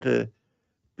to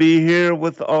be here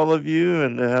with all of you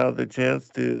and to have the chance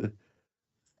to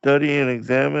study and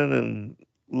examine and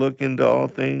look into all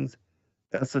things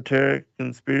esoteric,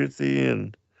 conspiracy,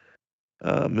 and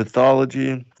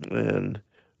mythology. And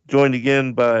joined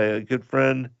again by a good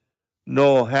friend,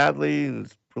 Noel Hadley,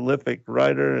 who's a prolific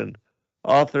writer and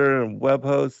author and web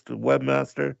host, and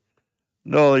webmaster.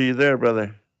 Noel, are you there,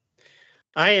 brother?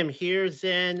 I am here,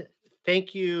 Zen.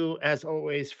 Thank you, as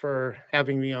always, for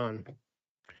having me on.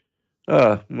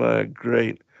 Ah, my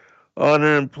great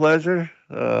honor and pleasure.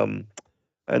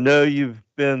 I know you've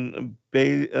been,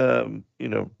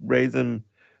 raising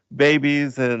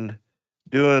babies and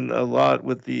doing a lot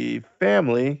with the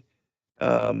family,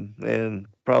 and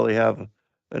probably have an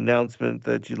announcement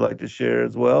that you'd like to share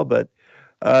as well. But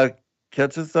uh,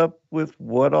 catch us up with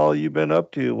what all you've been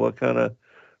up to, what kind of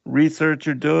research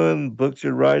you're doing, books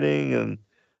you're writing, and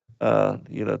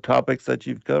topics that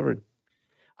you've covered.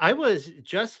 I was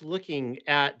just looking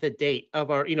at the date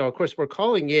of our, of course, we're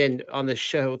calling in on the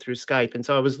show through Skype. And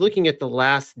so I was looking at the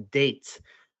last dates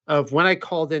of when I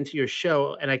called into your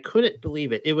show, and I couldn't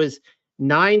believe it. It was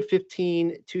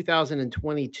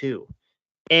 9/15/2022.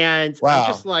 And I'm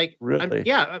just Wow, like, really?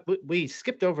 we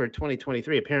skipped over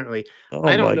 2023, apparently. Oh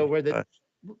I don't my know where the, gosh.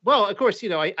 well, of course,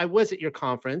 I was at your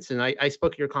conference and I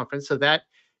spoke at your conference. So that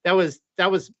was,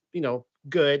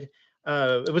 good.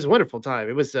 It was a wonderful time.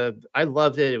 I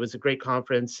loved it. It was a great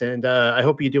conference, and I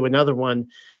hope you do another one.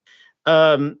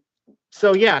 Um,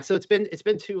 so yeah, so it's been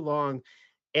too long,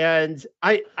 and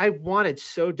I wanted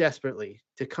so desperately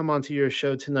to come onto your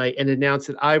show tonight and announce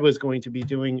that I was going to be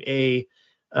doing a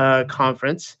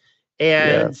conference.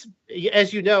 Yeah. And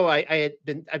as you know, I've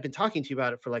been talking to you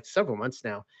about it for like several months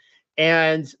now.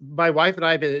 And my wife and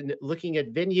I have been looking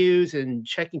at venues and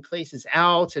checking places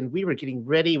out, and we were getting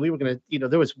ready. We were going to,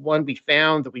 there was one we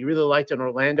found that we really liked in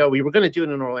Orlando. We were going to do it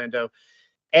in Orlando.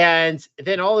 And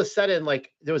then all of a sudden,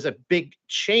 like, there was a big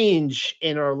change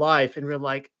in our life, and we're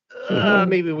like, Uh-huh.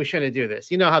 maybe we shouldn't do this.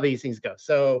 You know how these things go.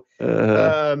 So,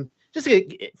 Uh-huh. just to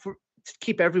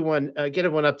keep everyone, get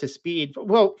everyone up to speed.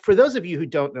 Well, for those of you who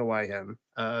don't know who I am,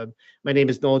 my name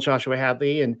is Noel Joshua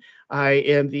Hadley, and I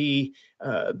am the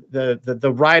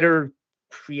writer,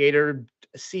 creator,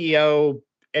 CEO,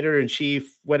 editor in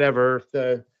chief, whatever,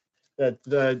 the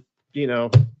you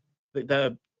know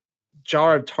the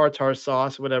jar of tartar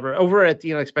sauce, whatever, over at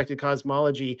the Unexpected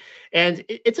Cosmology. And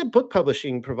it's a book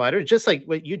publishing provider, just like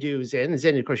what you do, Zen.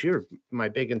 Zen, of course, you're my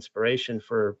big inspiration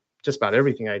for just about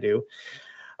everything I do.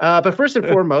 But first and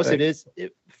foremost, Thanks.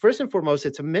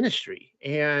 it's a ministry,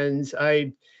 and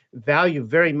I value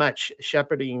very much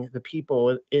shepherding the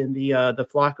people in the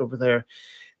flock over there.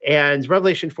 And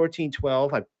Revelation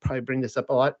 14:12, I probably bring this up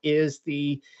a lot, is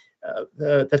the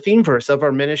theme verse of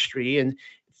our ministry. And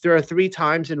there are three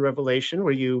times in Revelation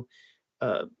where you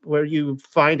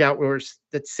find out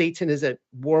that Satan is at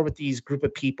war with these group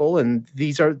of people, and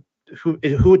these are who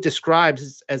it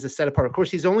describes as a set apart. Of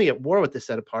course, he's only at war with the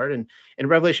set apart. And in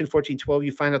Revelation 14:12,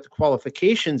 you find out the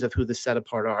qualifications of who the set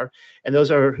apart are. And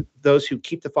those are those who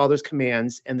keep the Father's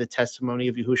commands and the testimony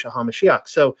of Yahushua HaMashiach.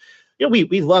 So,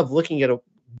 we love looking at a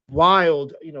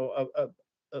wild,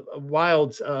 a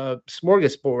wild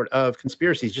smorgasbord of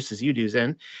conspiracies, just as you do,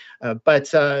 Zen.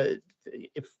 But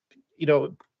if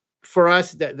for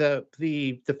us,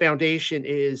 the foundation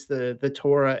is the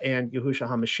Torah and Yahushua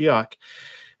HaMashiach.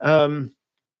 Um,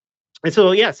 and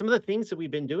so, yeah, some of the things that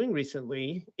we've been doing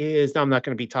recently is, now I'm not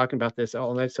going to be talking about this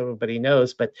all night so everybody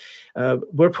knows, but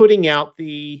we're putting out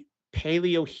the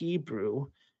Paleo Hebrew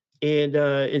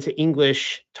into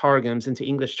English targums, into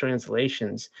English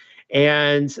translations.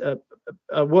 And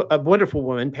a wonderful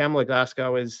woman, Pamela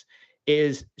Glasgow,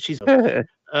 she's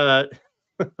uh,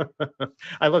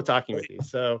 I love talking with you.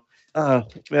 So Man,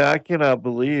 I cannot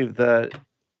believe that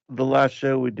the last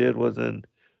show we did was in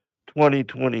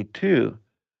 2022.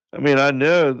 I mean, I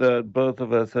know that both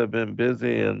of us have been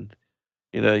busy and,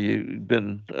 you've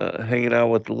been hanging out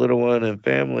with the little one and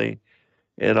family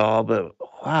and all, but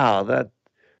wow, that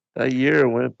year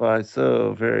went by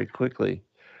so very quickly.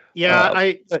 yeah,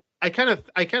 Uh, but I kind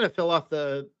of fell off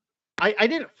I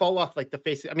didn't fall off like the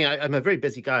face. I mean, I'm a very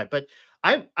busy guy, but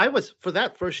I was, for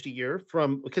that first year,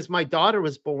 because my daughter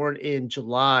was born in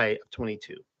July of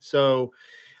 22. So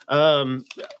um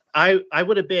I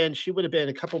would have been she would have been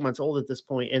a couple months old at this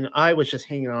point, and I was just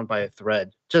hanging on by a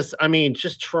thread, just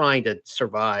trying to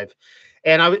survive.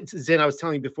 And I was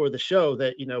telling you before the show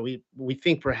that we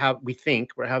think we're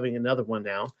having another one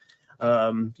now.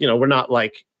 We're not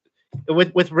like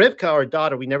with Rivka, our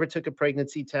daughter. We never took a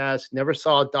pregnancy test, never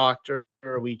saw a doctor.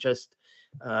 We just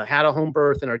had a home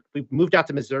birth, and we moved out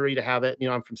to Missouri to have it.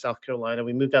 I'm from South Carolina.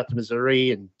 We moved out to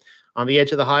Missouri, and on the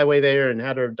edge of the highway there and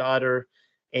had her daughter.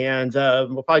 And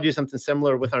we'll probably do something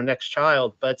similar with our next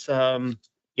child. But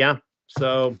yeah,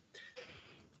 so.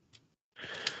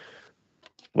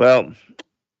 Well,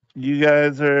 you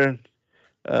guys are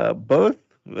both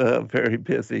very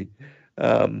busy.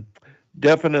 Um,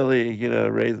 Definitely,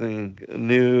 raising a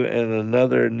new and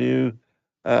another new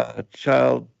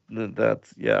child.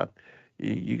 That's yeah.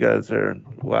 You guys are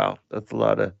wow. That's a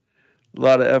lot of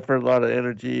effort, a lot of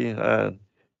energy.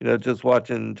 Just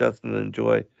watching Justin and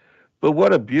Joy. But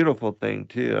what a beautiful thing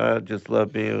too. I just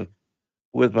love being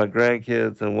with my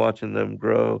grandkids and watching them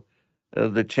grow.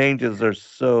 The changes are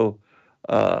so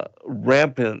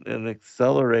rampant and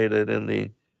accelerated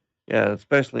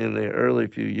especially in the early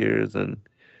few years, and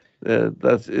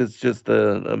that's it's just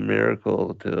a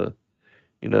miracle to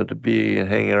be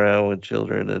hanging around with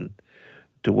children and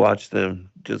to watch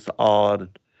them just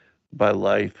awed by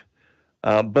life.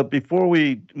 But before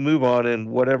we move on, and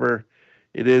whatever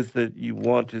it is that you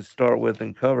want to start with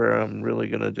and cover, I'm really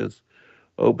going to just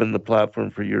open the platform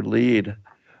for your lead.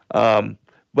 Um,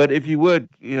 but if you would,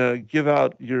 give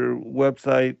out your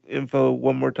website info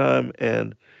one more time,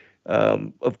 and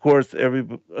of course,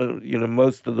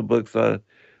 most of the books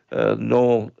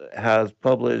Noel has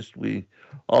published. We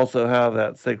also have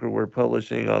that Sacred Word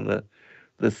Publishing on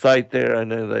the site there. I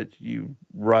know that you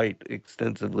write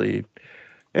extensively,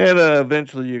 and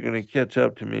eventually you're going to catch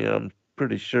up to me. I'm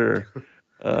pretty sure.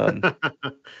 Um,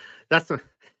 That's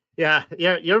yeah,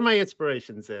 you're my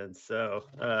inspiration, Zen. So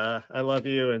I love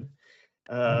you, and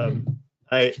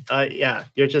yeah,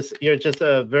 you're just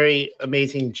a very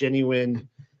amazing, genuine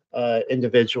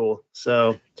individual.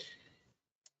 So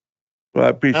well, I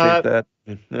appreciate uh, that.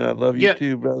 I love you yeah,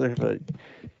 too, brother. But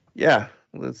yeah,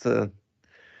 let's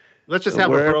let's just have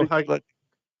a wherever bro you hug. like.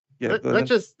 Yeah, Let, go let's ahead.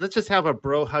 just let's just have a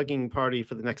bro hugging party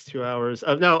for the next 2 hours.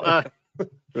 No,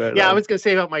 Right yeah, I on. was gonna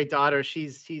say about my daughter.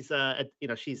 She's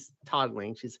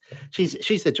toddling.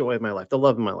 She's the joy of my life, the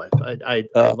love of my life. I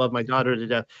Uh, love my daughter to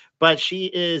death, but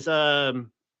she's a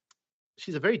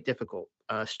very difficult,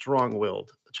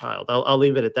 strong-willed child. I'll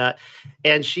leave it at that.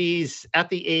 And she's at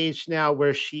the age now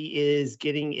where she is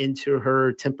getting into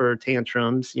her temper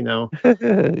tantrums, yeah.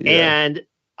 and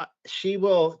she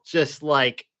will just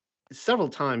like several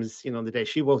times, in the day,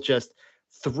 she will just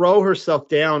throw herself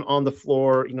down on the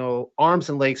floor, arms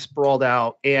and legs sprawled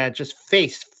out, and just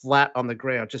face flat on the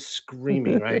ground, just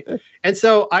screaming, right? And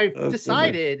so Oh goodness.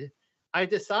 I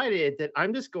decided that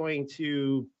I'm just going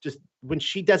to just when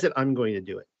she does it, I'm going to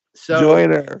do it. So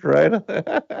Join her,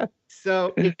 right?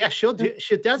 so yeah,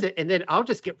 she does it, and then I'll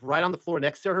just get right on the floor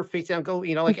next to her, face down, go,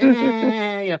 like,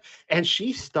 and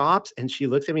she stops and she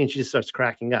looks at me and she just starts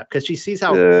cracking up because she sees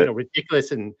how uh,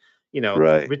 ridiculous and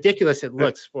right. ridiculous it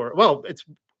looks for. Well,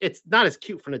 it's not as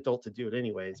cute for an adult to do it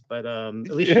anyways, but at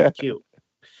least she's Yeah. cute.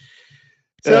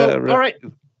 So all Right.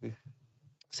 right.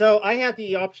 So I had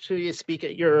the opportunity to speak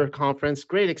at your conference.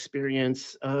 Great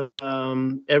experience.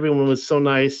 Everyone was so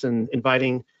nice and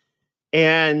inviting,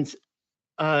 and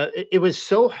it was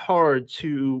so hard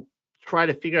to try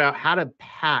to figure out how to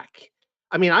pack.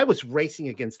 I mean, I was racing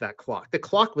against that clock. The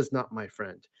clock was not my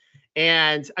friend.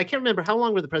 And I can't remember how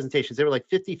long were the presentations. They were like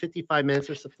 50, 55 minutes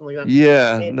or something like that.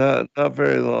 Yeah. And Not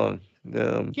very long.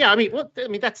 yeah, I mean,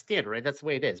 that's standard, right? That's the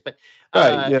way it is. But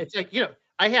Right. Yeah. it's like,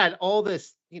 I had all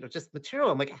this, just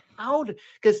material. I'm like,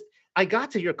 because I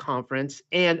got to your conference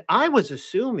and I was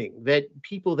assuming that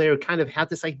people there kind of had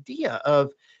this idea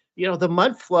of, the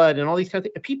mud flood and all these kind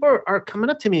of things. People are coming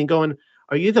up to me and going,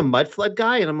 "Are you the mud flood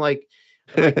guy?" And I'm like,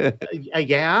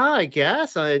 yeah, I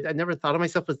guess. I never thought of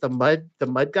myself as the mud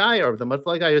guy or the mud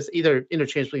flood guy. It was either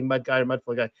interchangeably mud guy or mud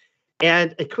flood guy.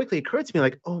 And it quickly occurred to me,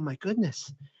 like, oh my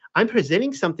goodness, I'm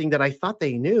presenting something that I thought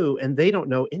they knew and they don't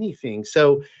know anything.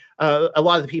 So a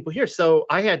lot of the people here. So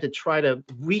I had to try to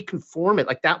reconform it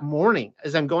like that morning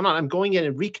as I'm going on. I'm going in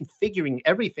and reconfiguring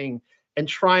everything and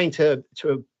trying to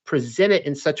present it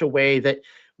in such a way that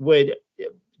would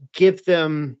give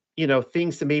them,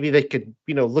 things that maybe they could,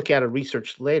 look at or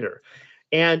research later.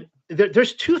 And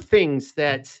there's two things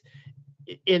that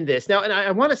in this now, and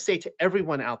I want to say to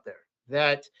everyone out there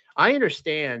that I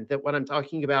understand that what I'm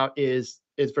talking about is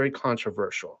very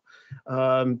controversial.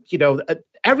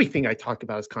 Everything I talk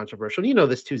about is controversial. You know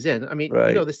this too, Zen. I mean, you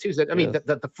know Right. this too, Zen. I mean, Yes.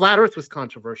 the flat Earth was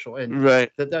controversial, and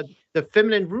Right. the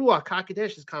feminine ruach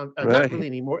hakodesh is not Right. really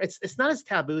anymore. It's not as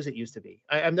taboo as it used to be.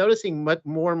 I'm noticing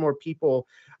more and more people,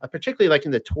 particularly like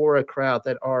in the Torah crowd,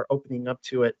 that are opening up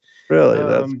to it. Really.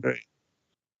 That's Um, great.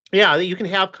 yeah, you can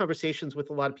have conversations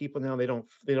with a lot of people now. They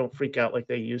don't freak out like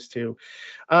they used to.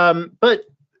 But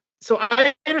so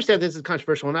I understand this is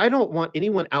controversial, and I don't want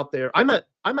anyone out there. I'm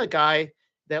a guy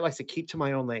that likes to keep to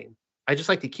my own lane. I just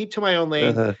like to keep to my own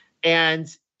lane Uh-huh. and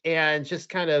just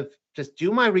kind of just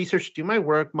do my research, do my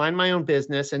work, mind my own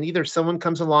business. And either someone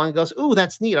comes along and goes, "Ooh,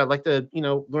 that's neat. I'd like to,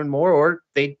 learn more," or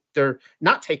they're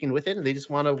not taken with it and they just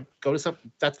want to go to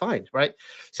something. That's fine, right?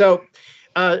 So,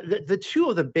 the two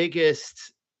of the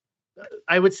biggest,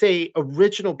 I would say,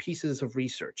 original pieces of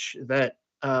research that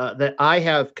I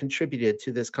have contributed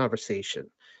to this conversation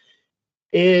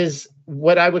is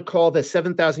what I would call the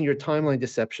 7,000-year timeline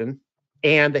deception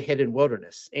and the hidden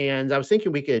wilderness. And I was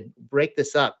thinking we could break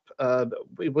this up. I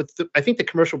think the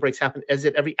commercial breaks happen, is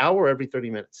it every hour or every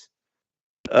 30 minutes?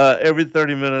 Every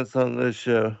 30 minutes on this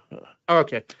show. Oh,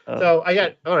 okay. Uh, So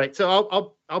all right.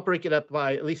 So I'll break it up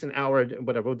by at least an hour,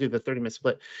 whatever. We'll do the 30-minute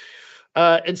split.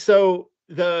 And so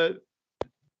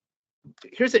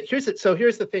here's it. So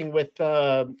here's the thing with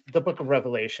the book of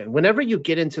Revelation. Whenever you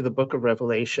get into the book of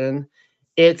Revelation,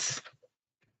 it's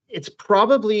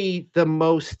probably the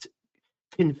most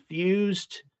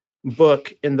confused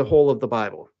book in the whole of the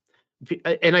Bible.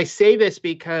 And I say this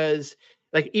because,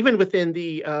 like, even within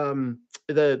the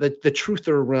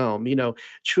truther realm,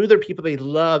 truther people, they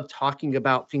love talking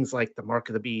about things like the mark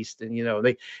of the beast, and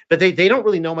they don't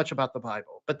really know much about the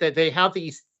Bible, but they have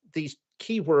these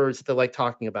keywords they're like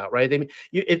talking about, right? I mean,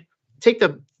 take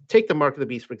the mark of the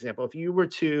beast, for example. If you were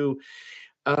to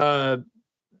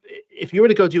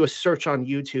go do a search on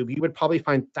YouTube, you would probably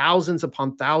find thousands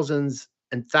upon thousands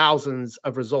and thousands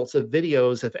of results of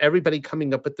videos of everybody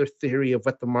coming up with their theory of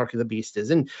what the mark of the beast is.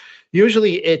 And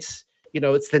usually it's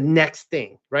the next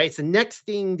thing, right? It's the next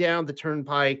thing down the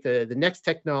turnpike, the next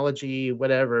technology,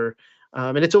 whatever.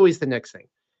 And it's always the next thing.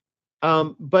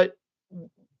 But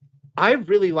I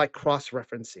really like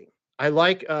cross-referencing. I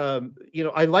like,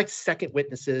 I like second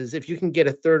witnesses. If you can get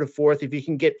a third or fourth, if you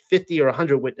can get 50 or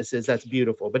 100 witnesses, that's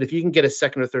beautiful. But if you can get a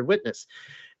second or third witness,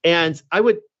 and I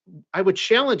would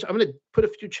challenge, I'm going to put a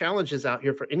few challenges out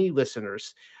here for any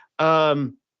listeners.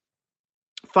 Find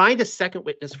a second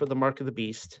witness for the mark of the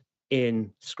beast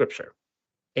in Scripture.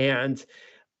 And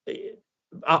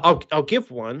I'll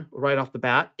give one right off the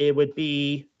bat. It would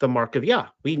be the mark of Yah.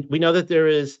 We know that there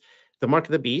is the mark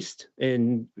of the beast,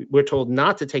 and we're told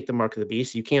not to take the mark of the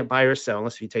beast. You can't buy or sell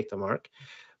unless you take the mark.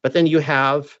 But then you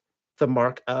have the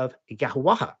mark of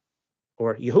Yahuwah,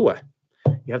 or Yahuwah.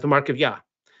 You have the mark of Yah.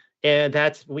 And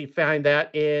we find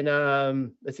that in,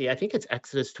 let's see, I think it's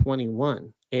Exodus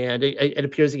 21. And it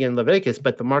appears again in Leviticus,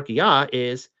 but the mark of Yah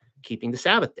is keeping the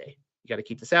Sabbath day. You got to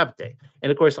keep the Sabbath day.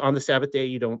 And of course, on the Sabbath day,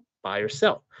 you don't buy or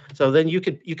sell. So then you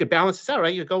could balance this out,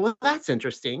 right? You go, well, that's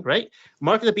interesting, right?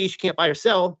 Mark of the beast, you can't buy or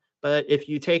sell. But if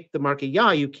you take the mark of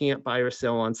Yah, you can't buy or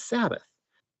sell on Sabbath.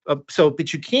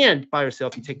 But you can buy or sell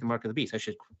if you take the mark of the beast. I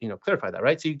should, clarify that,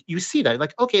 right? So you see that,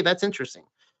 like, okay, that's interesting.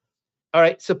 All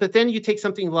right. So, but then you take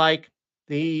something like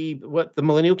the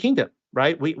Millennial Kingdom,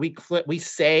 right? We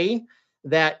say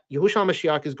that Yahushua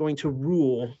Mashiach is going to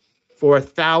rule for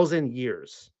 1,000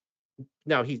 years.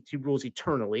 Now he rules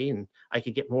eternally, and I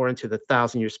could get more into the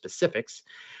 1,000-year specifics.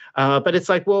 But it's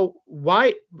like, well,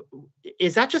 why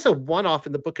is that just a one-off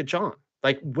in the book of John?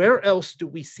 Like, where else do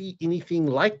we see anything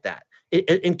like that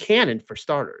in canon, for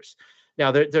starters?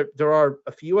 Now, there are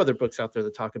a few other books out there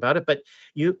that talk about it, but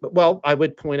I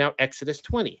would point out Exodus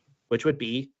 20, which would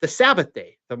be the Sabbath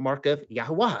day, the mark of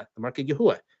Yahuwah, the mark of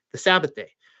Yahuwah, the Sabbath day.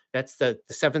 That's the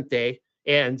seventh day.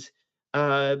 And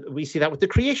we see that with the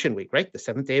creation week, right? The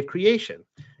seventh day of creation.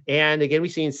 And again, we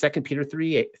see in 2 Peter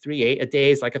 3:8, a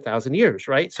day is like 1,000 years,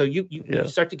 right? So you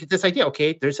start to get this idea.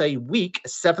 Okay, there's a week,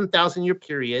 7,000-year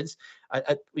periods,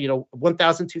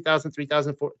 1,000, 2,000,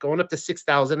 3,000, going up to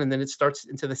 6,000, and then it starts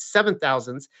into the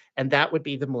 7,000s, and that would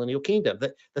be the Millennial Kingdom,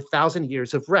 the 1,000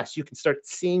 years of rest. You can start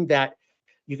seeing that.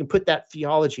 You can put that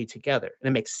theology together, and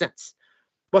it makes sense.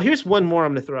 Well, here's one more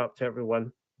I'm going to throw out to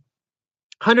everyone.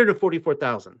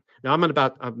 144,000. Now I'm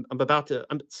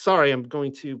sorry, I'm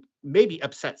going to maybe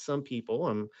upset some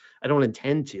people. I don't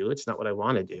intend to. It's not what I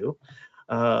want to do.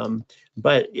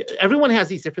 But everyone has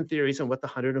these different theories on what the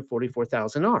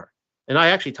 144,000 are. And I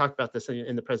actually talked about this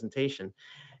in the presentation.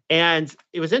 And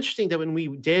it was interesting that when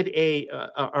we did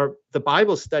the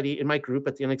Bible study in my group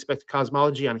at the Unexpected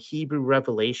Cosmology on Hebrew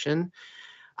Revelation,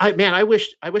 I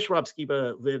wish Rob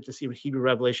Skiba lived to see Hebrew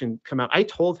Revelation come out. I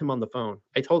told him on the phone.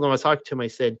 I was talking to him. I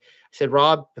said,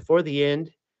 Rob, before the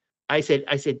end, I said,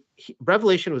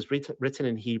 Revelation was written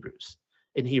in Hebrew,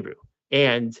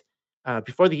 and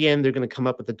before the end, they're going to come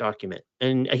up with a document.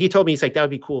 And he told me, he's like, that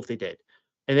would be cool if they did.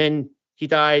 And then he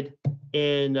died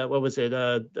in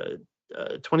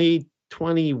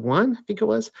 2021, I think it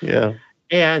was. Yeah.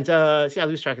 And I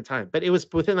lose track of time, but it was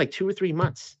within like 2 or 3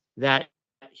 months that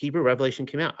Hebrew Revelation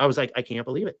came out. I was like, I can't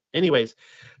believe it. Anyways,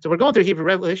 so we're going through Hebrew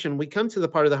Revelation. We come to the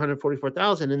part of the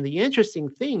 144,000, and the interesting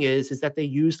thing is that they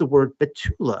use the word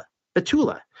Betula.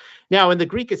 Betula. Now, in the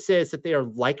Greek, it says that they are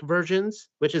like virgins,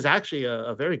 which is actually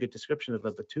a very good description of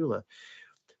a Betula.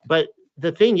 But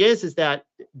the thing is that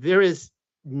there is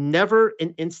never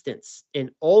an instance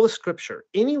in all of Scripture,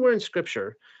 anywhere in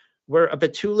Scripture, where a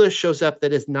Betula shows up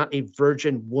that is not a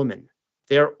virgin woman.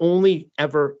 They are only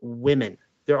ever women.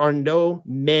 There are no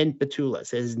men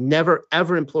Betulas. It is never,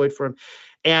 ever employed for him.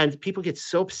 And people get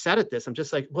so upset at this. I'm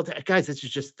just like, well, guys, this is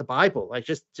just the Bible. Like,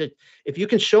 if you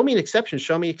can show me an exception,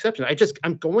 show me an exception. I'm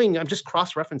just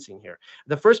cross-referencing here.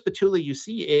 The first Betula you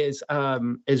see is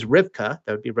Rivka.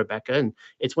 That would be Rebecca. And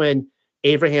it's when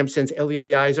Abraham sends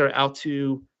Eliezer out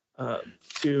to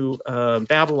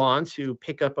Babylon to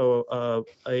pick up a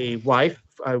wife,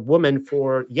 a woman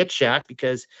for Yitzhak,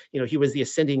 because he was the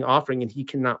ascending offering and he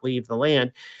cannot leave the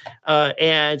land.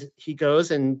 And he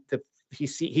goes and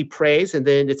he prays, and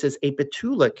then it says a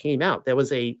Betula came out. That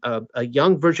was a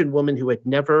young virgin woman who had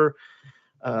never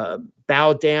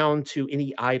bowed down to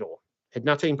any idol, had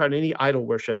not taken part in any idol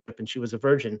worship, and she was a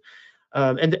virgin.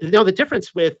 And the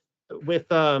difference with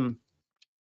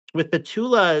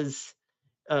Betulas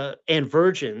and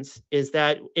virgins is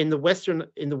that in the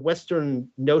Western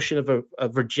notion of a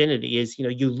virginity is,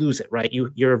 you lose it, right?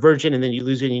 You're a virgin and then you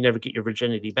lose it and you never get your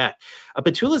virginity back. A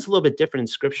Betula is a little bit different in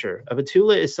Scripture. A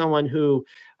Betula is someone who,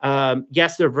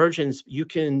 yes, they're virgins. You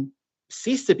can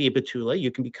cease to be a Betula.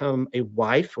 You can become a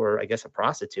wife, or I guess a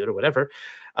prostitute or whatever.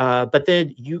 But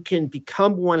then you can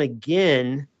become one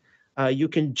again. You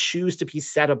can choose to be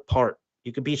set apart.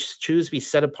 You could choose to be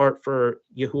set apart for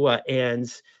Yahuwah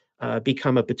and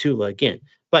become a Betula again.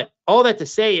 But all that to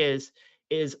say is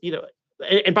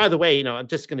and by the way, I'm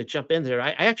just going to jump in there.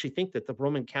 I actually think that the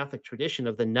Roman Catholic tradition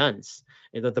of the nuns,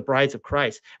 the brides of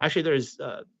Christ, actually there's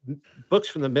books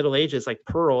from the Middle Ages like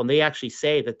Pearl, and they actually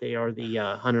say that they are the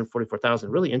 144,000.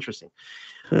 Really interesting.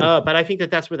 But I think that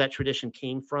that's where that tradition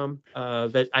came from.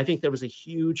 That I think there was a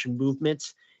huge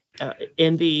movement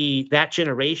in that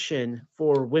generation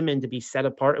for women to be set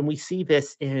apart. And we see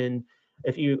this in,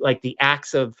 if you like, the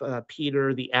Acts of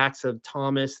Peter, the Acts of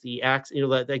Thomas, the Acts,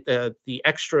 like the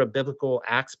extra biblical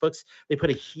Acts books, they put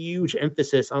a huge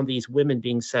emphasis on these women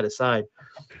being set aside.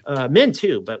 Men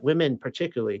too, but women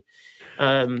particularly.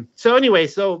 So anyway,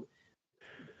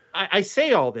 I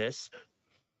say all this,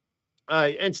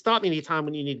 and stop me anytime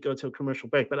when you need to go to a commercial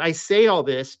break, but I say all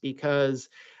this because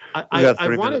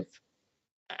I wanted,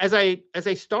 as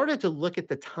I started to look at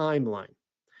the timeline,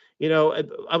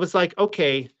 I was like,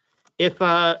 okay, if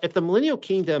the Millennial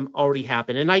Kingdom already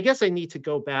happened, and I guess I need to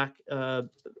go back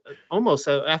almost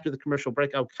after the commercial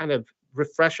break, I'll kind of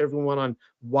refresh everyone on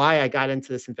why I got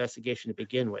into this investigation to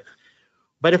begin with.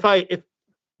 But if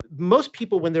most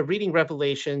people, when they're reading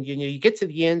Revelation, you get to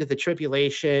the end of the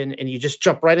tribulation and you just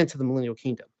jump right into the Millennial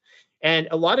Kingdom. And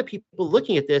a lot of people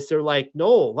looking at this, they're like,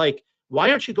 no, like, why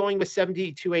aren't you going with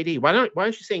 72 AD? Why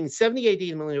aren't you saying 70 AD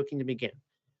the Millennial Kingdom began?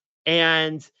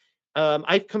 And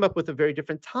I've come up with a very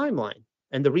different timeline.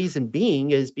 And the reason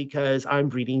being is because I'm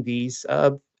reading these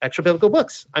extra biblical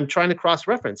books. I'm trying to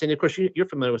cross-reference. And of course, you're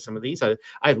familiar with some of these.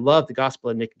 I love the Gospel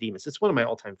of Nicodemus. It's one of my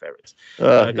all-time favorites.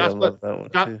 I love that one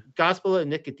too. Gospel of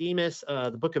Nicodemus,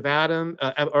 the Book of Adam,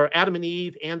 or Adam and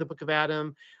Eve and the Book of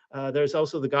Adam. There's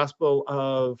also the Gospel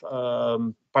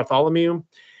of Bartholomew.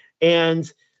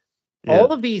 And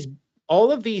all of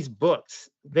these books,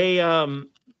 they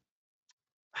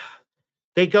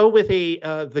go with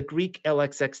the Greek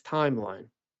LXX timeline.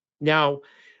 Now,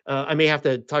 I may have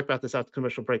to talk about this after the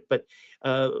commercial break, but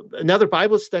another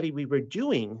Bible study we were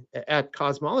doing at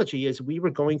Cosmology is we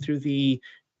were going through the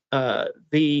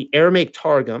Aramaic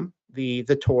Targum, the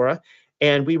Torah,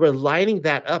 and we were lining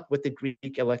that up with the Greek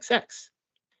LXX.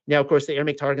 Now, of course, the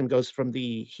Aramaic Targum goes from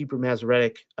the Hebrew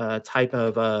Masoretic type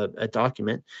of a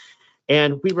document,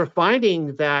 and we were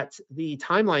finding that the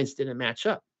timelines didn't match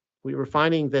up. We were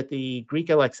finding that the Greek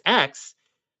LXX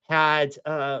had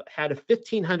a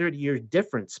 1,500-year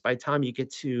difference by the time you get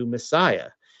to Messiah.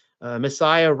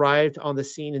 Messiah arrived on the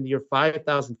scene in the year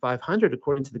 5,500,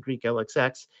 according to the Greek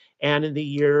LXX, and in the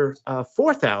year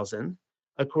 4,000,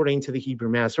 according to the Hebrew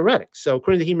Masoretic. So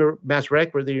according to the Hebrew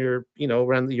Masoretic, we're there,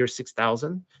 around the year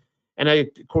 6,000. And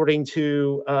according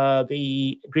to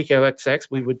the Greek LXX,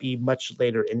 we would be much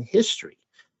later in history.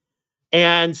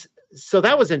 And so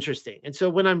that was interesting. And so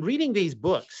when I'm reading these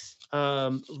books,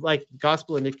 like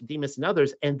Gospel of Nicodemus and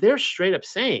others, and they're straight up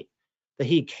saying that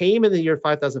he came in the year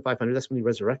 5,500, that's when he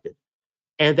resurrected,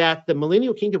 and that the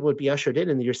Millennial Kingdom would be ushered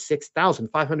in the year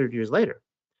 6,500 years later.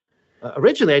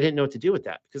 Originally, I didn't know what to do with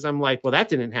that because I'm like, well, that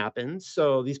didn't happen.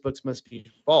 So these books must be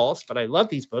false, but I love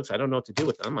these books. I don't know what to do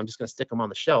with them. I'm just going to stick them on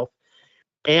the shelf.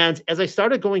 And as I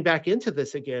started going back into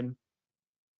this again,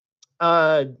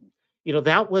 that's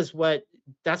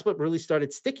what really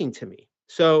started sticking to me.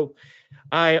 So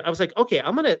I was like, okay,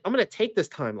 I'm gonna take this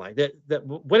timeline that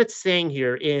what it's saying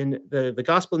here in the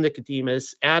Gospel of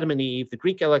Nicodemus, Adam and Eve, the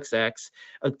Greek LXX,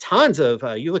 tons of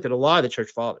you look at a lot of the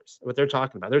church fathers, what they're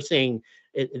talking about. They're saying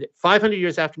 500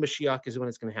 years after Mashiach is when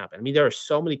it's going to happen. I mean, there are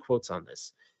so many quotes on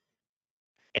this.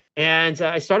 And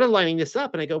I started lining this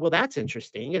up, and I go, well, that's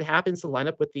interesting. It happens to line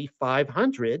up with the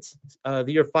 500s.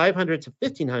 The year 500 to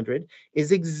 1500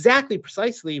 is exactly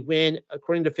precisely when,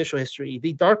 according to official history,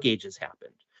 the Dark Ages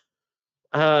happened.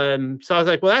 So I was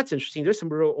like, well, that's interesting. There's some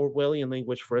real Orwellian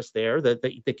language for us there.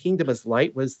 The kingdom is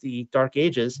light was the Dark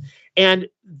Ages. And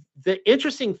the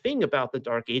interesting thing about the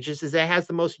Dark Ages is that it has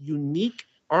the most unique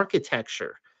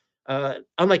architecture,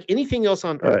 unlike anything else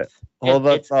on All right. Earth. Hold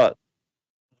that thought.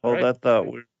 All Hold right. that thought.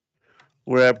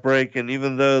 We're at break, and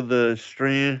even though the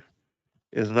stream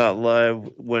is not live,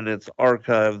 when it's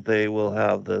archived, they will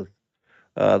have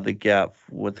the gap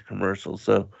with the commercials.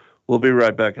 So we'll be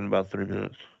right back in about 3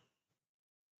 minutes.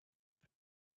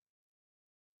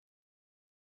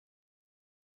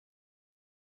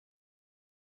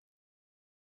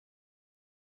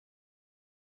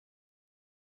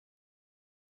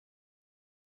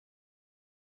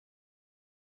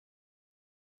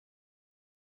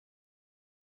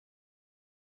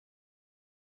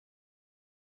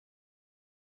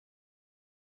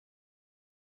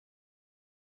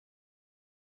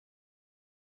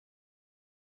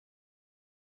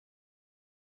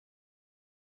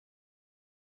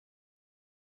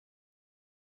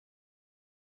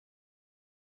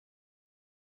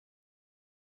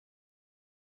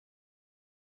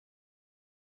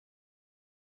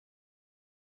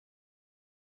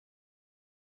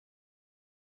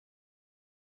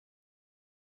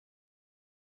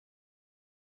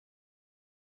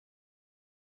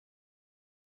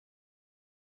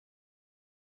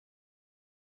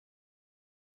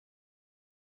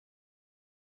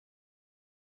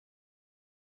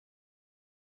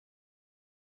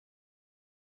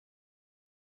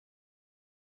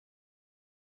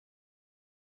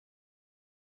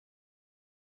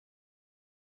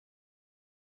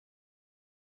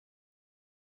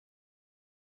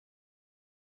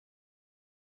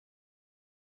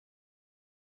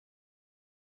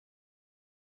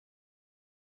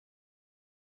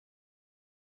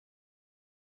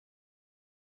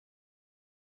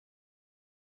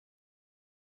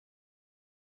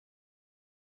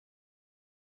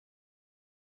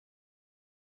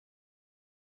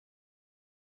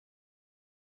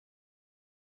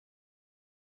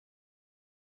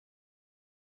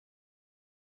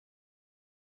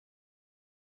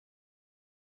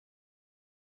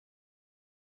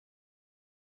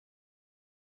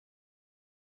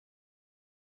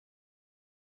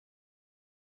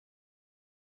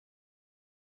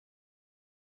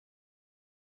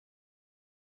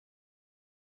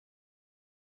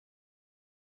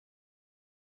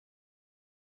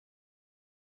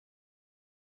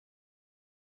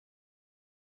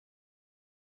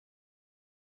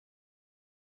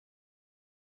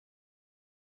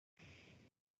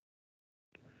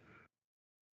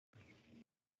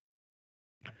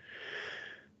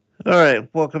 All right,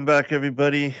 welcome back,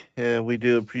 everybody, and we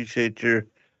do appreciate your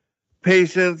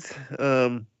patience.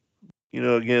 Again,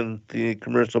 the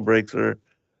commercial breaks are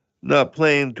not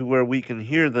playing to where we can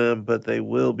hear them, but they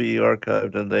will be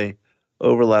archived and they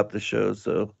overlap the show.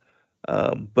 So,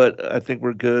 but I think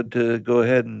we're good to go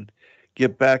ahead and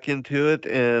get back into it.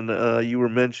 And you were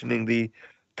mentioning the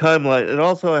timeline, and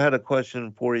also I had a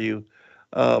question for you.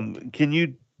 Can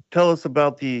you tell us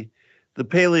about the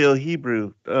Paleo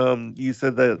Hebrew? You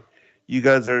said that you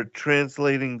guys are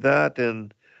translating that,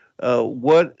 and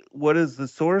what is the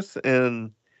source,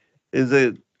 and is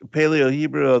it Paleo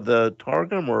Hebrew of the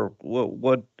Targum, or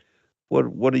what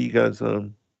are you guys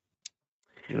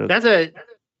That's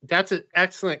an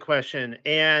excellent question.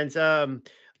 And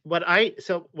when I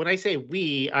say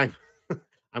we, I'm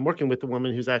working with the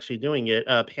woman who's actually doing it,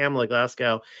 Pamela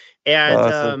Glasgow, and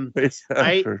awesome. Praise God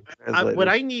I, for I translators. what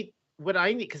I need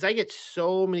because I get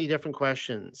so many different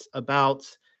questions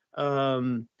about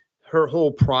her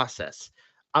whole process.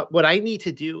 What I need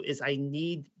to do is I'm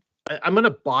going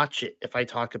to botch it if I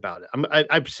talk about it.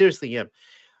 I seriously am.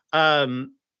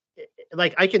 Um,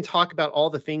 like I can talk about all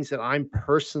the things that I'm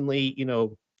personally,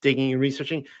 digging and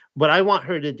researching. What I want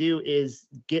her to do is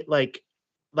get like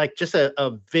like just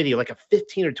a video, like a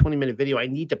 15 or 20-minute video I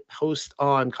need to post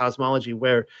on Cosmology,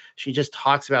 where she just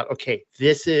talks about, okay,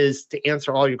 this is to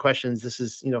answer all your questions. This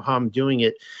is, how I'm doing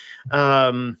it.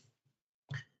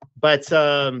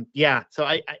 Yeah, so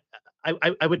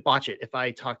I would botch it if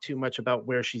I talk too much about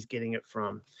where she's getting it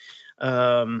from.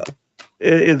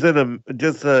 Is it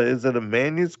is it a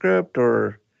manuscript,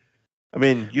 or I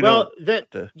mean, you don't have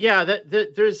to. Yeah,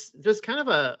 there's kind of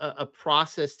a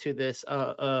process to this,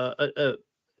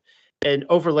 an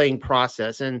overlaying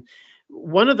process, and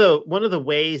one of the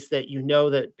ways that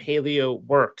that paleo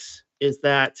works is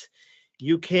that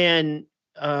you can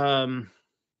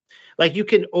you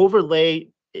can overlay.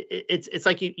 It's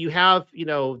like you have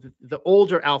the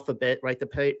older alphabet, right, the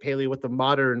paleo, with the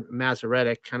modern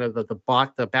Masoretic, kind of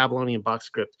the Babylonian box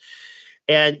script,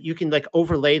 and you can like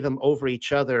overlay them over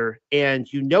each other, and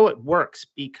it works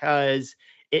because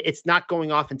it's not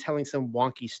going off and telling some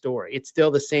wonky story. It's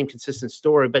still the same consistent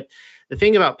story. But the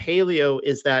thing about paleo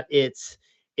is that it's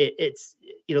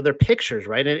they're pictures,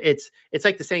 right? And it's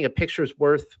like the saying, a picture's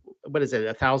worth, what is it,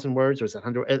 1,000 words, or is it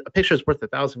 100? A picture's worth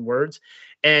 1,000 words.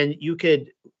 And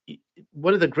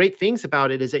one of the great things about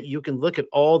it is that you can look at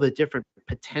all the different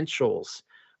potentials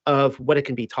of what it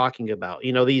can be talking about.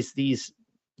 These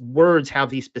words have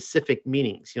these specific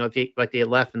meanings, like the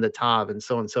aleph and the tav and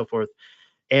so on and so forth.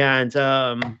 And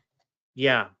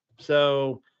yeah,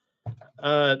 so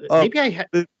maybe I had.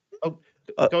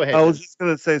 Go ahead. I was just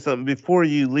going to say something before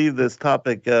you leave this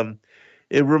topic.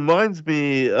 It reminds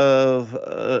me of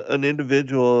an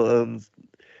individual.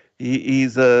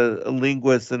 He's a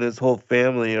linguist, and his whole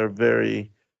family are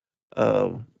very.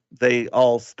 They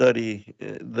all study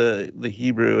the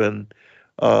Hebrew and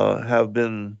have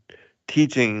been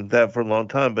teaching that for a long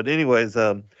time. But anyways,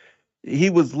 he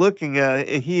was looking at,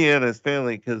 he and his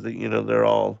family, because they're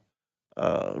all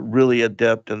really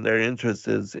adept, and their interest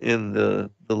is in the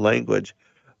language,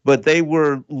 but they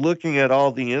were looking at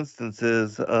all the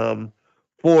instances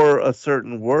for a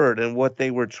certain word, and what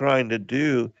they were trying to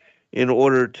do in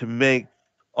order to make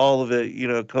all of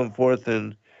it come forth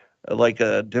in like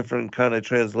a different kind of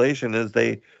translation, is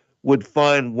they would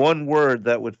find one word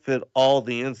that would fit all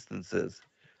the instances,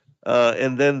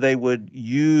 and then they would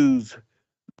use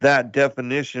that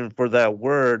definition for that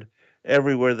word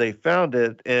everywhere they found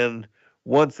it. And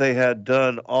once they had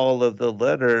done all of the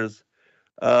letters,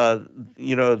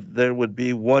 there would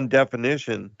be one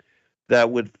definition that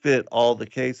would fit all the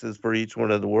cases for each one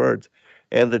of the words.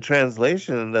 And the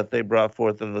translation that they brought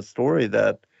forth in the story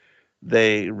that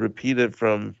they repeated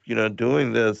from,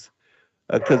 doing this,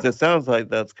 because it sounds like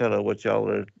that's kind of what y'all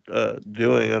are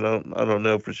doing. I don't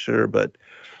know for sure, but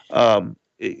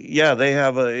yeah, they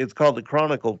have it's called the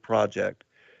Chronicle Project.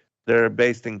 They're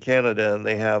based in Canada, and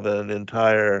they have an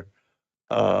entire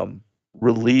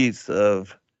release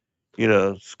of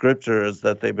scriptures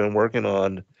that they've been working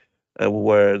on,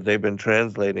 where they've been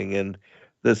translating. And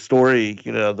the story,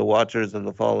 the Watchers and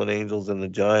the Fallen Angels and the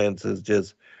Giants, is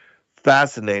just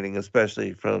fascinating,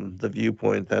 especially from the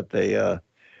viewpoint that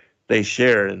they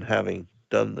share in having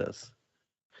done this.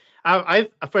 I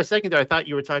for a second there, I thought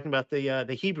you were talking about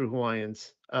the Hebrew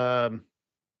Hawaiians. Oh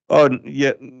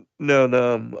yeah, no,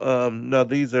 no.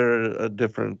 These are a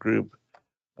different group,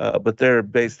 but they're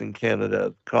based in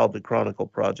Canada, called the Chronicle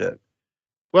Project.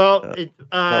 Well,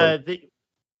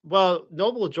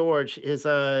 Noble George is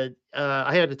I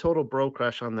had a total bro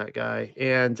crush on that guy,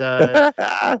 and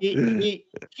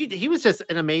he was just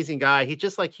an amazing guy. He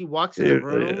walks in the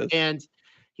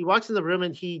room,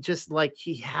 and he just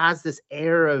he has this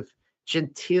air of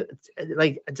genteel,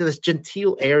 this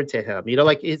genteel air to him.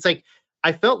 It's like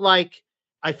I felt like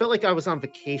I was on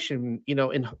vacation,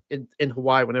 in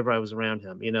Hawaii whenever I was around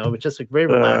him. It was just very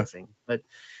relaxing. But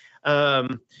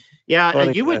yeah,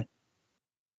 funny you guy. would.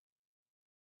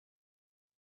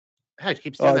 I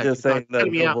keep saying that. Just saying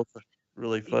that Noble's a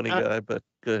really funny guy, but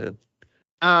go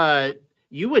ahead.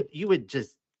 You would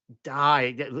just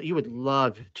die. You would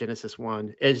love Genesis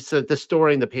 1. It's the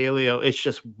story in the paleo. It's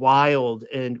just wild,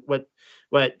 and what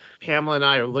Pamela and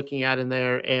I are looking at in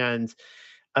there, and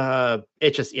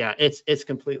it's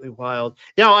completely wild.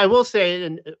 Now I will say,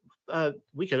 and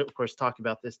we could of course talk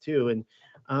about this too, and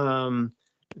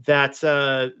that's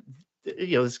this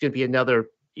is going to be another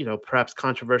perhaps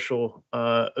controversial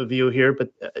view here,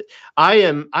 but I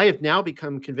have now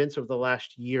become convinced over the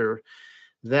last year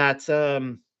that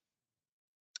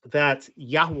that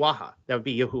Yahweh, that would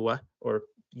be Yahuwah or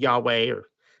Yahweh, or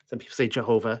some people say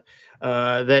Jehovah,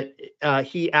 that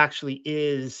he actually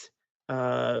is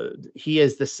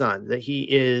the Son, that he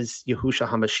is Yahushua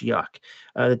HaMashiach,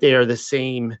 that they are the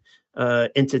same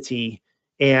entity,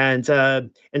 And so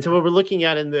what we're looking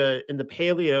at in the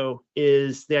paleo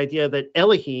is the idea that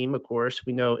Elohim, of course,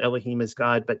 we know Elohim is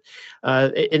God, but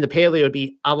in the paleo it'd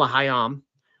be Allahayam,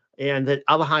 and that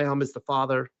Allahayam is the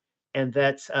Father, and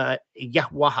that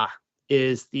Yahweh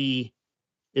is the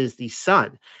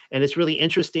Son. And it's really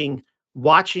interesting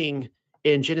watching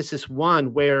in Genesis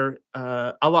 1 where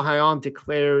Allahayam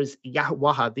declares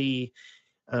Yahweh the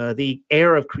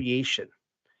heir of creation,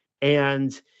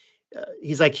 and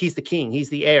he's like, he's the king, he's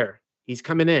the heir, he's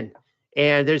coming in.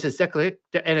 And there's this declaration,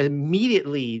 and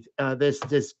immediately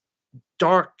this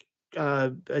dark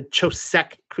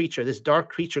Chosek creature, this dark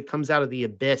creature comes out of the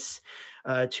abyss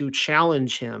to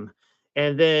challenge him.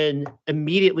 And then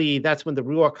immediately that's when the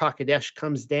Ruach HaKodesh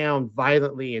comes down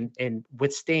violently and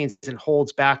withstands and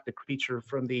holds back the creature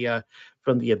from the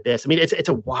abyss. I mean, it's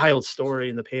a wild story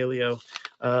in the paleo.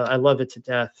 I love it to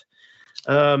death.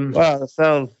 Wow, that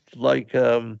sounds like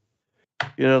the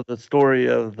story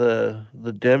of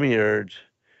the demiurge,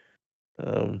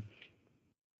 and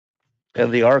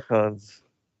the archons.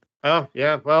 Oh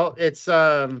yeah, well, it's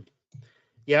yeah,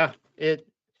 it.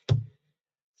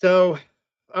 So,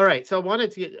 all right. So I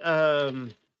wanted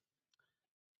to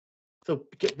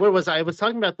get where was I? I was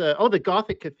talking about the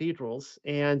Gothic cathedrals,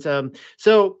 and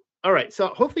so all right. So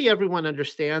hopefully everyone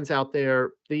understands out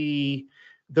there the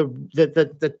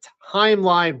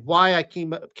timeline, why I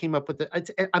came up with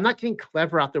it. I'm not getting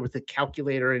clever out there with the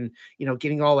calculator and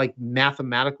getting all like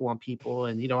mathematical on people,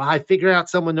 and I figure out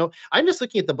someone know. I'm just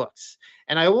looking at the books,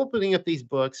 and I'm opening up these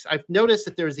books. I've noticed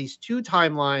that there's these two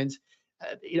timelines.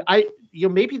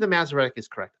 Maybe the Masoretic is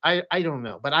correct. I don't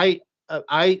know, but I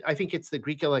think it's the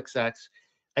Greek LXX.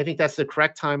 I think that's the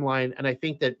correct timeline, and I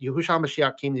think that Yahushua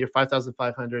Mashiach came in the year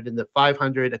 5,500, and the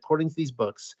 500, according to these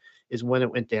books, is when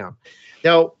it went down.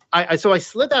 Now, I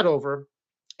slid that over,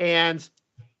 and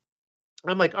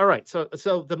I'm like, all right, so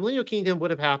the Millennial Kingdom would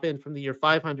have happened from the year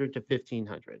 500 to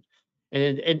 1500,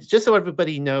 and just so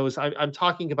everybody knows, I'm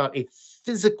talking about a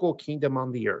physical kingdom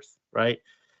on the earth, right?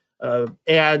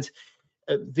 What's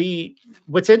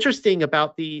interesting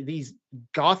about these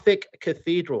Gothic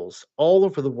cathedrals all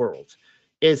over the world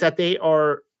is that they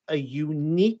are a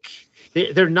unique.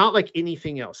 They're not like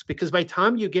anything else, because by the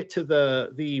time you get to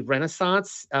the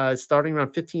Renaissance, starting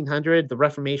around 1500, the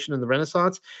Reformation and the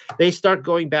Renaissance, they start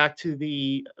going back to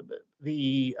the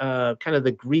kind of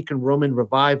the Greek and Roman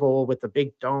revival with the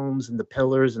big domes and the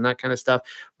pillars and that kind of stuff.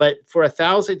 But for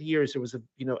 1,000 years, there was a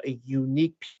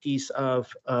unique piece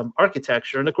of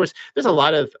architecture. And of course, there's a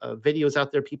lot of videos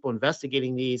out there, people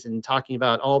investigating these and talking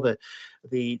about all the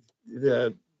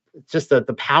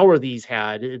power these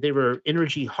had. They were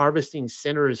energy harvesting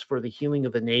centers for the healing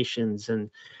of the nations, and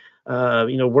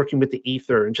working with the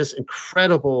ether, and just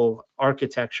incredible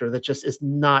architecture that just is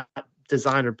not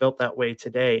designed or built that way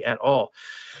today at all.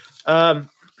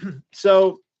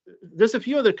 So there's a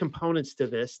few other components to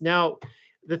this. Now,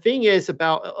 the thing is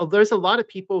there's a lot of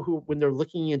people who, when they're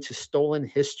looking into stolen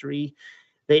history,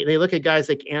 they look at guys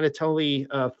like Anatoly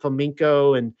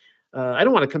Fomenko, and I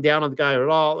don't want to come down on the guy at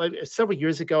all. Several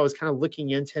years ago, I was kind of looking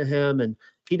into him, and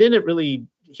he didn't really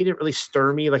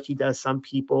stir me like he does some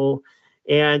people.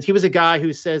 And he was a guy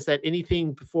who says that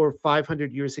anything before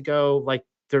 500 years ago, like,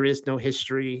 there is no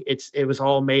history. It was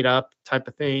all made up type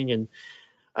of thing. And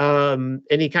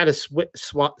he kind of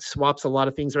swaps a lot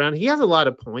of things around. He has a lot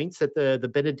of points that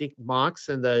the Benedict monks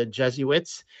and the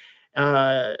Jesuits,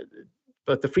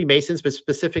 but the Freemasons, but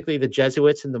specifically the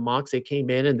Jesuits and the monks, they came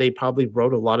in and they probably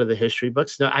wrote a lot of the history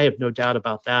books. No, I have no doubt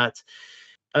about that.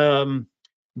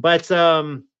 But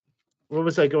where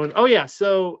was I going? Oh yeah,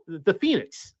 so the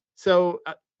Phoenix. So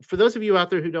for those of you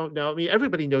out there who don't know, I mean,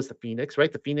 everybody knows the Phoenix,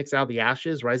 right? The Phoenix out of the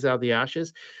ashes, rise out of the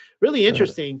ashes. Really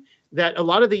interesting that a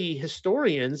lot of the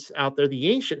historians out there,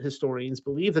 the ancient historians,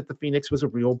 believe that the Phoenix was a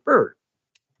real bird.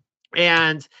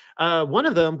 And one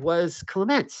of them was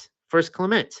Clement, First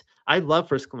Clement. I love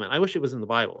First Clement. I wish it was in the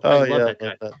Bible. I love that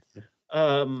guy.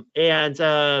 I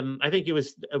think it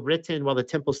was written while the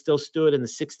temple still stood in the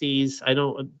 60s.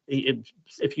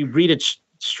 If you read it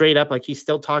straight up, like, he's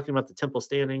still talking about the temple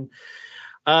standing.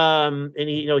 And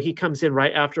he comes in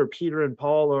right after Peter and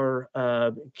Paul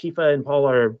Kepha and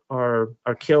Paul are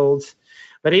killed.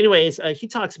 But anyways, he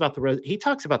talks about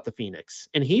the Phoenix,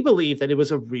 and he believed that it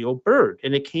was a real bird,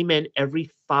 and it came in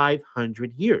every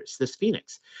 500 years, this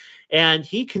Phoenix. And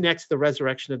he connects the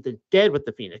resurrection of the dead with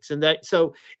the Phoenix. And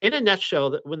so in a nutshell,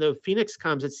 that when the Phoenix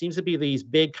comes, it seems to be these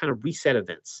big kind of reset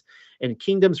events, and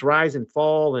kingdoms rise and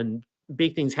fall, and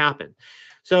big things happen.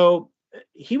 So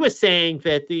he was saying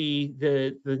that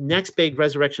the next big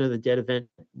resurrection of the dead event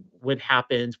would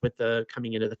happen with the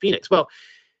coming into the Phoenix. Well,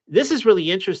 this is really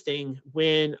interesting.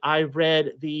 When I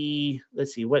read the,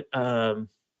 let's see what,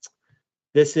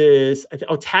 this is,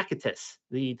 Tacitus,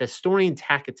 the historian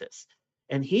Tacitus,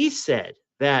 and he said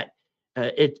that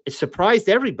it surprised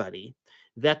everybody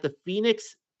that the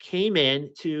phoenix came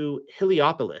in to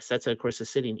Heliopolis. That's, of course, a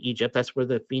city in Egypt. That's where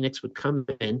the phoenix would come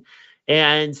in.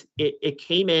 And it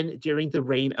came in during the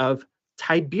reign of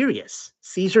Tiberius,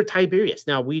 Caesar Tiberius.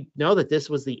 Now, we know that this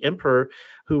was the emperor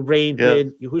who reigned Yeah.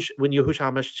 when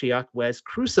Yahushua HaMashiach was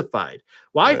crucified.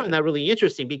 Well, I Right. find that really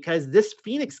interesting because this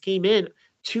phoenix came in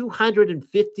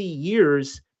 250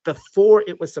 years before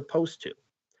it was supposed to.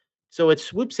 So it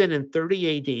swoops in 30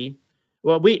 AD.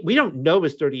 Well, we don't know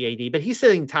it's 30 AD, but he's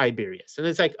saying Tiberius. And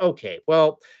it's like, okay,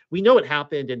 well, we know it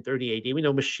happened in 30 AD. We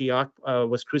know Mashiach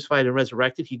was crucified and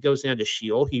resurrected. He goes down to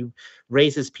Sheol. He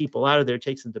raises people out of there,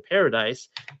 takes them to paradise.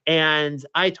 And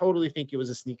I totally think it was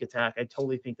a sneak attack. I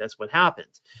totally think that's what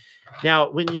happened.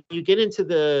 Now, when you get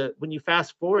into when you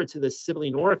fast forward to the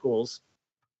Sibylline oracles,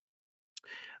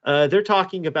 they're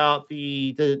talking about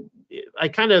I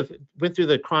kind of went through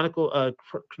the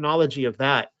chronology of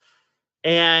that,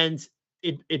 and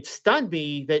it stunned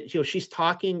me that she's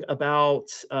talking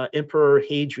about Emperor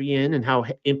Hadrian and how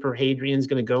Emperor Hadrian's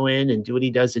going to go in and do what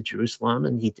he does at Jerusalem,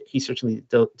 and he certainly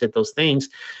did those things.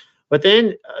 But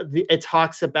then it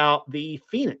talks about the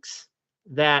phoenix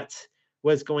that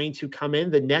was going to come in.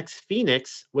 The next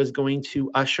phoenix was going to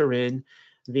usher in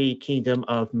the kingdom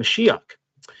of Mashiach.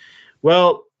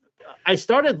 Well, I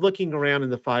started looking around in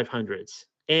the 500s,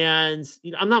 and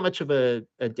I'm not much of a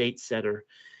date setter,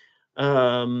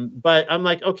 but I'm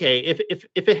like, okay, if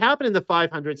it happened in the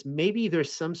 500s, maybe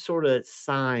there's some sort of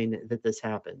sign that this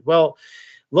happened. Well,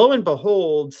 lo and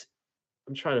behold,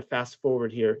 I'm trying to fast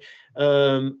forward here.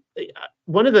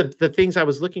 One of the things I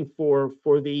was looking for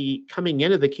the coming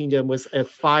into the kingdom was a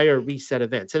fire reset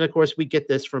events. And of course, we get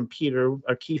this from Peter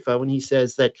or Kepha when he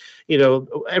says that,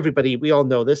 everybody, we all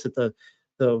know this, that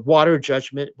the water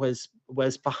judgment was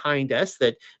behind us,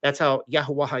 that's how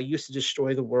Yahweh used to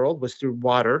destroy the world, was through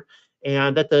water.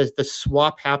 And that the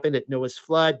swap happened at Noah's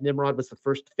flood. Nimrod was the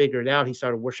first to figure it out. He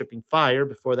started worshiping fire.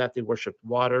 Before that, they worshiped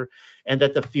water. And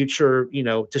that the future,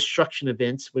 destruction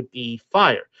events would be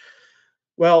fire.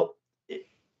 Well,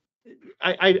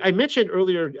 I mentioned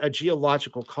earlier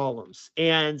geological columns.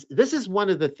 And this is one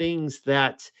of the things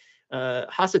that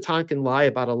Hasatan can lie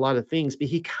about a lot of things, but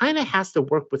he kind of has to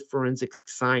work with forensic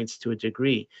science to a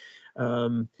degree.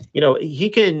 He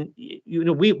can,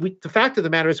 the fact of the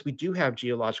matter is we do have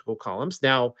geological columns.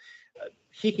 Now,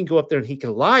 he can go up there and he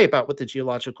can lie about what the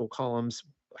geological columns,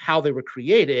 how they were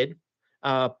created,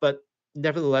 but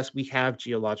nevertheless, we have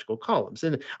geological columns.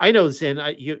 And I know, Zen,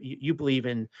 you believe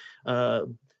in,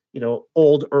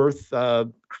 old Earth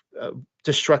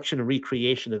destruction and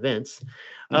recreation events.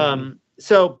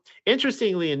 So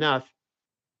interestingly enough,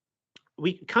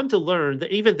 we come to learn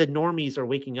that even the normies are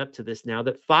waking up to this now,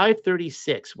 that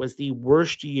 536 was the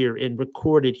worst year in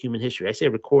recorded human history. I say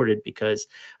recorded because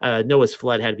Noah's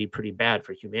flood had to be pretty bad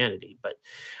for humanity, but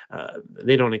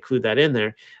they don't include that in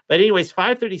there. But anyways,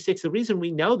 536, the reason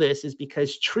we know this is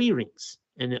because tree rings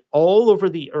and all over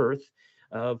the earth,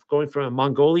 going from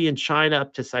Mongolia and China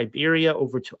up to Siberia,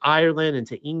 over to Ireland and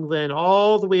to England,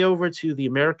 all the way over to the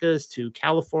Americas, to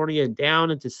California and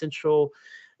down into Central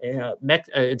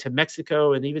into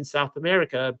Mexico and even South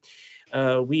America,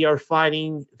 we are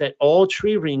finding that all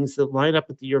tree rings that line up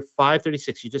with the year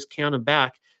 536, you just count them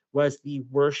back, was the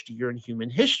worst year in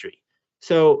human history.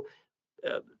 So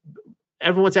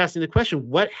everyone's asking the question,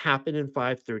 what happened in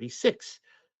 536?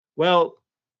 Well,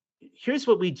 here's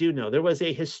what we do know. There was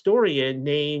a historian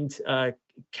named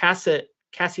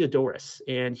Cassiodorus,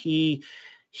 and he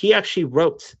actually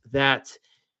wrote that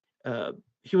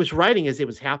he was writing as it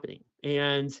was happening.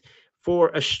 And for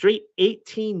a straight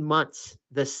 18 months,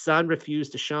 the sun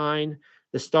refused to shine.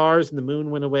 The stars and the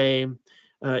moon went away.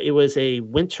 It was a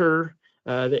winter.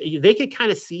 They could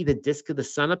kind of see the disk of the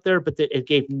sun up there, but it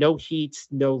gave no heat,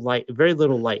 no light, very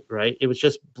little light, right? It was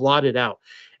just blotted out.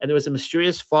 And there was a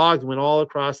mysterious fog that went all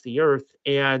across the earth,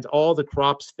 and all the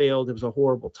crops failed. It was a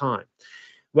horrible time.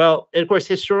 Well, and of course,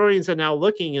 historians are now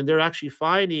looking, and they're actually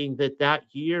finding that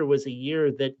year was a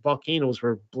year that volcanoes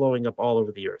were blowing up all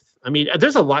over the earth. I mean,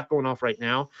 there's a lot going off right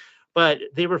now, but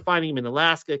they were finding them in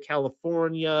Alaska,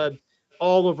 California,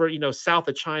 all over, south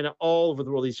of China, all over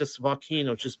the world. These just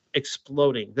volcanoes just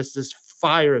exploding. This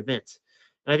fire event.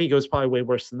 And I think it was probably way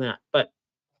worse than that. But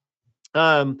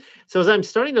so as I'm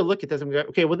starting to look at this, I'm going,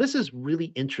 okay, well, this is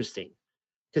really interesting,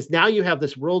 because now you have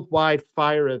this worldwide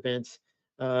fire event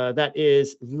that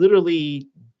is literally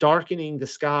darkening the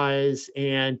skies,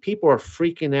 and people are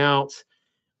freaking out.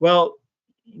 Well,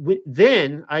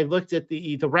 then I looked at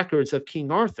the records of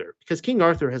King Arthur, because King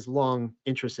Arthur has long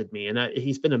interested me, and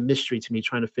he's been a mystery to me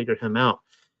trying to figure him out.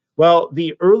 Well,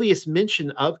 the earliest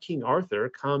mention of King Arthur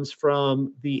comes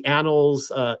from the Annals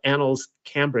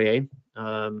Cambriae.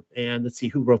 And let's see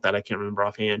who wrote that. I can't remember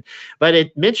offhand, but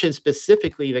it mentions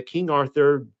specifically that King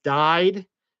Arthur died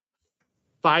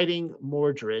fighting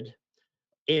Mordred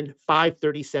in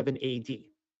 537 AD.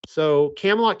 So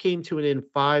Camelot came to an end in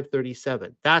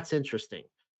 537. That's interesting.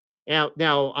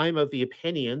 Now I'm of the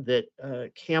opinion that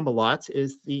Camelot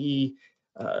is the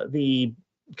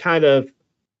kind of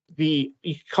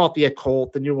you call it the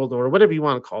occult, the New World Order, whatever you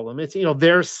want to call them. It's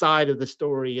their side of the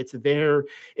story. It's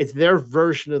their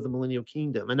version of the Millennial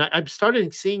Kingdom. And I've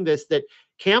started seeing this, that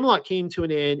Camelot came to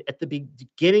an end at the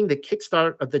beginning, the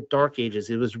kickstart of the Dark Ages.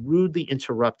 It was rudely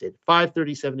interrupted.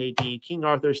 537 AD, King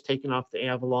Arthur's taken off to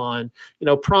Avalon,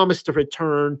 promised to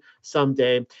return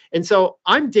someday. And so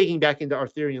I'm digging back into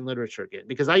Arthurian literature again,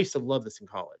 because I used to love this in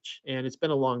college, and it's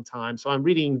been a long time. So I'm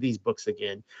reading these books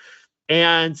again.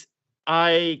 And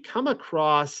I come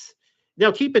across,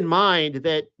 now keep in mind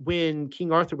that when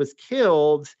King Arthur was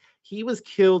killed, he was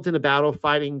killed in a battle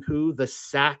fighting who? The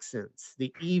Saxons,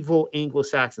 the evil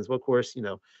Anglo-Saxons. Well, of course,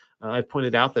 I've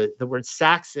pointed out that the word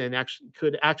Saxon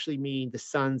could actually mean the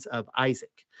sons of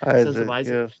Isaac. Sons of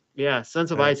Isaac. Yes. Yeah,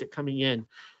 sons of Isaac coming in.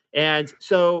 And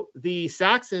so the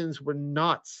Saxons were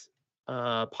not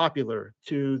popular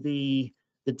to the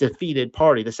defeated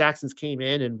party. The Saxons came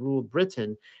in and ruled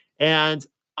Britain. And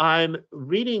I'm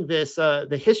reading this,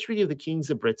 the history of the kings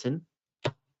of Britain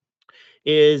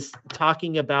is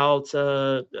talking about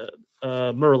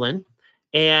Merlin.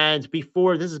 And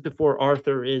this is before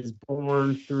Arthur is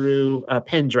born through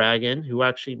Pendragon, who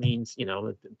actually means,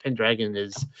 Pendragon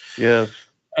is,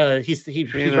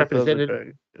 he's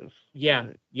represented. Yeah,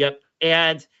 yep.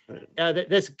 And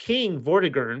this king,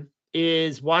 Vortigern,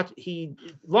 is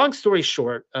long story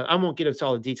short, I won't get into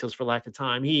all the details for lack of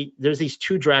time. There's these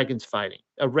two dragons fighting,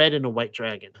 a red and a white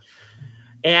dragon.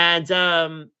 And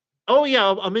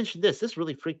I'll mention this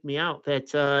really freaked me out,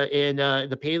 that in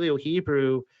the Paleo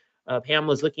Hebrew,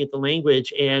 Pamela's looking at the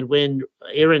language, and when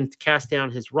Aaron cast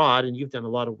down his rod, and you've done a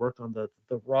lot of work on the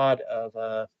rod of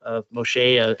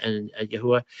Moshe and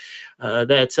Yahuwah,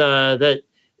 that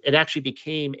it actually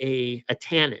became a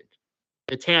tannin.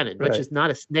 A tannin, which is not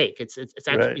a snake. It's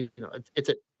actually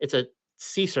it's a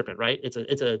sea serpent, right? It's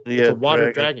a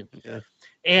water dragon. Yeah.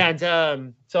 And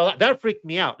so that freaked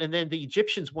me out. And then the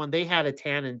Egyptians they had a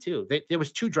tannin too. There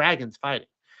was two dragons fighting.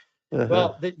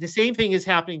 Well, the same thing is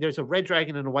happening. There's a red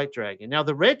dragon and a white dragon. Now,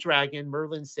 the red dragon,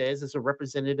 Merlin says, is a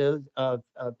representative of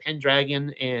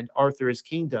Pendragon and Arthur's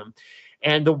kingdom.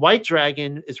 And the white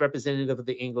dragon is representative of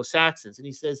the Anglo-Saxons. And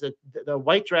he says that the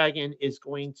white dragon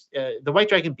the white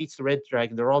dragon beats the red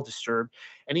dragon. They're all disturbed.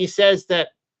 And he says that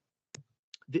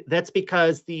that's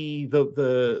because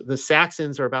the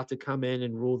Saxons are about to come in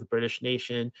and rule the British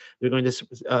nation. They're going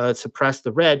to suppress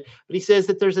the red. But he says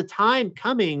that there's a time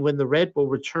coming when the red will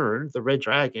return, the red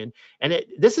dragon. And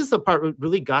this is the part that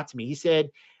really got to me. He said,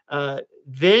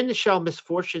 then shall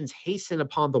misfortunes hasten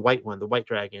upon the white one, the white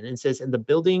dragon, and says, and the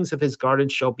buildings of his garden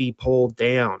shall be pulled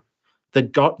down.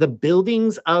 The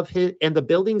buildings of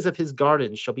his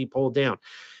garden shall be pulled down.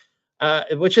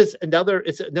 Which is another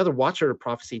Watcher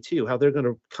prophecy too, how they're going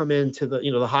to come into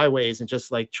the highways and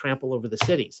just like trample over the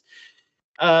cities.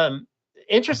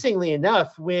 Interestingly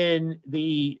enough, when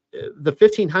the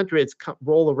 1500s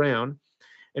roll around,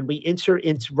 and we enter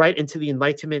right into the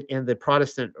Enlightenment and the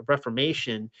Protestant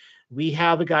Reformation, we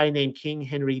have a guy named King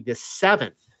Henry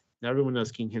VII. Now, everyone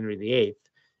knows King Henry VIII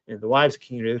and the wives of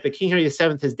King Henry. But King Henry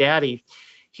VII, his daddy,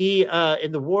 he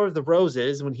in the War of the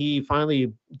Roses, when he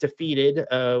finally defeated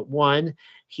it was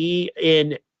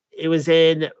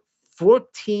in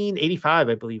 1485,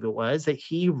 I believe it was, that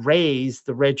he raised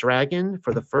the red dragon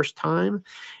for the first time,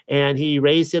 and he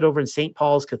raised it over in St.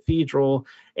 Paul's Cathedral,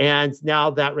 and now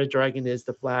that red dragon is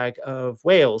the flag of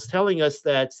Wales, telling us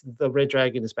that the red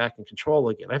dragon is back in control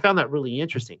again. I found that really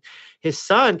interesting. His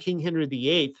son, King Henry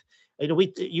VIII,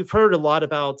 you've heard a lot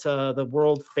about the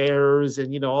world fairs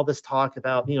and all this talk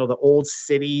about the old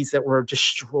cities that were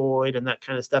destroyed and that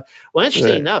kind of stuff. Well,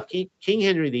 interesting enough, King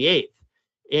Henry VIII,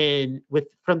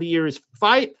 from the years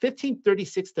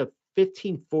 1536 to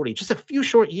 1540, just a few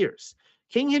short years,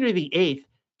 King Henry VIII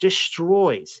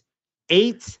destroys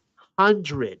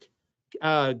 800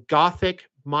 Gothic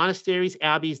monasteries,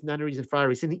 abbeys, nunneries, and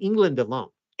friaries in England alone.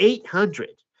 800.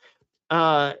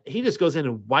 He just goes in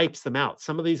and wipes them out.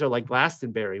 Some of these are like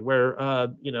Glastonbury, where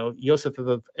Joseph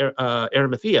of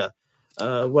Arimathea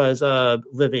was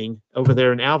living over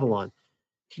there in Avalon.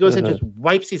 He goes and Uh-huh. just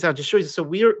wipes these out, destroys it. So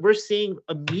we're seeing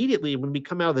immediately when we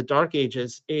come out of the Dark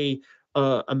Ages a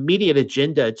immediate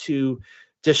agenda to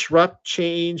disrupt,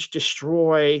 change,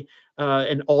 destroy,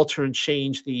 and alter and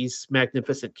change these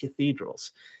magnificent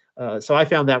cathedrals. So I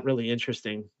found that really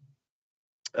interesting.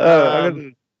 I got Um,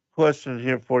 a question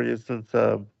here for you since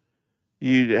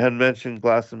you had mentioned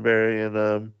Glastonbury and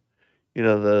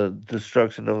the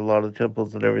destruction of a lot of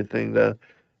temples and everything.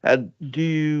 Do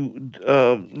you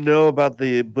know about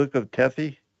the Book of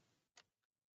Tefi?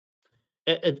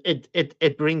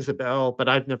 it rings a bell, but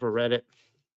I've never read it.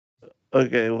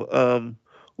 Okay,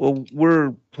 well,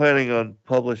 we're planning on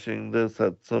publishing this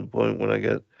at some point when I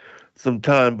get some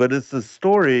time, but it's the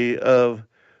story of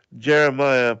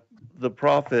Jeremiah the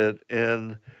prophet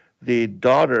and the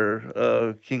daughter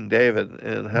of King David,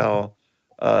 and how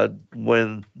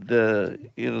when the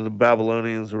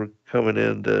Babylonians were coming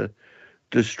in to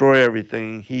destroy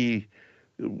everything, he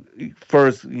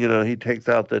first, he takes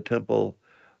out the temple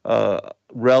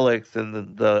relics,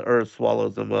 and the earth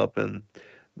swallows them up, and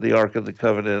the Ark of the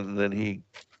Covenant, and then he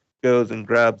goes and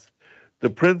grabs the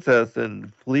princess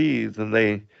and flees, and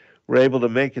they were able to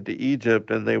make it to Egypt,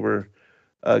 and they were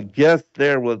guests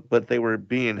there, but they were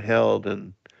being held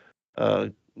and uh,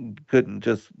 couldn't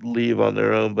just leave on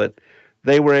their own, but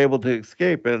they were able to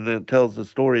escape, and it tells the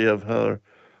story of her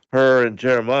and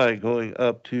Jeremiah going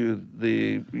up to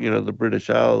the British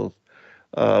Isles,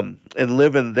 and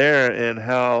living there, and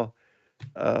how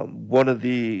one of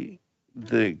the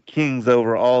kings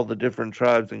over all the different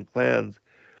tribes and clans,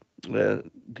 uh,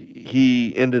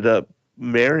 he ended up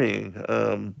marrying.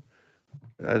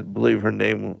 I believe her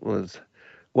name was,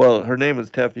 well, her name is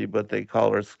Tefi, but they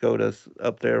call her SCOTUS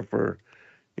up there for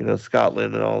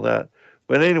Scotland and all that.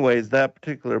 But anyways, that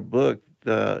particular book,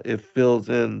 it fills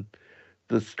in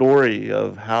the story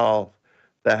of how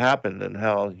that happened, and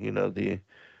how the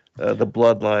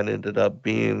bloodline ended up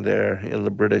being there in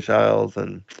the British Isles,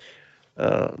 and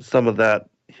some of that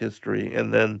history.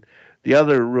 And then the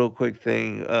other real quick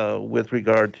thing, with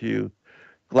regard to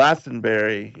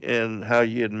Glastonbury, and how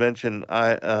you had mentioned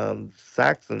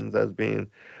Saxons as being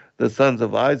the sons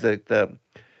of Isaac, that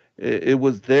it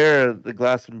was there, the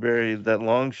Glastonbury, that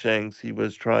Longshanks, he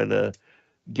was trying to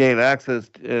gain access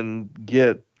and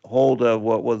get hold of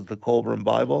what was the Colburn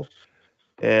Bible,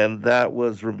 and that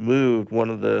was removed. One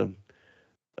of the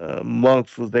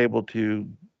monks was able to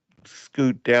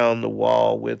scoot down the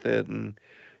wall with it and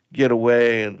get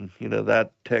away, and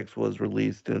that text was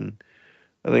released in,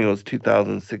 I think it was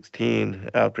 2016,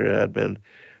 after it had been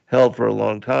held for a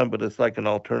long time. But it's like an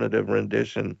alternative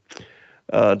rendition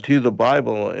to the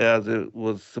Bible, as it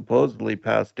was supposedly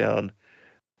passed down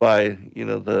by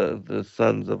the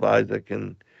sons of Isaac,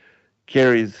 and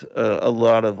carries a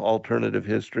lot of alternative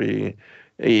history.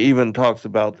 He even talks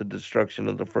about the destruction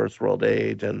of the First World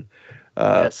Age, and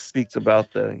Yes. speaks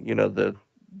about the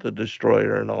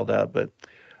destroyer and all that. But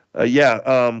yeah,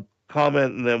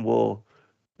 comment, and then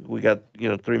we got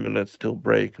 3 minutes till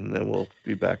break, and then we'll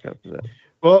be back after that.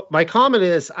 Well, my comment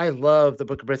is I love the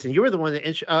Book of Britain. You were the one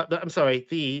that I'm sorry,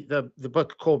 the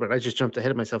book Colburn. I just jumped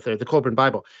ahead of myself there. The Colburn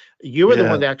Bible. You were the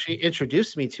one Yeah, that actually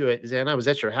introduced me to it, Zan. I was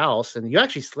at your house, and you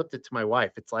actually slipped it to my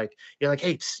wife. It's like you're like,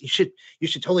 hey, you should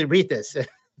totally read this.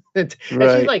 And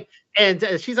she's right. like,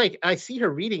 she's like, I see her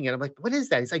reading it. I'm like, what is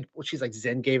that? He's like, well, she's like,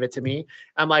 Zen gave it to me.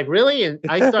 I'm like, really? And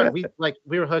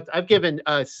we were hooked. I've given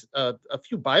us a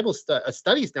few Bible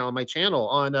studies now on my channel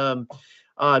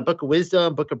on Book of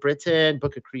Wisdom, Book of Britain,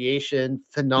 Book of Creation.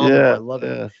 Phenomenal. I Yeah, love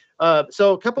it. yeah,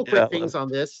 So a couple yeah. quick things on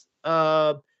this.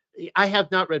 I have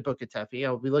not read Book of Tefi.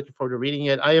 I'll be looking forward to reading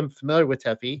it. I am familiar with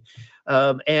Tefi.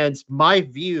 And my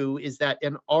view is that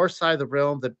in our side of the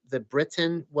realm, that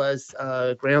Britain was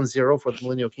ground zero for the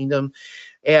Millennial Kingdom.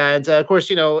 And of course,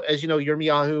 as you know,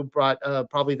 Yirmiyahu brought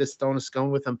probably the stone of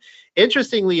scone with him.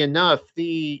 Interestingly enough,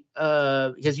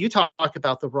 because you talk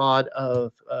about the rod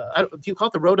of, do you call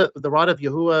it the rod of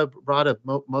Yahuwah, rod of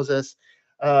Moses?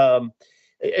 Um,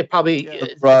 it probably, Yeah, the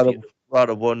if you, rod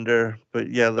of wonder. But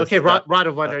yeah, okay, let's rod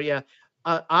of wonder, yeah.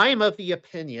 I am of the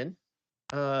opinion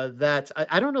that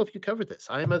I don't know if you covered this.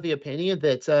 I am of the opinion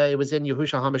that it was in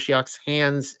Yahushua HaMashiach's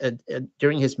hands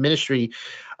during his ministry,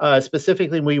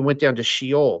 specifically when he went down to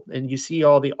Sheol, and you see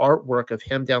all the artwork of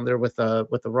him down there with the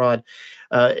rod.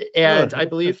 Oh, And I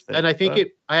believe, interesting. and I think Huh?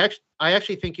 I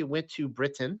actually think it went to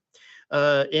Britain.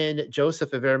 In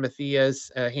Joseph of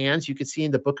Arimathea's hands, you could see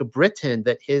in the Book of Britain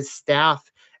that his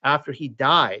staff, after he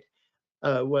died,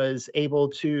 was able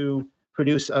to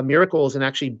produce miracles and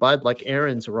actually bud like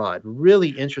Aaron's rod. Really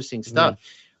interesting stuff.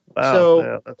 Mhm. Wow, So,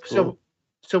 yeah, that's so cool.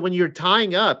 So when you're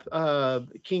tying up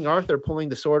King Arthur pulling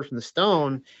the sword from the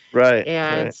stone, Right,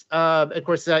 and right. of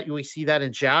course that we see that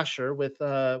in Jasher with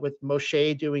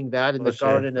Moshe doing that in the Moshe,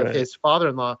 garden of right. his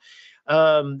father-in-law.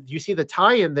 You see the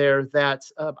tie in there that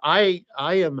I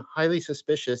am highly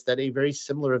suspicious that a very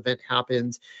similar event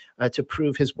happened to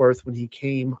prove his worth when he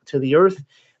came to the earth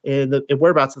in the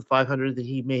whereabouts of the 500, that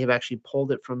he may have actually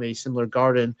pulled it from a similar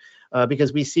garden,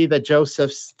 because we see that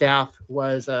Joseph's staff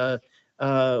was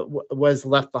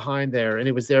left behind there, and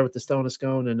it was there with the stone of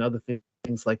scone and other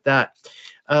things like that.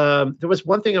 There was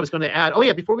one thing I was going to add. Oh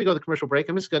yeah, before we go to the commercial break,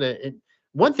 I'm just going to.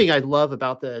 One thing I love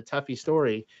about the Tuffy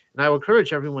story, and I will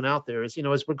encourage everyone out there, is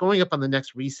as we're going up on the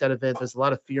next reset event, there's a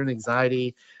lot of fear and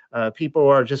anxiety. People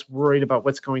are just worried about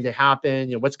what's going to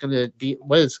happen. What's going to be,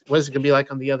 what is it going to be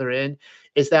like on the other end?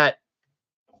 Is that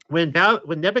when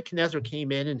Nebuchadnezzar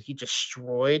came in and he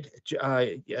destroyed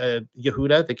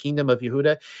Yehuda, the kingdom of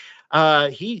Yehuda,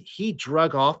 he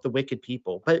drug off the wicked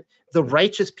people, but the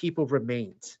righteous people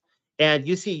remained. And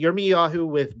you see Yirmiyahu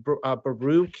with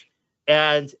Baruch,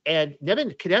 and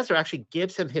Nebuchadnezzar actually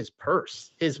gives him his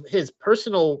purse, his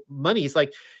personal money. He's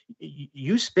like,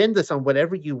 you spend this on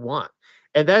whatever you want,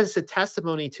 and that is a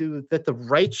testimony to that the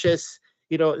righteous,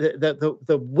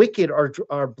 the wicked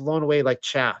are blown away like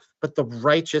chaff, but the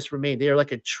righteous remain. They are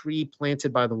like a tree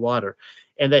planted by the water,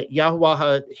 and that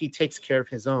Yahweh, he takes care of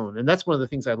his own. And that's one of the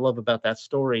things I love about that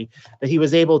story, that he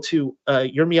was able to,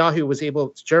 Jeremiah was able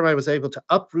to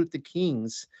uproot the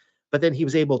kings, but then he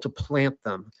was able to plant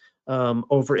them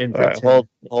over in All right, Britain.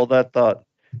 hold that thought.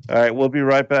 All right, we'll be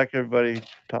right back, everybody.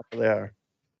 Top of the hour.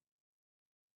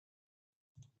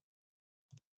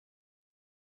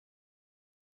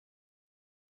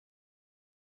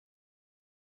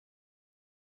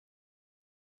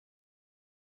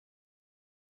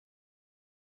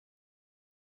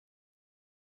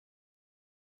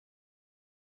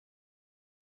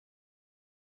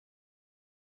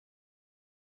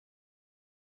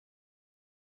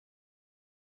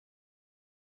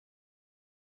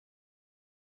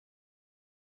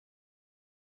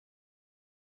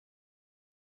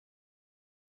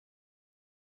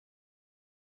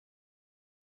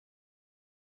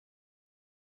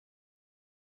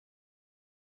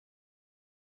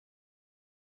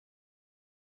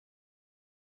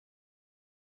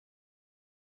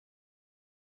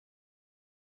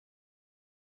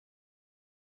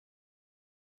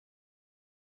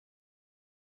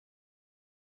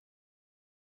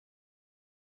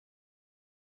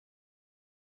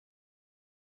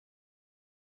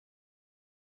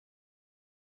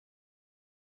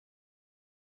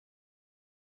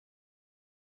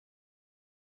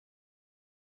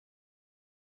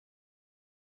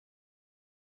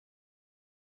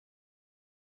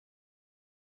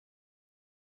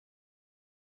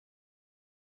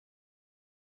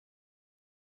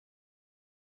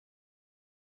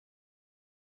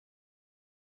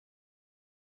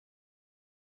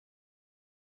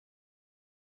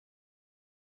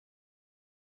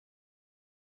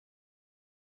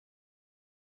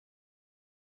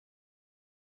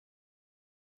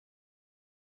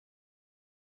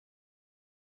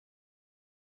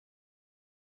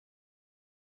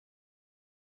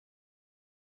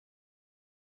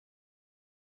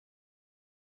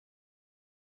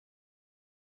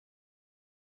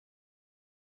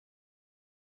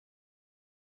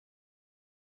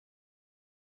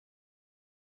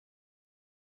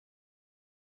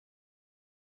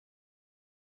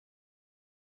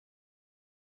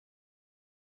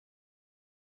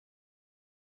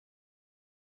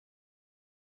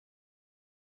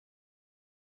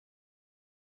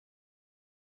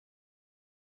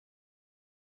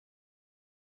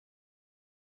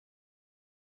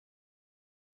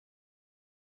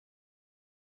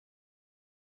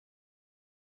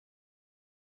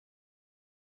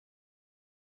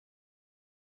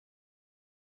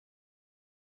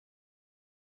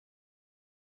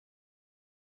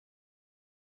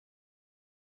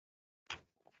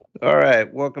 All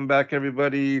right, welcome back,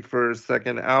 everybody, for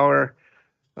second hour.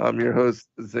 I'm your host,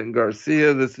 Zen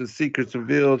Garcia. This is Secrets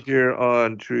Revealed here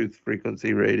on Truth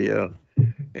Frequency Radio.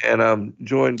 And I'm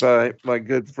joined by my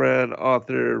good friend,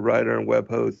 author, writer, and web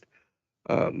host,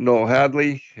 Noel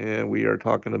Hadley. And we are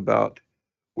talking about,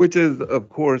 which is, of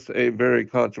course, a very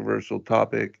controversial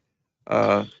topic,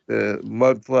 the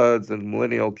Mudfloods and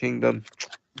Millennial Kingdom.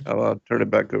 I'll turn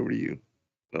it back over to you.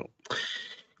 No.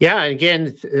 Yeah,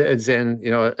 again, Zen,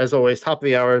 as always, top of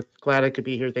the hour. Glad I could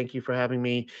be here. Thank you for having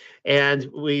me.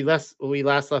 And we last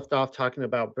left off talking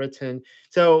about Britain.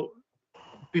 So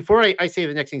before I say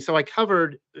the next thing, so I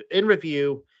covered in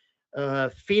review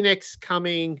Phoenix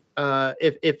coming.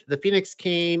 If the Phoenix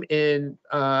came in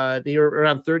the year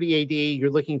around 30 AD, you're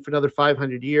looking for another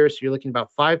 500 years. So you're looking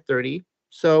about 530.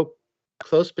 So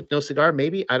close, but no cigar.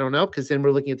 Maybe, I don't know, because then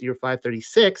we're looking at the year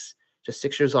 536, just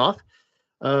 6 years off,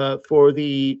 for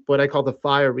the what I call the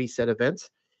fire reset event.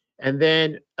 And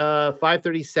then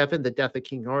 537, the death of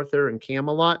King Arthur and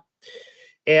Camelot.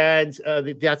 And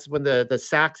that's when the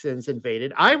Saxons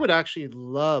invaded. I would actually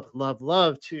love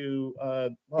to.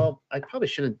 Well, I probably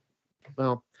shouldn't.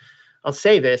 Well, I'll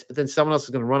say this, but then someone else is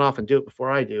going to run off and do it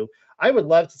before I do. I would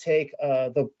love to take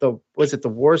the was it the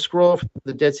War Scroll,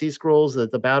 the Dead Sea Scrolls, the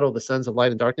Battle of the Sons of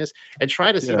Light and Darkness, and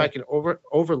try to see if Yeah, I can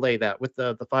overlay that with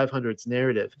the 500s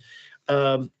narrative,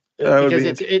 that would because be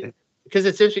it's interesting. because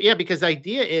it's interesting. Yeah, because the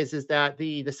idea is that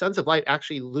the Sons of Light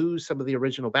actually lose some of the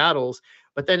original battles,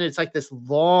 but then it's like this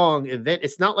long event.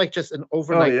 It's not like just an Oh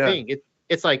overnight yeah, thing.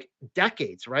 It's like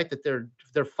decades, right? That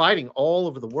they're fighting all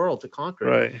over the world to conquer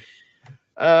it. right.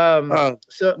 Um, Uh,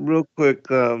 so Real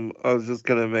quick, I was just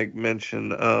gonna make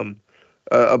mention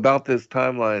about this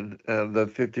timeline, the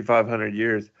 5,500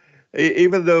 years.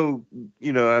 Even though,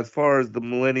 as far as the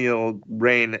millennial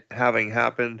reign having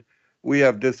happened, we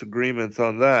have disagreements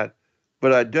on that.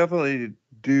 But I definitely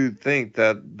do think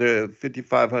that the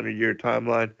 5,500 year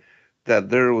timeline, that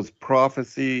there was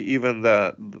prophecy, even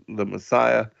the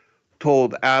Messiah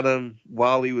told Adam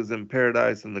while he was in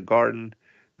paradise in the garden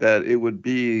that it would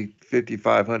be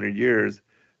 5,500 years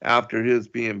after his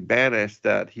being banished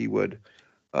that he would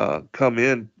come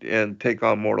in and take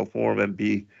on mortal form and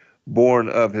be born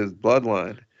of his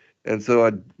bloodline. And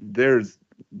so there's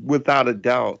without a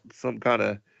doubt some kind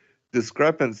of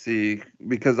discrepancy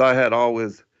because I had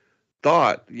always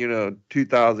thought,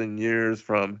 2,000 years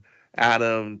from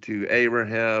Adam to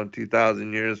Abraham,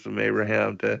 2,000 years from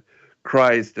Abraham to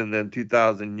Christ, and then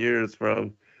 2,000 years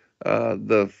from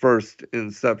the first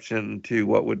inception to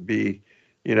what would be,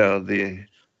 the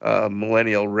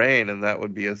millennial reign, and that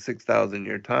would be a 6,000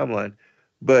 year timeline.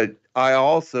 But I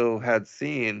also had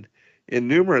seen in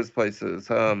numerous places,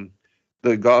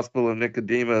 the Gospel of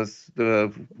Nicodemus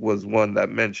was one that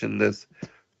mentioned this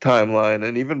timeline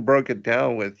and even broke it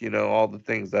down with all the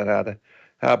things that had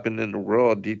happened in the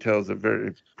world, details it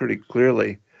very pretty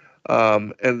clearly.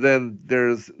 And then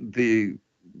there's the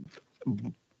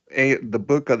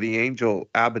book of the angel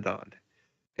Abaddon,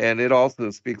 and it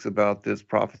also speaks about this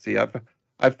prophecy.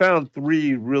 I found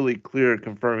three really clear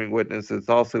confirming witnesses,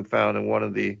 also found in one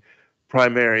of the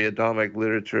primary Adamic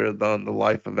literature on the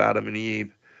life of Adam and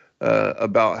Eve,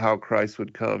 about how Christ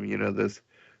would come. This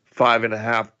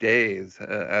 5.5 days,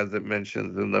 as it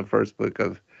mentions in the first book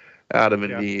of Adam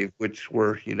and yeah, Eve, which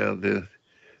were the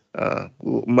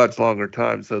much longer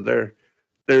time. So there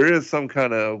is some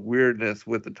kind of weirdness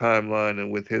with the timeline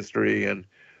and with history and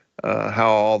how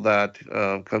all that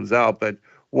comes out. But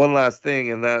one last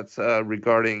thing, and that's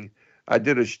regarding I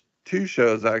did two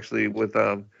shows actually with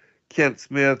Kent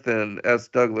Smith and S.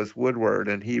 Douglas Woodward,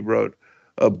 and he wrote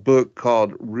a book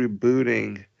called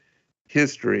Rebooting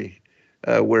History,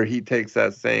 where he takes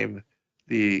the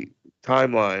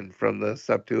timeline from the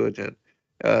Septuagint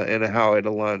and how it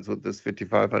aligns with this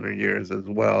 5,500 years as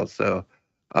well. So,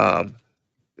 um,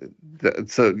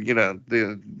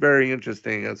 the very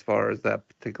interesting as far as that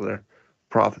particular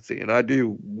prophecy, and I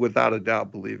do without a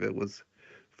doubt believe it was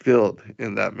filled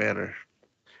in that manner.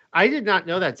 I did not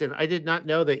know that, Tim. I did not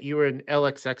know that you were an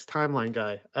LXX timeline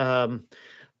guy.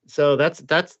 So that's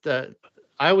the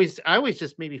I always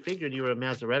just maybe figured you were a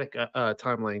Masoretic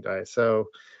timeline guy. So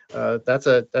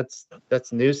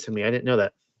that's news to me. I didn't know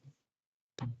that.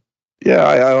 Yeah,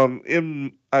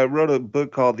 I wrote a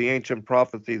book called The Ancient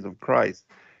Prophecies of Christ,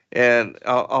 and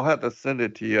I'll have to send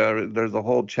it to you. There's a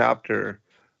whole chapter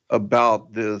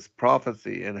about this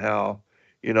prophecy and how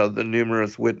the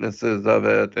numerous witnesses of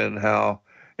it and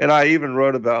I even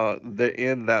wrote about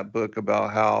in that book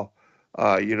about how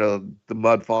the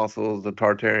mud fossils, the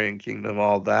Tartarian kingdom,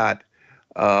 all that,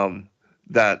 um,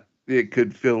 that it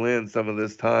could fill in some of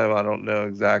this time. I don't know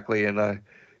exactly, and I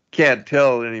can't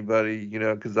tell anybody,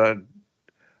 because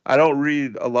I don't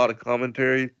read a lot of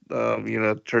commentary,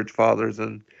 church fathers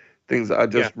and things. I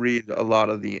Yeah. just read a lot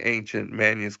of the ancient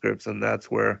manuscripts, and that's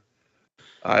where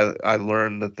I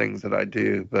learn the things that I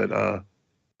do. But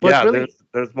What's yeah, really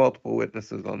there's multiple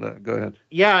witnesses on that. Go ahead.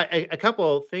 yeah, a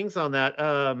couple of things on that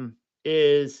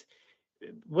is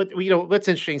what's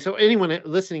interesting. So anyone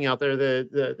listening out there,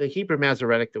 the Hebrew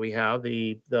Masoretic that we have,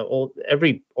 the old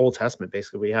every Old Testament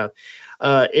basically we have,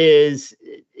 is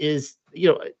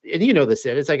and this,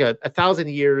 it's like a 1,000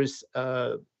 years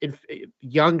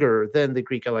younger than the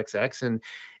Greek LXX, and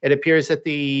it appears that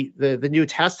the New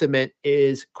Testament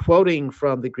is quoting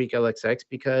from the Greek LXX,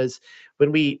 because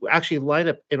when we actually line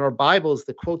up in our Bibles,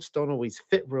 the quotes don't always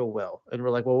fit real well, and we're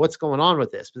like, well, what's going on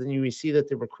with this? But then we see that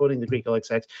they were quoting the Greek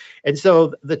LXX, and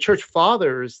so the church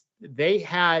fathers,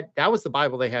 that was the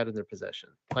Bible they had in their possession.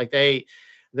 Like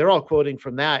they're all quoting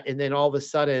from that, and then all of a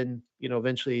sudden,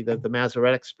 eventually the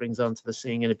Masoretic springs onto the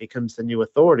scene, and it becomes the new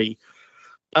authority.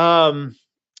 I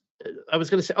was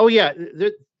going to say, oh yeah,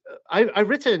 I've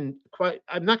written quite.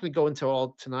 I'm not going to go into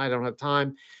all tonight. I don't have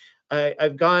time.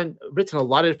 I've written a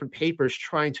lot of different papers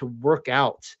trying to work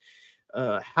out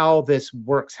how this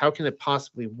works. How can it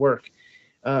possibly work?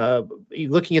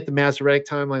 Looking at the Masoretic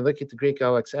timeline, looking at the Greek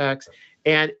LXX,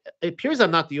 and it appears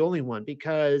I'm not the only one,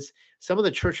 because some of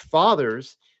the church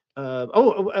fathers.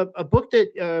 A book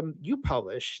that you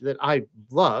publish that I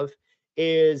love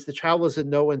is The Travels of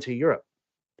Noah into Europe.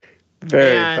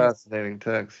 Very fascinating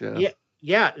text, yeah.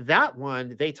 Yeah, that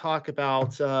one, they talk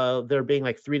about there being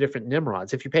like 3 different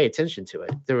Nimrods. If you pay attention to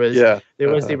it, there was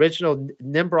the original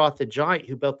Nimrod the giant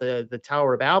who built the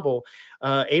Tower of Babel.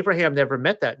 Abraham never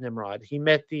met that Nimrod. He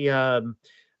met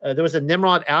there was a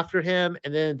Nimrod after him,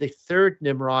 and then the 3rd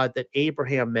Nimrod that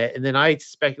Abraham met, and then I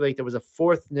speculate there was a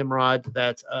 4th Nimrod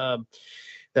that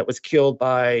was killed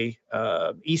by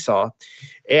Esau,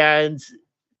 and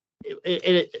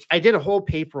I did a whole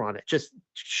paper on it, just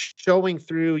showing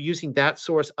through, using that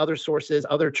source, other sources,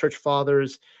 other church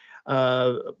fathers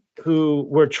who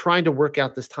were trying to work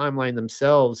out this timeline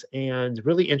themselves, and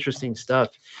really interesting stuff.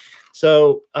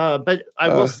 So, but I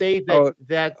will say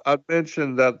that I'd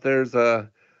mention that there's a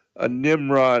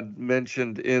Nimrod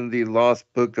mentioned in the Lost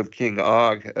Book of King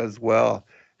Og as well,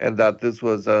 and that this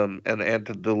was an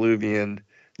antediluvian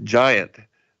giant,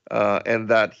 and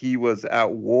that he was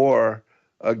at war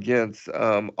against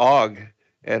Og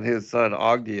and his son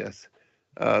Ogdius.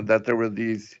 That there were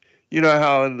these,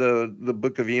 how in the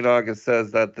Book of Enoch it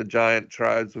says that the giant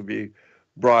tribes would be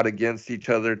brought against each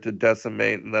other to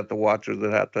decimate, and that the watchers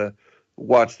would have to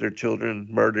watch their children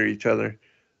murder each other.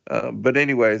 But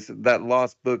anyways, that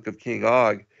Lost Book of King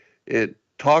Og, it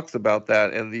talks about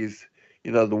that, and these,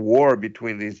 the war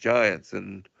between these giants,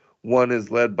 and one is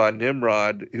led by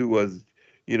Nimrod, who was,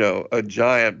 a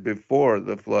giant before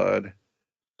the flood.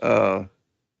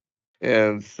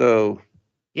 And so,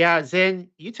 yeah, Zen,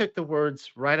 you took the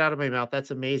words right out of my mouth.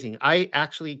 That's amazing. I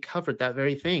actually covered that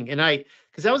very thing, and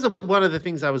because that was one of the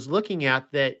things I was looking at,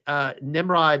 that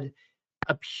Nimrod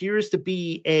appears to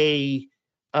be a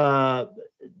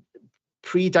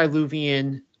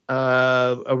pre-diluvian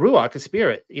a ruach, a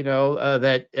spirit,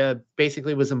 that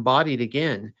basically was embodied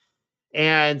again.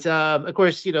 And of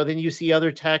course, then you see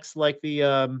other texts like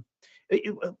of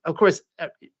course,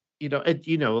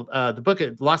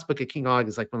 the Lost Book of King Og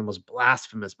is like one of the most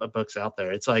blasphemous books out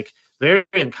there. It's like very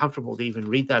uncomfortable to even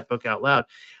read that book out loud.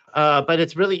 But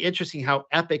it's really interesting how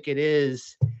epic it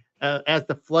is as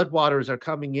the floodwaters are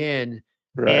coming in.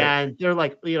 Right. And they're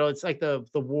like, it's like the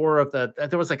war of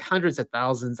there was like hundreds of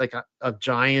thousands of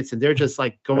giants, and they're just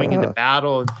like going into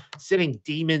battle and sending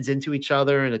demons into each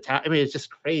other and attack. I mean, it's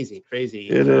just crazy.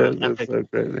 It is. Epic. It's so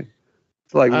crazy.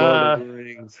 It's like Lord of the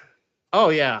Rings. Oh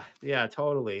yeah,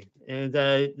 totally. And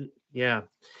yeah.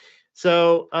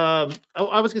 So I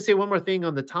was gonna say one more thing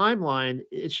on the timeline.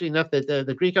 Interesting enough, that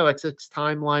the Greek LXX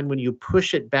timeline, when you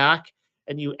push it back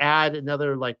and you add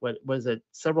another, like, what was it,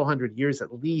 several hundred years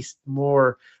at least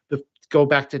more, go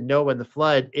back to Noah and the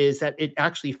flood, is that it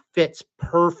actually fits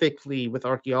perfectly with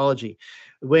archaeology.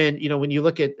 When you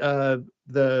look at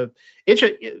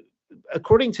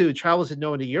according to Travels of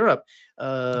Noah to Europe,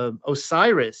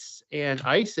 Osiris and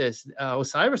Isis,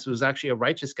 Osiris was actually a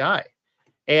righteous guy,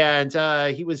 and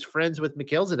he was friends with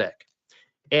Melchizedek,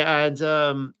 and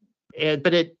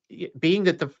but it being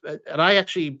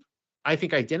that I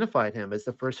think identified him as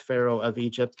the first pharaoh of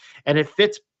Egypt, and it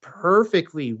fits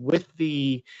perfectly with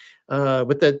the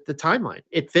timeline.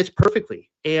 It fits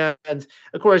perfectly, and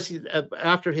of course,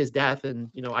 after his death, and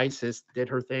Isis did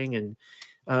her thing, and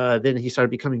then he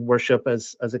started becoming worshipped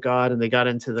as a god, and they got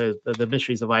into the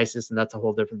mysteries of Isis, and that's a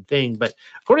whole different thing. But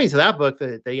according to that book,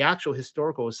 the actual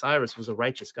historical Osiris was a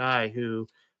righteous guy who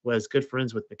was good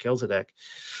friends with Melchizedek.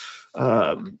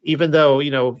 Even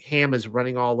though Ham is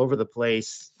running all over the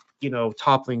place,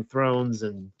 toppling thrones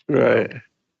and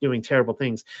doing terrible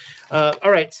things. All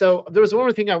right, so there was one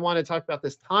more thing I wanted to talk about,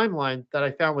 this timeline that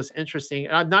I found was interesting,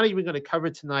 and I'm not even going to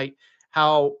cover tonight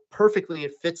how perfectly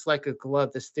it fits like a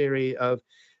glove, this theory of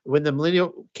when the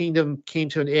Millennial Kingdom came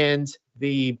to an end,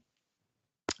 the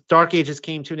Dark Ages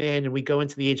came to an end, and we go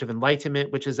into the Age of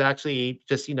Enlightenment, which is actually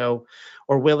just,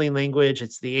 Orwellian language.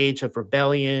 It's the age of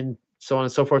rebellion, so on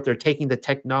and so forth. They're taking the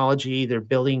technology, they're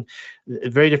building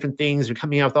very different things. They're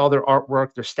coming out with all their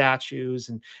artwork, their statues,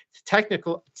 and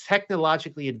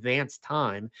technologically advanced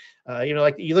time.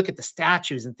 Like you look at the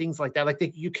statues and things like that, like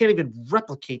you can't even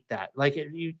replicate that. Like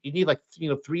you need like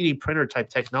 3D printer type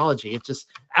technology. It's just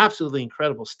absolutely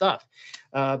incredible stuff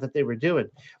that they were doing.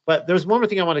 But there's one more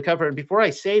thing I want to cover, and before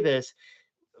I say this,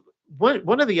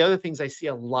 one of the other things I see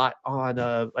a lot on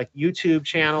like YouTube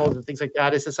channels and things like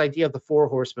that is this idea of the 4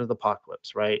 horsemen of the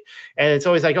apocalypse, right? And it's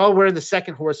always like, oh, we're in the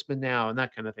 2nd horseman now, and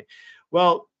that kind of thing.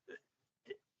 Well,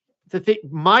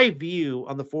 my view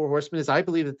on the 4 horsemen is I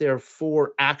believe that there are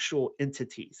 4 actual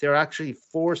entities. There are actually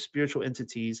 4 spiritual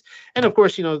entities. And of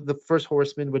course, the first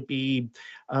horseman would be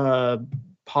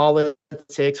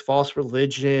politics, false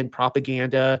religion,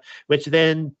 propaganda, which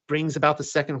then brings about the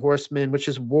 2nd horseman, which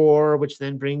is war, which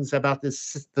then brings about the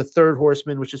 3rd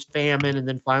horseman, which is famine, and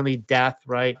then finally death,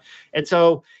 right? And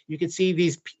so you can see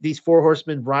these 4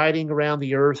 horsemen riding around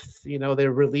the earth.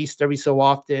 They're released every so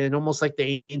often, almost like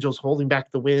the angels holding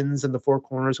back the winds and the 4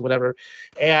 corners, whatever.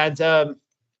 And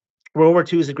World War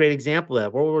II is a great example of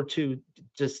that. World War II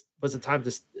just was a time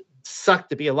to suck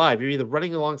to be alive. You're either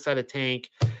running alongside a tank,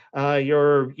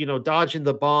 you're dodging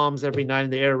the bombs every night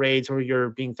in the air raids, or you're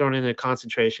being thrown in a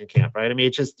concentration camp, right? I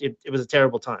mean, it was a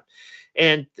terrible time.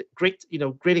 And great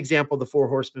example of the 4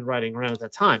 horsemen riding around at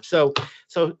that time. So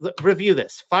review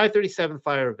this: 537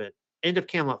 fire event, end of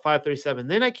Camelot, 537.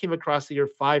 Then I came across the year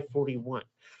 541.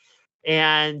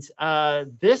 And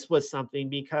this was something,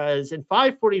 because in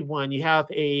 541 you have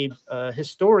a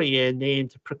historian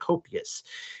named Procopius,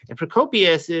 and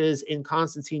Procopius is in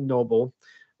Constantinople,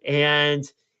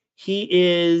 and he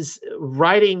is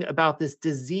writing about this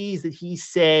disease that he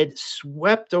said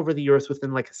swept over the earth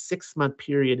within like a 6-month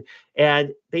period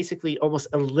and basically almost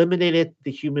eliminated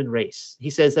the human race.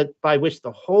 He says that by which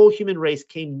the whole human race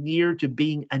came near to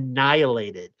being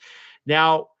annihilated.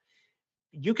 Now,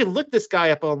 you can look this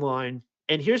guy up online,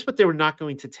 and here's what they were not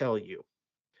going to tell you.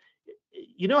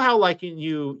 You know how like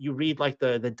you read like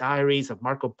the diaries of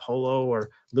Marco Polo or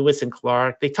Lewis and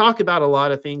Clark? They talk about a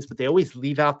lot of things, but they always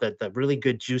leave out the really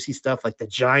good juicy stuff, like the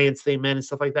giants they met and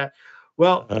stuff like that.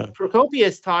 Well,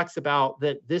 Procopius talks about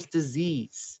that this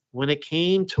disease, when it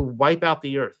came to wipe out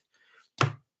the earth,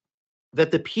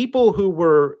 that the people who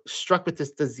were struck with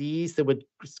this disease that would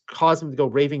cause them to go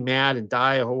raving mad and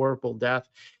die a horrible death,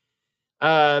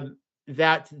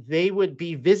 that they would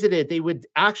be visited. They would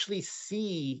actually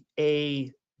see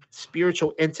a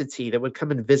spiritual entity that would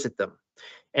come and visit them,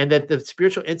 and that the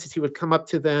spiritual entity would come up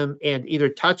to them and either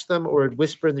touch them or would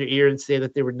whisper in their ear and say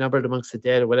that they were numbered amongst the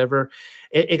dead or whatever.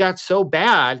 It got so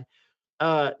bad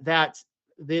that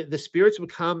the spirits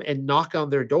would come and knock on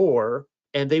their door,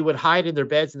 and they would hide in their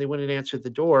beds and they wouldn't answer the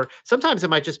door. Sometimes it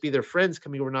might just be their friends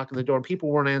coming over knocking the door, and people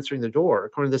weren't answering the door,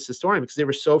 according to this historian, because they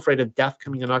were so afraid of death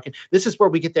coming and knocking. This is where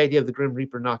we get the idea of the Grim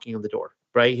Reaper knocking on the door,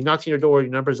 right? He knocks on your door,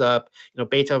 your number's up,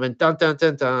 Beethoven, dun, dun,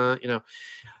 dun, dun,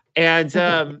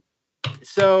 And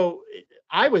so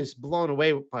I was blown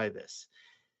away by this.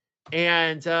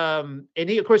 And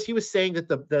he, of course, he was saying that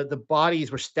the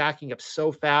bodies were stacking up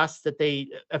so fast that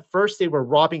at first they were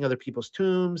robbing other people's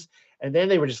tombs, and then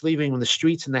they were just leaving on the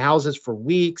streets and the houses for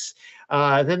weeks.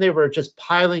 Then they were just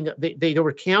piling. They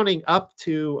were counting up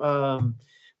to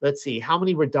let's see, how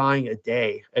many were dying a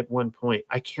day at one point?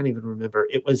 I can't even remember.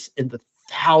 It was in the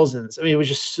thousands. I mean, it was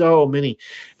just so many.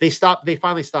 They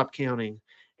finally stopped counting.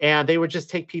 And they would just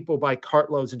take people by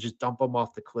cartloads and just dump them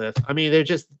off the cliff. I mean,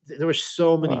 there were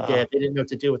so many dead. They didn't know what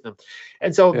to do with them.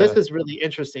 And so this is really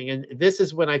interesting. And this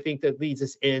is when I think that leads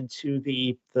us into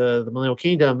the Millennial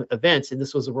Kingdom events. And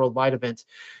this was a worldwide event.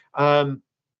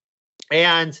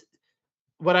 And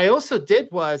what I also did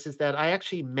is that I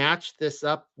actually matched this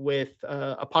up with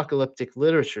apocalyptic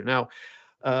literature. Now,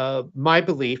 my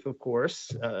belief, of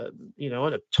course, and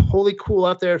totally cool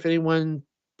out there if anyone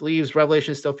believes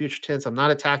Revelation is still future tense. I'm not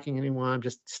attacking anyone. I'm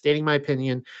just stating my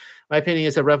opinion. My opinion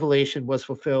is that Revelation was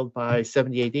fulfilled by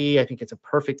 70 AD. I think it's a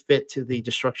perfect fit to the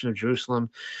destruction of Jerusalem.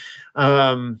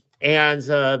 And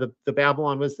the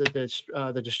Babylon was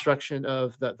the destruction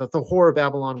of the whore of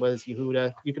Babylon was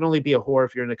Yehuda. You can only be a whore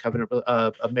if you're in a covenant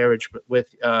of marriage with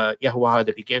Yahuwah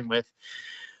to begin with.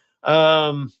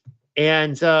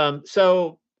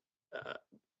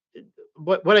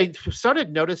 What I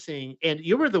started noticing, and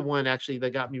you were the one actually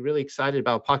that got me really excited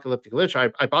about apocalyptic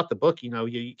literature. I bought the book,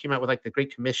 you came out with like the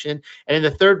Great Commission, and in the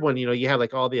third one, you had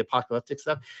like all the apocalyptic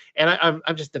stuff, and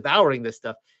I'm just devouring this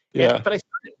stuff. Yeah.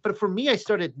 But for me, I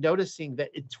started noticing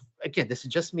that this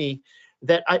is just me,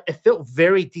 that I felt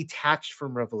very detached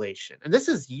from Revelation. And this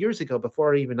is years ago,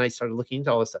 before even I started looking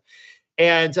into all this stuff.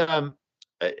 And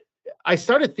I I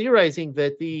started theorizing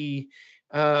that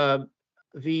uh,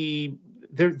 the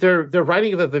they're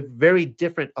writing of a very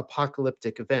different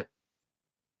apocalyptic event.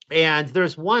 And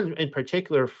there's one in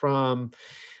particular from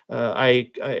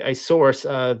I source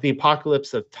the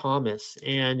Apocalypse of Thomas,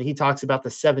 and he talks about the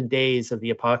 7 days of the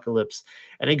apocalypse,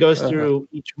 and he goes Uh-huh. through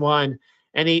each one,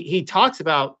 and he talks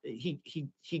about he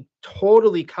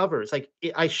totally covers, like,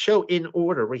 I show in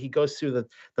order where he goes through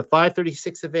the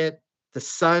 536 event. The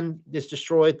sun is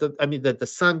destroyed. The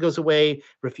sun goes away,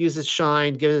 refuses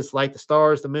shine, gives its light. The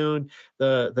stars, the moon,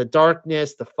 the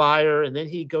darkness, the fire, and then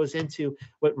he goes into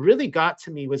what really got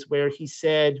to me was where he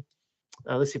said,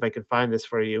 let's see if I can find this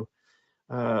for you.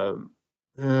 Um,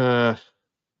 uh,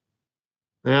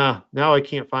 now I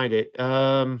can't find it.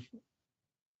 Well,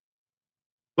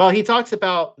 he talks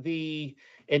about an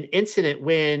incident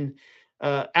when,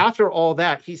 after all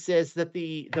that, he says that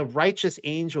the righteous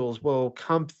angels will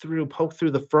come through, poke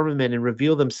through the firmament, and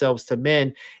reveal themselves to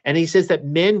men. And he says that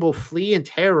men will flee in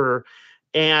terror,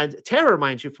 and terror,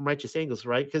 mind you, from righteous angels,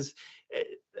 right? Because,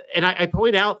 and I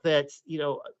point out that,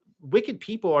 wicked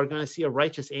people are going to see a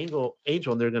righteous angel, and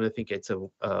they're going to think it's a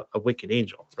wicked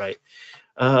angel, right?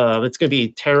 It's going to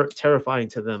be terrifying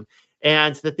to them,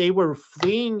 and that they would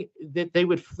flee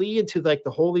into, like,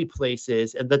 the holy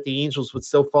places, and that the angels would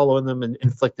still follow them and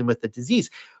inflict them with the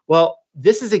disease. Well,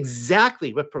 this is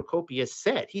exactly what Procopius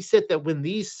said. He said that when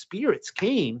these spirits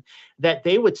came, that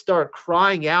they would start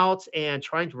crying out and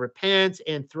trying to repent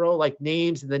and throw, like,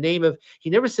 names in the name of. He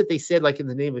never said they said, like, in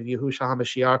the name of Yahushua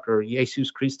HaMashiach or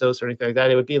Jesus Christos or anything like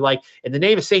that. It would be like in the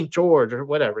name of Saint George or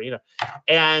whatever,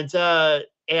 and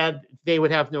they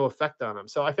would have no effect on them.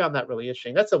 So I found that really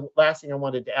interesting. That's the last thing I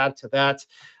wanted to add to that.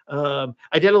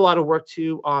 I did a lot of work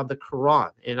too on the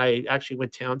Quran, and I actually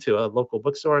went down to a local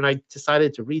bookstore and I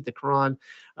decided to read the Quran.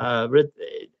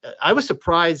 I was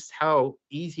surprised how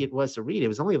easy it was to read. It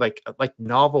was only like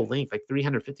novel length, like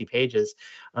 350 pages.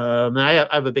 And I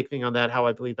have a big thing on that, how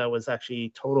I believe that was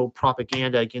actually total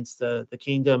propaganda against the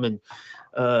kingdom, and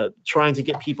trying to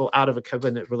get people out of a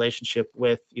covenant relationship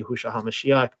with Yahushua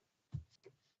HaMashiach.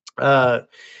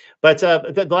 But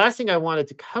the last thing I wanted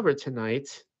to cover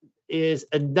tonight is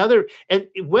another, and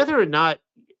whether or not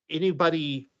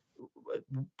anybody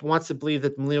wants to believe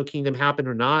that the Millennial Kingdom happened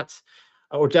or not,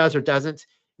 or does or doesn't,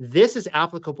 this is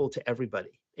applicable to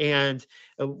everybody. And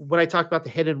when I talk about the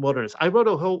hidden wilderness, I wrote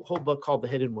a whole book called The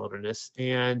Hidden Wilderness,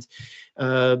 and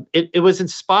it was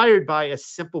inspired by a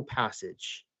simple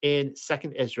passage in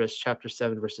 2nd Ezra chapter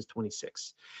 7, verses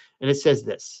 26. And it says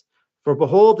this: "For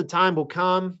behold, the time will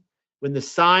come when the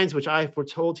signs which I have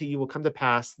foretold to you will come to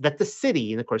pass, that the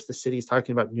city," and of course the city is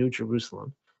talking about New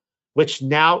Jerusalem, "which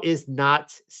now is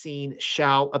not seen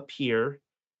shall appear,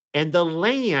 and the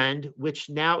land which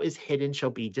now is hidden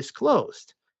shall be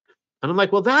disclosed." And I'm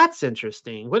like, well, that's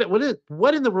interesting. What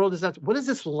in the world is that? What is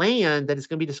this land that is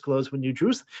going to be disclosed when New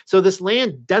Jerusalem? So this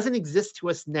land doesn't exist to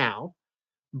us now,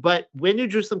 but when New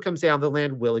Jerusalem comes down, the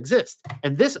land will exist.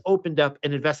 And this opened up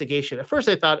an investigation. At first,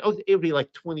 I thought, oh, it would be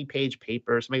like 20-page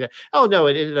paper or something like that. Oh, no,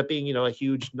 it ended up being, a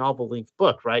huge novel-length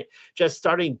book, right? Just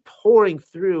starting pouring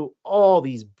through all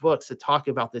these books that talk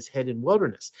about this hidden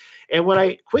wilderness. And what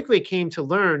I quickly came to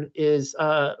learn is,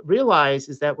 realize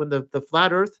is that when the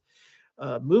Flat Earth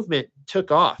movement took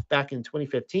off back in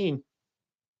 2015,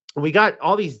 we got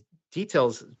all these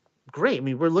details. Great. I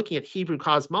mean, we're looking at Hebrew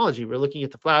cosmology. We're looking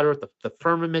at the flat earth, the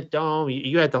firmament dome.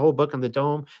 You had the whole book on the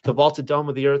dome, the vaulted dome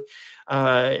of the earth,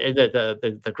 and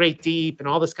the great deep, and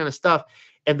all this kind of stuff.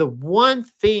 And the one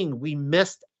thing we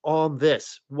missed on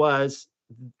this was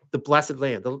the blessed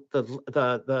land,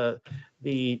 the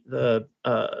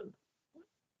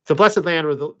blessed land,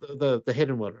 or the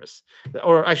hidden wilderness,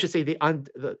 or I should say the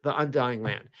undying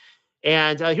land.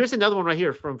 And here's another one right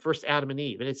here from First Adam and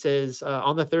Eve. And it says,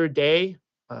 on the third day,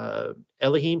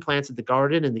 Elohim planted the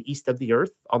garden in the east of the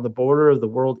earth, on the border of the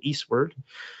world eastward,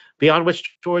 beyond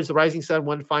which towards the rising sun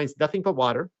one finds nothing but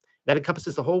water that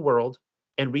encompasses the whole world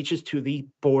and reaches to the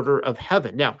border of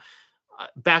heaven. Now,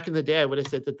 back in the day, I would have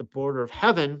said that the border of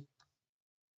heaven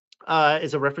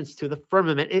is a reference to the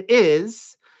firmament. It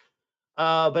is,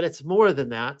 but it's more than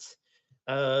that.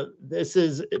 This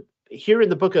is here in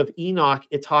the book of Enoch.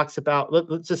 It talks about,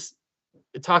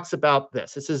 it talks about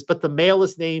this. It says, "But the male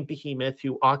is named Behemoth,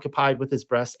 who occupied with his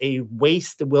breast a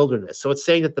waste wilderness." So it's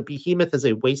saying that the Behemoth is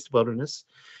a waste wilderness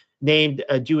named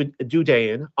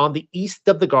Dudain on the east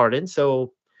of the garden.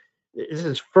 So this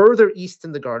is further east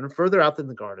in the garden, further out than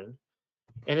the garden.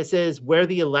 And it says, "Where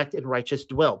the elect and righteous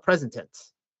dwell," present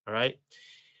tense. All right.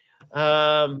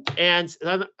 And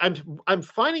I'm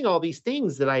finding all these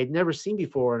things that I had never seen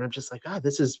before, and I'm just like,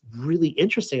 this is really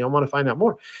interesting. I want to find out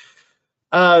more.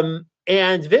 And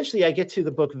eventually, I get to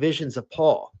the book Visions of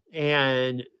Paul,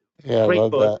 and Yeah, I great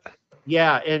love book. that.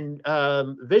 Yeah, and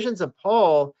Visions of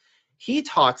Paul, he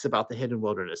talks about the hidden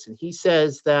wilderness, and he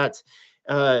says that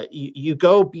you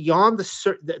go beyond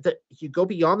you go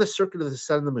beyond the circuit of the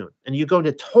sun and the moon, and you go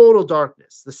into total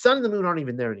darkness. The sun and the moon aren't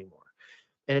even there anymore,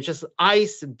 and it's just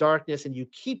ice and darkness. And you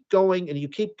keep going, and you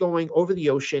keep going over the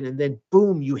ocean, and then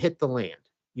boom, you hit the land.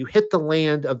 You hit the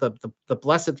land of the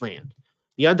blessed land,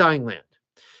 the undying land.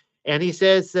 And he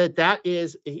says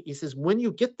he says when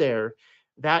you get there,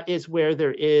 that is where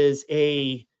there is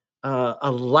a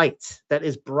light that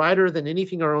is brighter than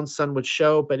anything our own sun would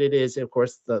show, but it is, of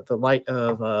course, the light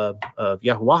of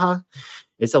Yahuwah.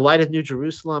 It's the light of New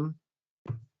Jerusalem.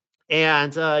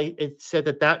 And it said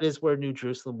that is where New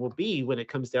Jerusalem will be when it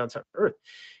comes down to earth.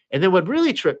 And then what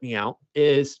really tripped me out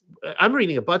is I'm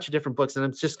reading a bunch of different books, and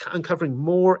I'm just uncovering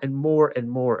more and more and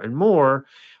more and more.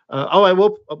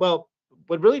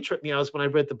 What really tripped me out is when I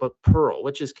read the book Pearl,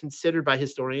 which is considered by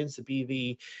historians to be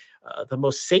the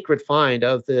most sacred find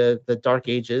of the Dark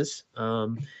Ages.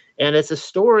 And it's a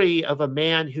story of a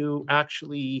man who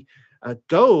actually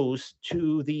goes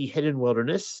to the hidden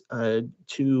wilderness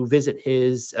to visit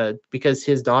because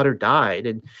his daughter died.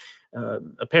 And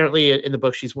apparently in the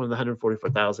book, she's one of the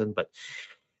 144,000. But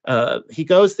he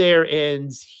goes there,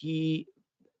 and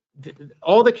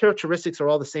all the characteristics are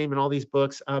all the same in all these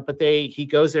books, but he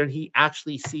goes there and he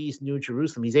actually sees New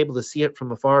Jerusalem. He's able to see it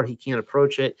from afar. He can't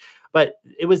approach it. But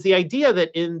it was the idea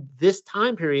that in this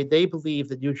time period, they believed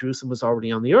that New Jerusalem was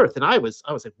already on the earth. And I was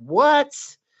like, what?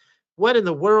 What in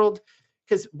the world?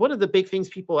 Because one of the big things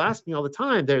people ask me all the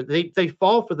time, they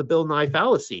fall for the Bill Nye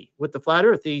fallacy with the flat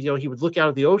earth. He would look out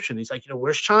of the ocean. He's like,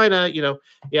 where's China?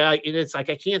 Yeah. And it's like,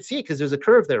 I can't see it because there's a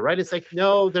curve there, right? It's like,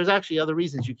 no, there's actually other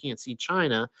reasons you can't see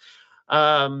China.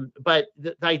 But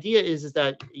the idea is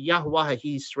that Yahuwah,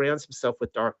 he surrounds himself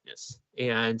with darkness.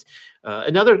 And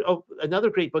another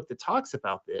great book that talks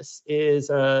about this is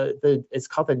it's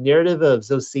called The Narrative of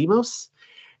Zosimos.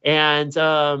 And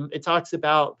it talks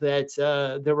about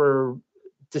that there were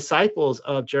disciples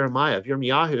of Jeremiah, of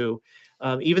Yirmiyahu,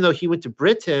 even though he went to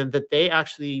Britain, that they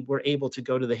actually were able to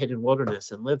go to the hidden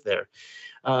wilderness and live there.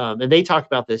 And they talk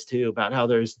about this too, about how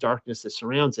there's darkness that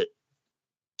surrounds it.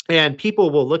 And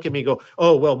people will look at me and go,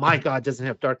 oh, well, my God doesn't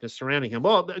have darkness surrounding him.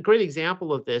 Well, a great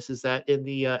example of this is that in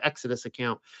the Exodus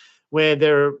account, when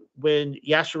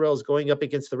Yasharel is going up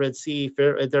against the Red Sea,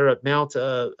 they're at Mount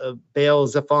Baal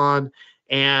Zephon,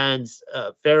 and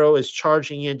Pharaoh is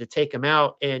charging in to take him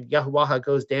out, and Yahuwah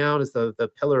goes down as the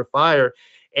pillar of fire,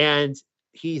 and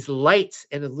he's light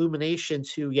and illumination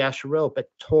to Yasharel, but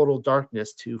total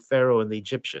darkness to Pharaoh and the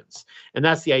Egyptians. And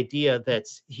that's the idea, that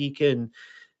he can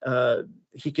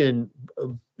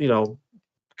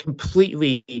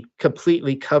completely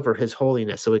cover his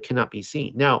holiness, so it cannot be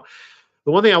seen. Now, the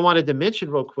one thing I wanted to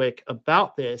mention real quick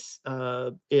about this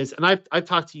is, and I've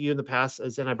talked to you in the past,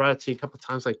 and I brought it to you a couple of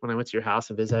times, like when I went to your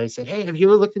house and visited, I said, hey, have you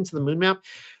ever looked into the moon map?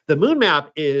 The moon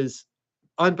map is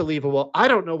unbelievable. I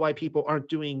don't know why people aren't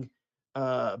doing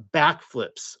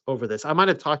backflips over this. I might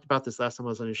have talked about this last time I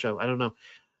was on your show. I don't know.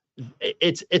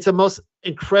 It's a most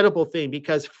incredible thing,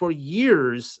 because for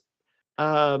years,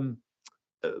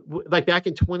 like back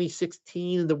in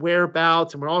 2016, the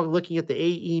whereabouts, and we're all looking at the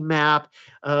AE map.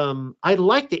 I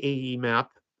like the AE map.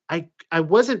 I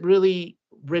wasn't really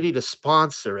ready to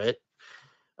sponsor it,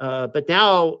 but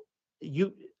now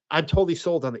I'm totally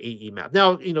sold on the AE map.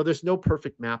 Now, there's no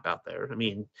perfect map out there. I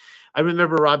mean, I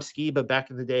remember Rob Skiba back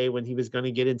in the day when he was going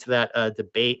to get into that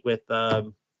debate with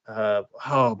Ken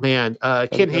Ham.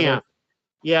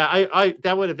 Yeah, I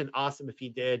that would have been awesome if he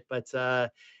did. But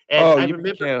I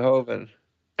remember Kent Hovind.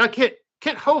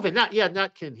 Kent Hovind,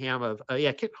 not Ken Ham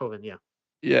Kent Hovind,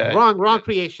 yeah. Wrong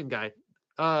creation guy.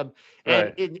 And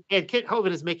Right. and Kent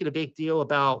Hovind is making a big deal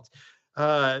about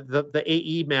the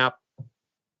AE map.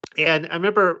 And I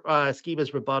remember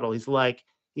Skiba's rebuttal. He's like,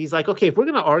 okay, if we're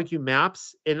going to argue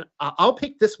maps, and I'll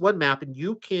pick this one map, and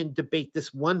you can debate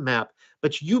this one map,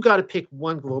 but you got to pick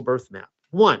one globe Earth map.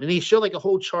 One. And he showed like a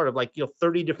whole chart of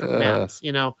 30 different maps,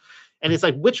 and it's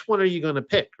like, which one are you going to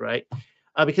pick, right?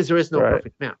 Because there is no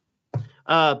perfect map.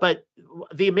 But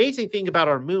the amazing thing about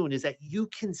our moon is that you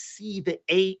can see the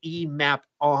AE map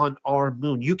on our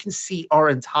moon. You can see our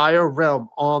entire realm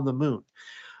on the moon.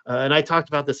 And I talked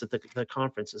about this at the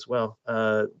conference as well,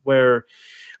 where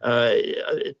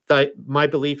my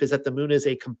belief is that the moon is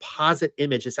a composite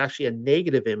image. It's actually a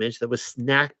negative image that was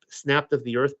snapped of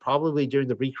the Earth, probably during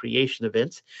the recreation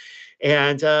event.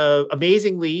 And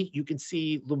amazingly, you can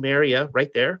see Lemuria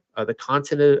right there, the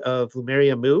continent of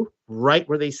Lemuria Mu, right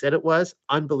where they said it was.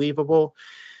 Unbelievable.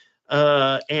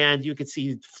 And you can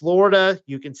see Florida,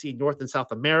 you can see North and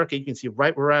South America, you can see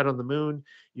right where we're at on the moon,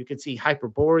 you can see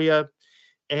Hyperborea.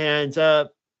 And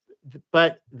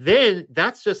but then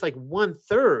that's just like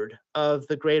 1/3 of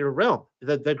the greater realm.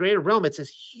 The greater realm, it's this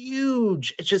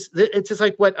huge, it's just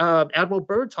like what Admiral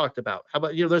Byrd talked about. How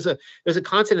about, there's a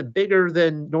continent bigger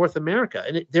than North America,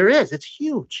 and it's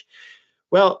huge.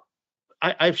 Well,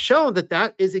 I've shown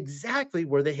that is exactly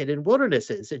where the hidden wilderness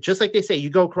is. Just like they say, you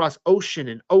go across ocean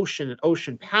and ocean and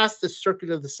ocean, past the circuit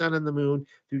of the sun and the moon,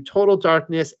 through total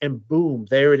darkness, and boom,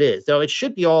 there it is. Though it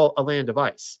should be all a land of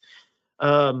ice.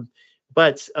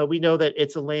 But we know that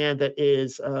it's a land that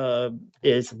is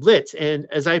lit. And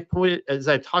as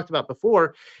I've talked about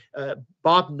before,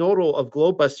 Bob Nodal of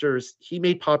Globebusters, he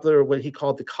made popular what he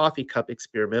called the coffee cup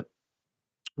experiment,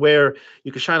 where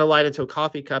you could shine a light into a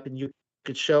coffee cup and you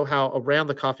could show how around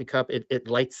the coffee cup it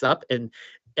lights up. And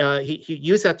he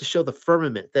used that to show the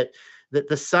firmament, that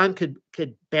the sun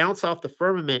could bounce off the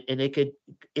firmament, and it could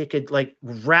like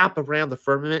wrap around the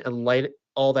firmament and light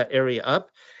all that area up.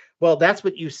 Well, that's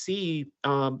what you see.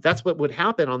 That's what would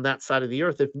happen on that side of the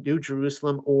earth if New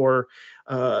Jerusalem or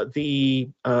the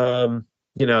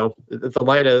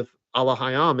light of Allah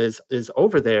Hayam is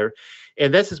over there.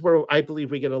 And this is where I believe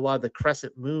we get a lot of the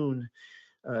crescent moon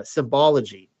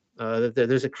symbology.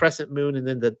 There's a crescent moon, and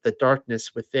then the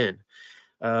darkness within,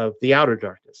 the outer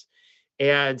darkness.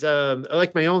 And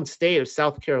like my own state of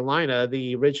South Carolina,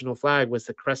 the original flag was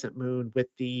the crescent moon with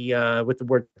the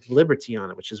word liberty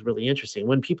on it, which is really interesting.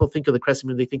 When people think of the crescent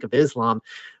moon, they think of Islam,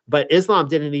 but Islam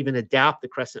didn't even adapt the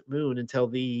crescent moon until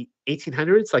the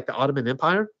 1800s, like the Ottoman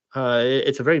Empire.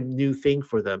 It's a very new thing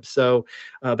for them. So,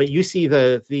 but you see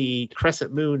the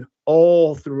crescent moon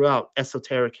all throughout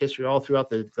esoteric history, all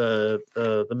throughout the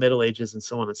Middle Ages, and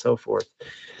so on and so forth.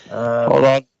 Hold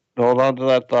on to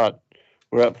that thought.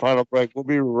 We're at final break. We'll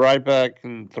be right back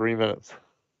in 3 minutes.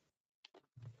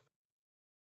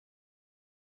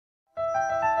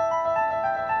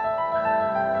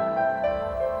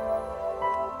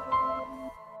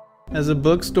 As a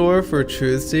bookstore for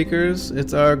truth seekers,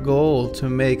 it's our goal to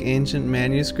make ancient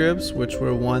manuscripts which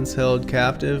were once held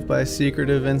captive by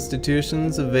secretive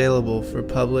institutions available for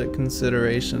public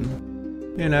consideration.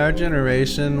 In our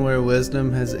generation, where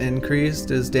wisdom has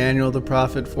increased, as Daniel the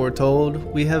prophet foretold,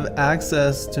 we have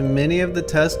access to many of the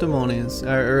testimonies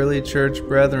our early church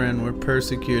brethren were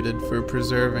persecuted for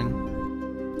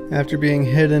preserving. After being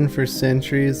hidden for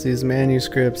centuries, these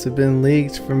manuscripts have been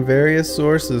leaked from various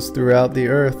sources throughout the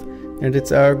earth, and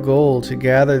it's our goal to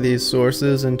gather these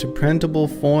sources into printable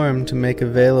form to make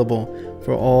available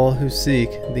for all who seek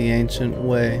the ancient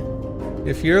way.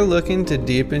 If you're looking to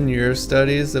deepen your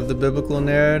studies of the biblical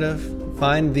narrative,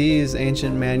 find these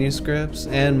ancient manuscripts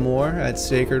and more at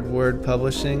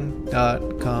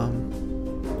sacredwordpublishing.com.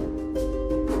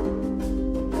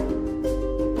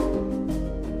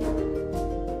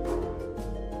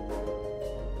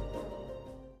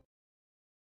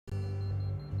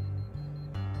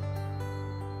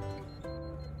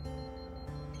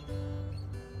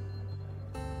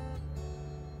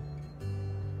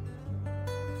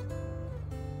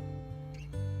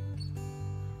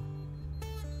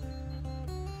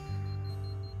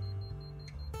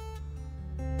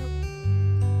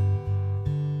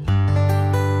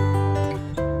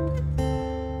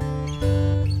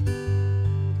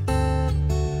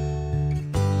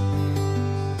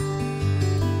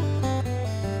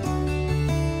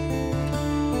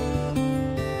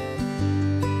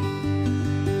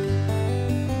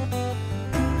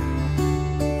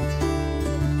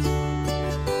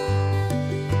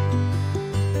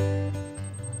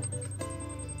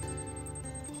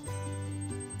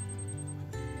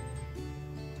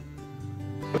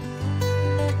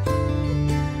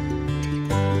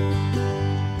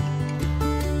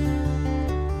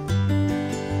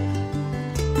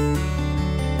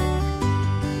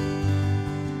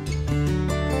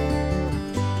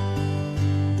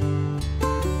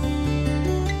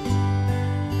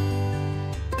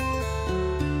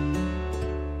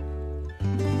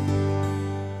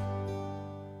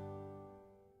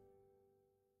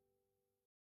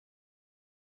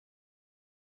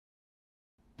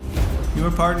 Your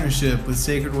partnership with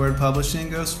Sacred Word Publishing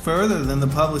goes further than the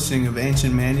publishing of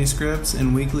ancient manuscripts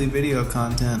and weekly video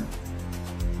content.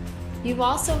 You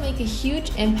also make a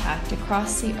huge impact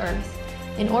across the earth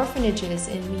in orphanages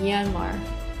in Myanmar,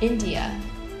 India,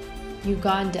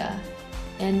 Uganda,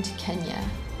 and Kenya.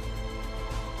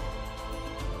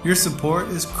 Your support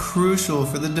is crucial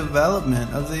for the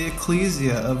development of the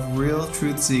ecclesia of real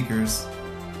truth seekers.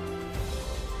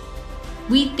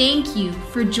 We thank you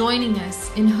for joining us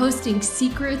in hosting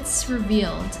Secrets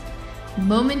Revealed,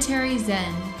 Momentary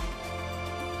Zen,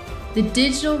 the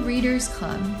Digital Readers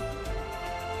Club,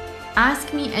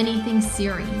 Ask Me Anything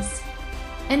series,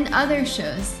 and other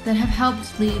shows that have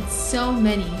helped lead so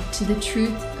many to the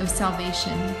truth of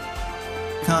salvation. To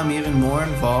become even more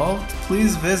involved,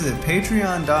 please visit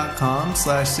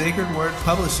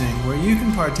patreon.com/sacredwordpublishing, where you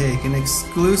can partake in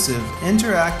exclusive,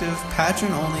 interactive,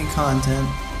 patron-only content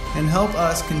and help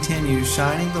us continue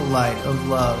shining the light of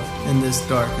love in this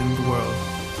darkened world.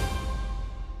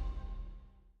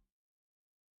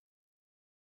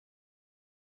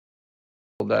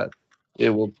 That it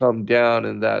will come down,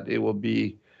 and that it will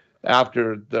be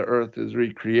after the earth is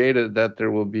recreated, that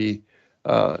there will be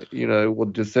it will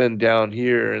descend down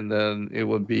here, and then it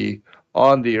will be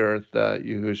on the earth that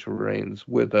Yahushua reigns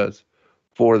with us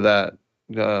for that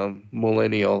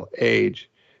millennial age,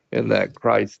 and that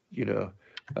Christ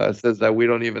says that we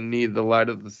don't even need the light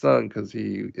of the sun because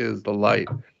he is the light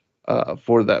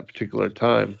for that particular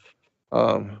time.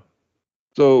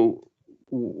 So,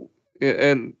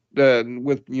 and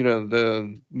with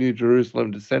the New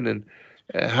Jerusalem descending,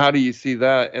 how do you see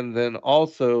that? And then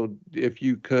also, if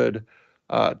you could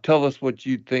tell us what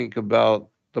you think about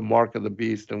the mark of the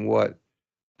beast and what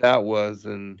that was,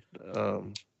 and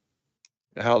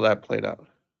how that played out.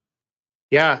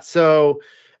 Yeah, so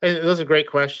and those are great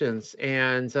questions.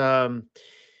 And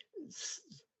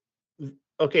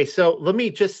okay, so let me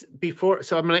just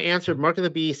so I'm going to answer Mark of the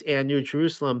Beast and New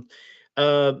Jerusalem.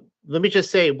 Let me just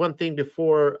say one thing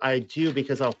before I do,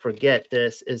 because I'll forget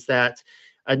this, is that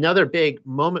another big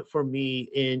moment for me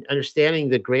in understanding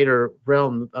the greater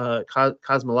realm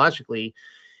cosmologically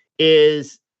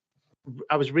is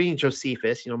I was reading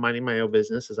Josephus, minding my own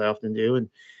business as I often do,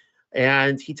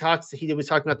 and he was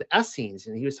talking about the Essenes,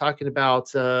 and he was talking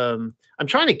about I'm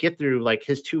trying to get through like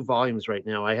his 2 volumes right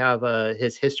now. I have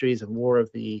his Histories and War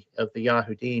of the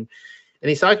Yahudim, and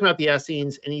he's talking about the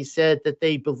Essenes, and he said that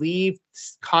they believe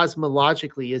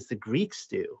cosmologically as the Greeks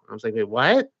do. I was like, wait,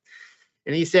 what?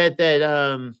 And he said that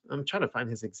I'm trying to find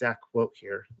his exact quote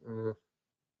here. I'm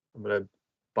gonna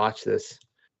botch this,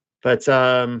 but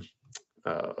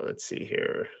let's see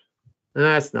here.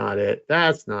 That's not it.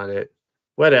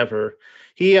 Whatever.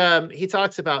 He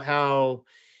talks about how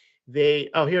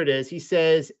here it is. He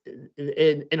says,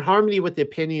 in harmony with the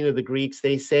opinion of the Greeks,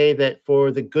 they say that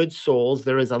for the good souls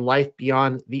there is a life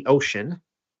beyond the ocean,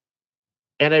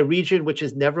 and a region which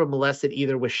is never molested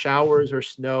either with showers or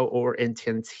snow or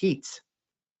intense heat,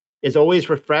 is always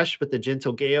refreshed with the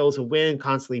gentle gales of wind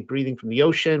constantly breathing from the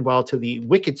ocean, while to the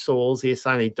wicked souls they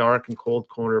assign a dark and cold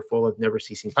corner full of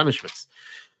never-ceasing punishments.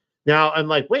 Now, I'm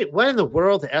like, wait, what in the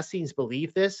world? The Essenes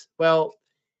believe this? Well,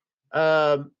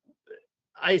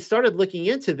 I started looking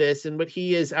into this, and what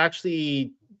he is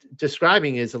actually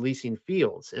describing is Elysian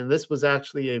fields. And this was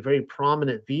actually a very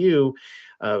prominent view.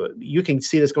 You can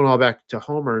see this going all back to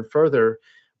Homer and further,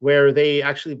 where they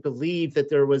actually believed that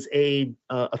there was a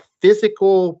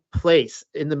physical place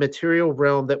in the material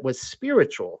realm that was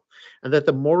spiritual, and that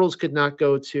the mortals could not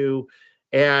go to,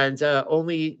 and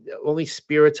only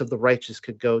spirits of the righteous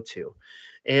could go to.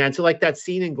 And so, like that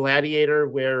scene in Gladiator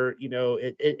where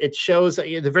it shows at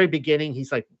the very beginning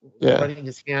he's like running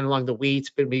his hand along the wheats,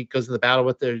 but he goes to the battle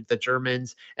with the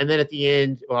Germans, and then at the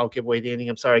end, well, I'll give away the ending.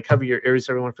 I'm sorry, cover your ears,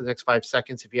 everyone, for the next 5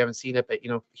 seconds if you haven't seen it. But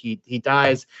he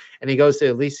dies, and he goes to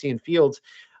Elysian fields,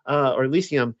 or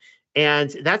Elysium. And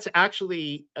that's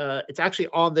actually it's actually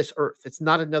on this earth. It's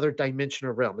not another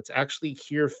dimensional realm. It's actually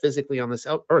here physically on this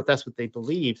earth. That's what they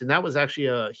believed, and that was actually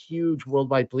a huge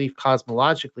worldwide belief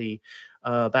cosmologically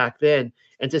back then.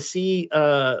 And to see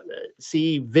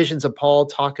visions of Paul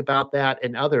talk about that,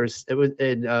 and others, it was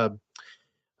in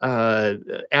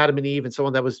Adam and Eve and so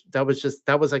on. That was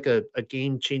like a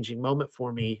game-changing moment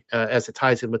for me as it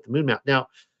ties in with the moon map. Now,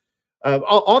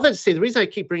 all that to say, the reason I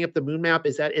keep bringing up the moon map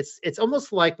is that it's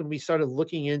almost like when we started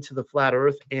looking into the flat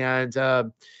Earth, and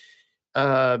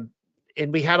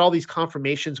we had all these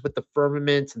confirmations with the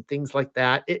firmament and things like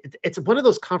that. It's one of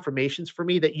those confirmations for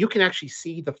me that you can actually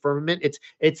see the firmament.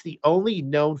 It's the only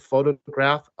known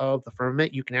photograph of the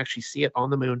firmament. You can actually see it on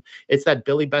the moon. It's that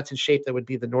Billy Button shape that would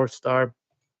be the North Star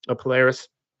of Polaris.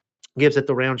 Gives it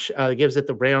the round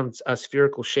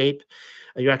spherical shape.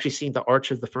 You're actually seeing the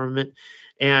arch of the firmament.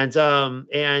 and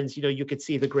you could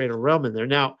see the greater realm in there.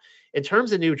 Now, in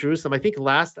terms of New Jerusalem, I think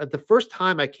the first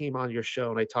time I came on your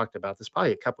show and I talked about this,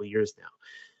 probably a couple of years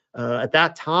now. At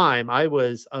that time, I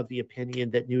was of the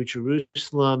opinion that New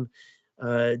Jerusalem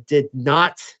did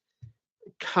not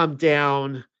come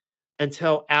down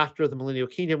until after the Millennial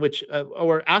Kingdom,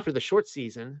 or after the short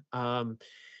season.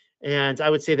 And I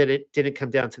would say that it didn't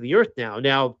come down to the earth now.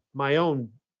 Now, my own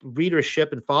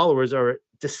readership and followers are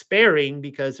despairing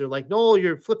because they're like, no,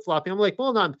 you're flip-flopping. I'm like,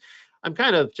 well, no, I'm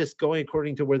kind of just going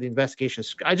according to where the investigation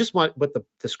is. I just want what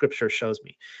the scripture shows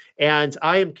me. And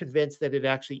I am convinced that it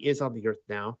actually is on the earth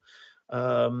now,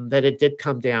 that it did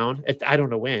come down. I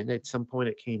don't know when. At some point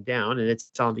it came down, and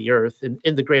it's on the earth and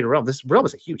in the greater realm. This realm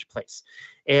is a huge place.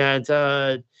 And,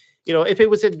 if it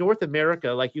was in North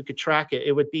America, like you could track it,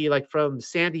 it would be like from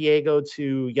San Diego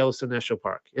to Yellowstone National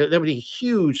Park. There would be a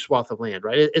huge swath of land,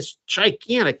 right? It's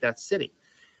gigantic, that city.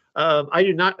 I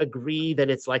do not agree that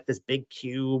it's like this big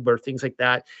cube or things like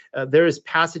that. There's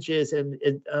passages in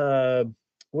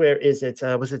where is it?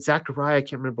 Was it Zechariah? I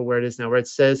can't remember where it is now, where it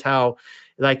says how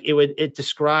like it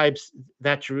describes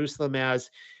that Jerusalem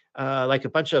as like a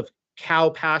bunch of cow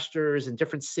pastures in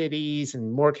different cities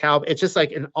and more cow. It's just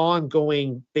like an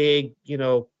ongoing big,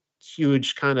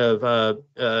 huge kind of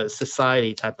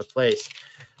society type of place.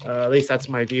 At least that's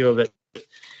my view of it.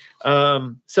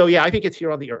 So yeah, I think it's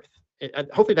here on the earth.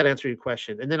 Hopefully that answered your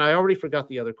question. And then I already forgot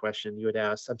the other question you had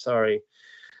asked. I'm sorry.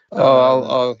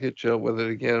 I'll hit you up with it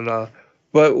again.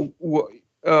 But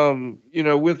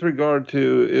with regard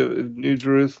to New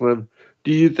Jerusalem,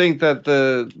 do you think that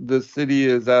the city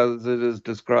is as it is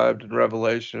described in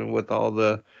Revelation, with all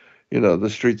the, the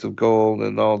streets of gold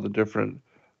and all the different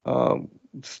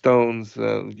stones,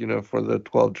 for the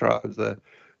 12 tribes, the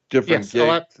different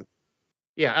gates?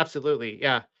 Yeah, absolutely.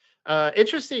 Yeah.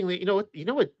 Interestingly, you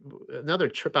know what another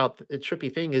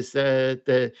trippy thing is,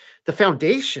 the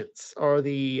foundations are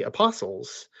the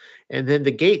apostles, and then the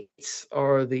gates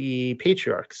are the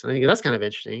patriarchs. I think that's kind of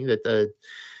interesting that the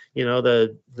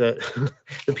the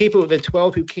people, the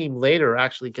 12 who came later,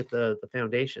 actually get the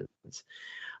foundations.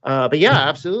 But yeah,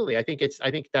 absolutely. I think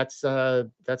that's a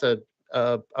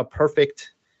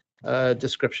perfect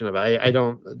description of it. I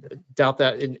don't doubt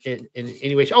that in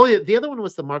any way. Oh, the other one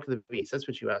was the mark of the beast. That's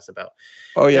what you asked about.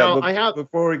 Oh yeah. Now,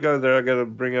 before we go there, I got to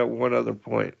bring up one other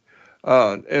point.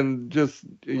 And just,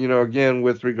 again,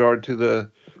 with regard to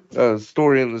the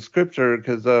story in the scripture,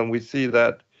 because we see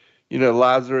that,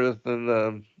 Lazarus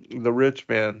and the rich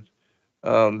man,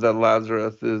 that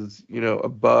Lazarus is,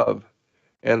 above,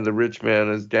 and the rich man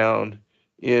is down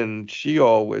in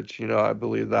Sheol, which, I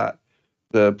believe that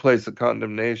the place of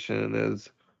condemnation is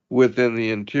within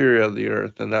the interior of the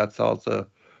earth, and that's also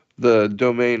the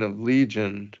domain of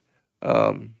Legion.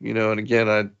 And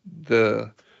again,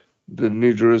 the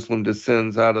New Jerusalem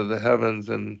descends out of the heavens,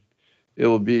 and it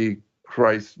will be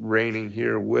Christ reigning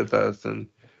here with us, and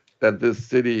that this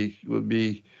city would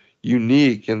be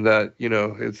unique in that,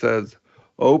 it says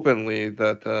openly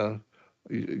that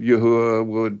Yahuwah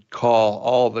would call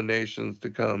all the nations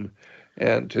to come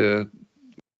and to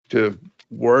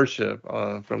worship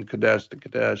from Kadesh to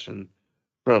Kadesh and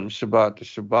from Shabbat to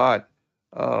Shabbat,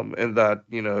 and that,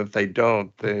 if they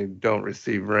don't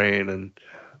receive rain,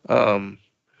 and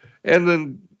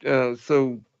then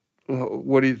so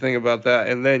what do you think about that?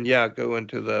 And then go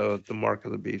into the mark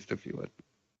of the beast, if you would.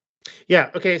 Yeah.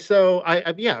 Okay. So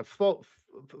I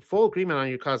full agreement on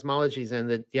your cosmologies, and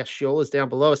that yes, Sheol is down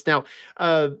below us now.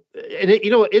 And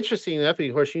interesting enough,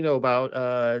 of course, about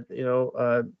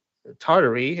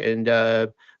Tartary and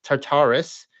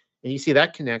Tartarus, and you see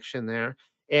that connection there.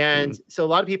 And so a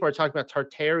lot of people are talking about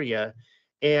Tartaria,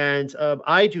 and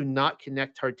I do not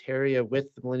connect Tartaria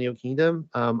with the Millennial Kingdom.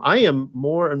 I am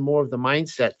more and more of the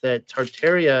mindset that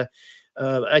Tartaria.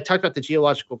 I talked about the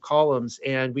geological columns,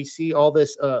 and we see all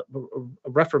this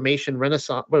Reformation,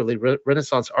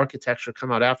 Renaissance architecture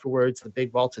come out afterwards. The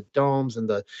big vaulted domes and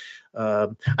the I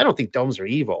don't think domes are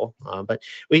evil, but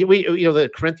we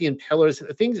the Corinthian pillars,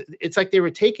 things. It's like they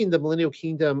were taking the Millennial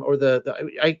Kingdom, or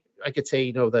I could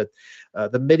say the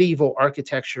medieval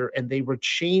architecture, and they were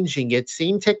changing it,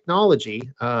 same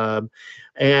technology, and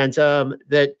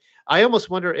that I almost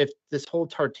wonder if this whole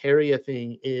Tartaria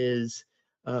thing is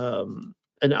an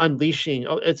unleashing.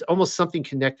 It's almost something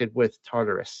connected with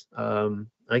Tartarus. I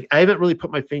haven't really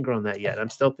put my finger on that yet. I'm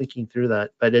still thinking through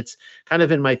that, but it's kind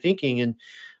of in my thinking. And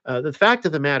the fact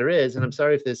of the matter is, and I'm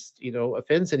sorry if this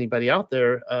offends anybody out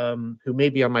there who may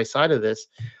be on my side of this,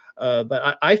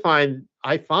 but I find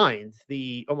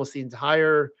almost the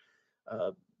entire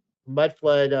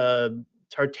Mudflood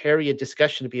Tartaria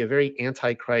discussion to be a very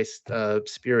antichrist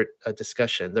spirit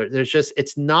discussion. There's just,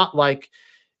 it's not like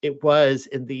it was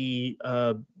in the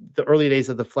early days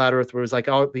of the flat Earth, where it was like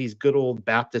all these good old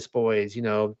Baptist boys,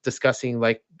 discussing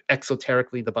like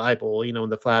exoterically the Bible, in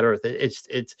the flat Earth. It's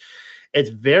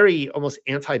very almost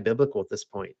anti-biblical at this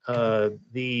point. A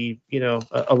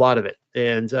lot of it,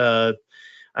 and I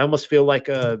almost feel like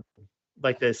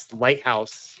this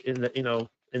lighthouse in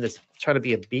this trying to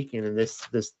be a beacon in this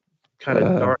kind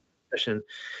of dark session.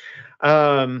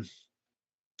 I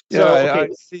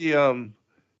see.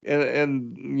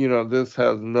 And this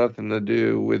has nothing to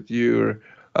do with you,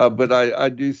 but I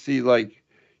do see, like,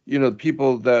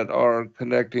 people that are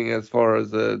connecting as far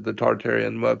as the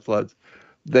Tartarian mudfloods.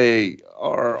 They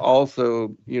are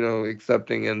also,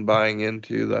 accepting and buying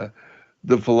into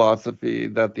the philosophy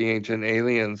that the ancient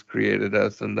aliens created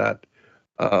us, and that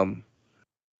um,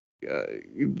 uh,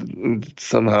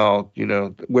 somehow,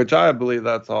 which I believe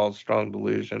that's all strong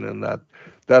delusion, and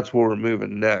that's where we're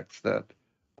moving next.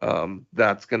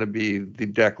 That's going to be the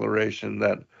declaration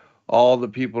that all the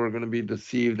people are going to be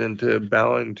deceived into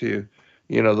bowing to,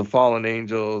 the fallen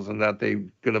angels, and that they're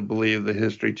going to believe the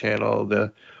History Channel,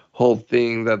 the whole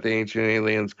thing that the ancient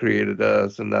aliens created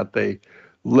us, and that they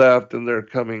left and they're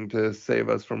coming to save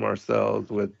us from ourselves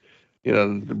with,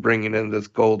 bringing in this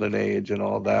golden age and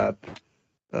all that.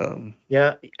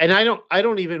 Yeah, and I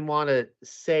don't even want to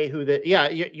say who the. Yeah,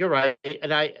 you're right,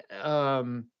 and I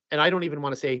don't even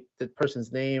want to say the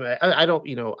person's name. I don't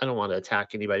want to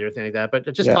attack anybody or anything like that.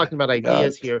 But just talking about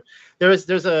ideas here, there's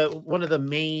one of the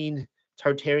main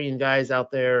Tartarian guys out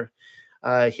there.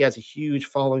 He has a huge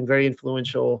following, very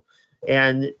influential,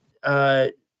 and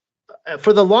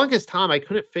for the longest time, I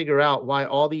couldn't figure out why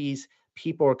all these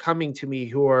people are coming to me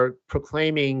who are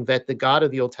proclaiming that the God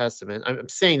of the Old Testament, I'm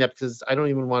saying that because I don't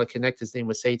even want to connect his name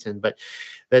with Satan, but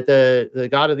that the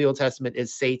God of the Old Testament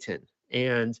is Satan,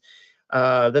 and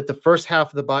that the first half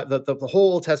of the Bible, the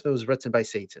whole Old Testament was written by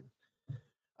Satan.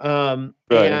 And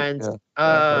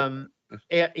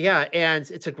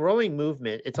it's a growing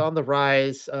movement. It's on the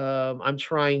rise. I'm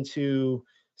trying to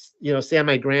stand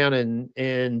my ground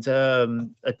and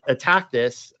attack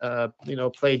this,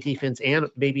 play defense and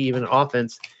maybe even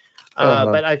offense.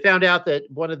 But I found out that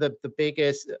one of the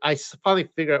biggest, I finally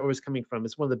figured out where it was coming from.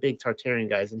 It's one of the big Tartarian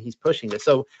guys, and he's pushing this.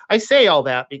 So I say all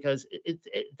that because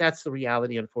that's the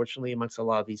reality, unfortunately, amongst a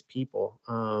lot of these people.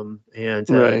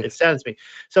 It saddens me.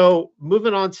 So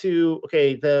moving on to,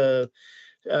 the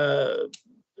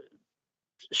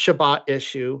Shabbat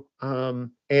issue, and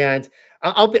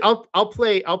I'll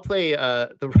play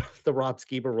the Rob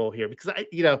Skiba role here, because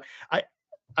you're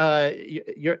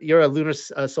a lunar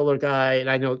solar guy, and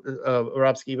I know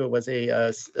Rob Skiba was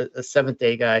a Seventh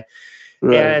Day guy,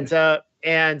 right.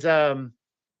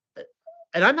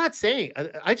 And I'm not saying,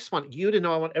 I just want you to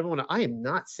know, I want everyone to, I am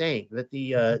not saying that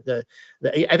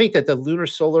I think that the lunar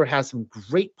solar has some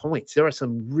great points. There are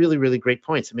some really, really great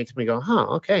points. It makes me go,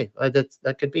 okay,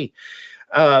 that could be.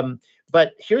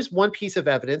 But here's one piece of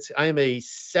evidence. I am a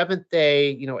Seventh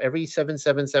Day, every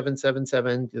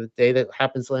 7/7/7/7/7, the day that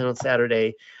happens to land on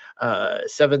Saturday,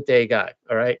 Seventh Day guy.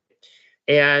 All right.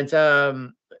 And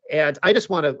I just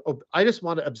want to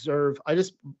observe.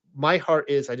 My heart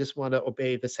is, I just want to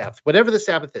obey the Sabbath, whatever the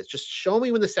Sabbath is. Just show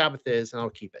me when the Sabbath is, and I'll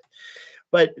keep it.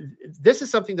 But this is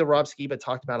something that Rob Skiba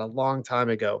talked about a long time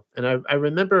ago. And I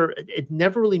remember it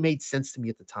never really made sense to me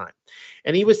at the time.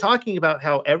 And he was talking about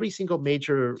how every single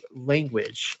major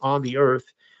language on the earth,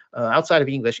 outside of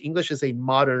English is a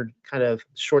modern kind of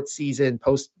short season,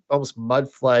 post almost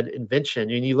mudflood invention.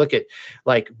 And you look at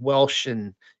like Welsh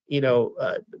and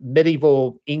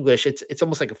medieval English, it's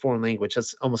almost like a foreign language.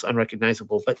 That's almost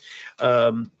unrecognizable. But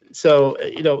it's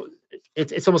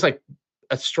almost like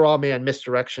a straw man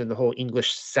misdirection, the whole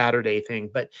English Saturday thing.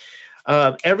 But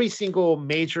every single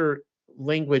major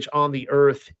language on the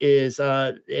earth it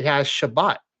has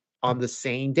Shabbat on the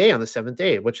same day, on the seventh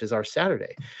day, which is our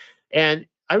Saturday. And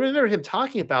I remember him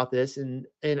talking about this, and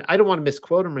I don't want to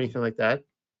misquote him or anything like that,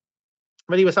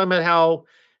 but he was talking about how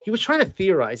he was trying to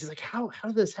theorize. He's like, how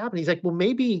did this happen? He's like, well,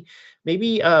 maybe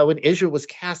when Israel was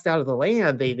cast out of the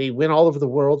land, they went all over the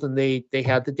world, and they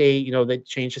had the day, they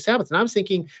changed the Sabbath. And I was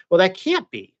thinking, well, that can't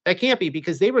be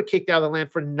because they were kicked out of the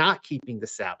land for not keeping the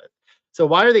Sabbath. So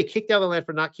why are they kicked out of the land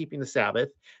for not keeping the Sabbath?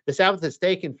 The Sabbath is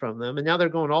taken from them, and now they're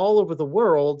going all over the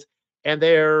world, and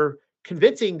they're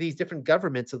convincing these different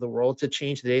governments of the world to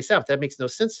change the day of Sabbath. That makes no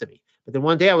sense to me. But then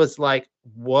one day I was like,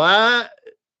 what?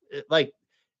 Like,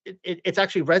 it's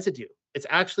actually residue. It's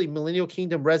actually Millennial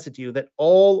Kingdom residue, that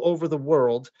all over the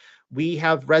world we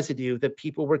have residue that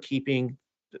people were keeping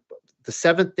the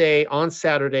seventh day on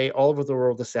Saturday, all over the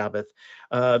world, the Sabbath.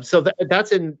 So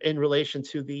that's in relation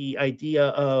to the idea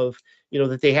of,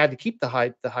 that they had to keep the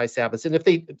high Sabbaths, and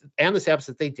the Sabbaths,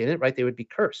 if they didn't, right, they would be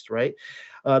cursed, right?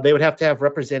 They would have to have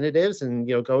representatives and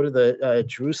go to the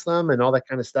Jerusalem and all that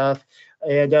kind of stuff.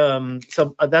 And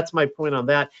so that's my point on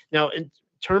that. Now, in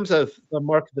terms of the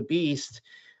mark of the beast,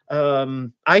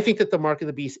 I think that the mark of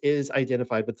the beast is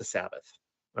identified with the Sabbath.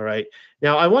 All right.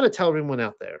 Now, I want to tell everyone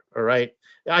out there. All right.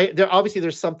 Obviously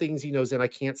there's some things, Zen, I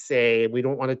can't say. We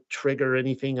don't want to trigger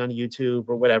anything on YouTube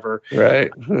or whatever.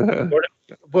 Right.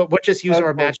 We'll just use our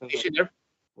imagination.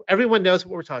 Everyone knows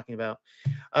what we're talking about.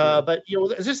 But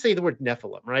let's just say the word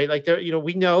Nephilim, right? Like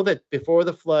we know that before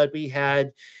the flood we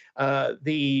had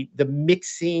the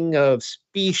mixing of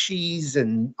species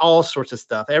and all sorts of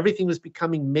stuff. Everything was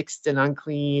becoming mixed and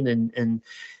unclean,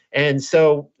 and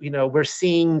so we're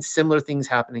seeing similar things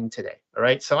happening today. All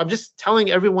right, so I'm just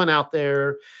telling everyone out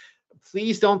there,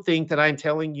 please don't think that I'm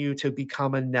telling you to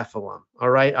become a Nephilim. All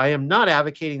right, I am not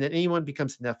advocating that anyone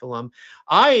becomes a Nephilim.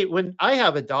 When I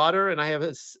have a daughter and I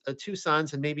have two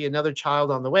sons and maybe another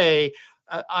child on the way,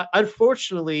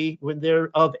 unfortunately, when they're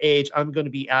of age, I'm going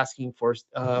to be asking for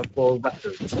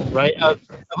records, right?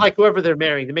 Like whoever they're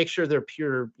marrying, to make sure they're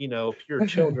pure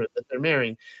children that they're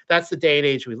marrying. That's the day and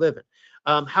age we live in.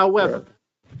 However,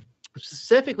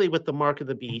 specifically with the mark of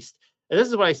the beast, and this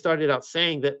is what I started out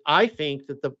saying, that I think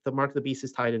that the mark of the beast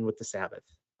is tied in with the Sabbath.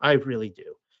 I really do.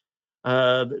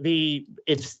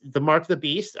 It's the mark of the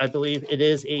beast. I believe it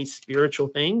is a spiritual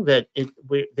thing that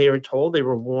they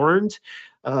were warned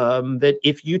that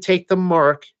if you take the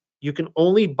mark, you can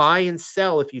only buy and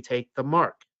sell if you take the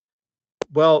mark.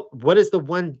 Well, what is the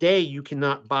one day you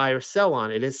cannot buy or sell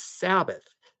on? It is Sabbath.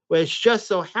 Well, it just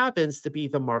so happens to be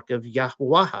the mark of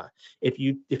Yahweh. If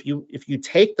you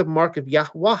take the mark of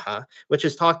Yahweh, which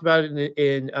is talked about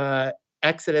in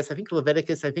Exodus, I think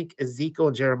Leviticus, I think Ezekiel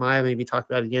and Jeremiah maybe talk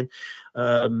about it again.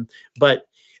 But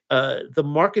the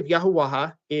mark of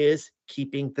Yahweh is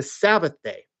keeping the Sabbath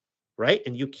day, right?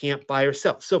 And you can't buy or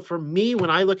sell. So for me, when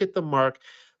I look at the mark,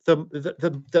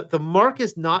 the mark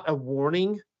is not a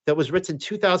warning that was written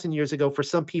 2,000 years ago for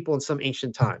some people in some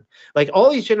ancient time. Like all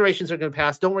these generations are going to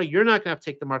pass. Don't worry, you're not going to have to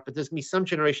take the mark, but there's going to be some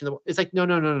generation that it's like,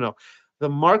 no. The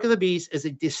mark of the beast is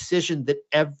a decision that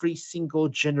every single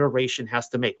generation has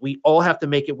to make. We all have to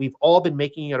make it. We've all been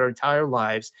making it our entire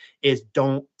lives, is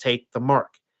don't take the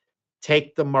mark.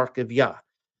 Take the mark of Yah.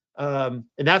 And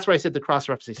that's where I said the cross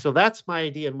referencing. So that's my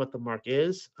idea on what the mark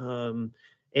is.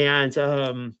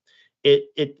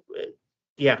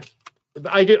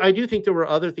 I do think there were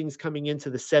other things coming into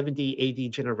the 70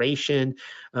 AD generation.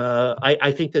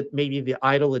 I think that maybe the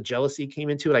idol of jealousy came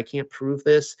into it. I can't prove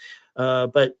this.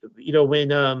 But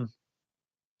when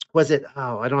was it?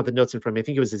 Oh, I don't have the notes in front of me. I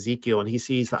think it was Ezekiel, and he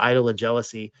sees the idol of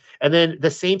jealousy. And then the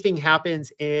same thing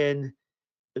happens in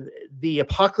the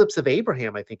apocalypse of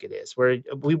Abraham, I think it is, where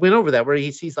we went over that, where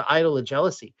he sees the idol of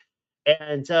jealousy.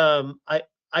 And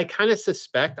I kind of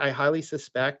suspect, I highly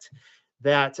suspect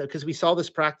that because we saw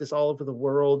this practice all over the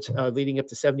world leading up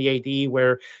to 70 AD,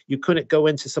 where you couldn't go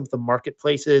into some of the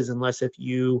marketplaces unless if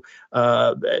you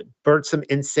burnt some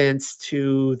incense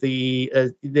to the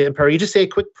emperor. You just say a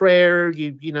quick prayer.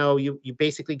 You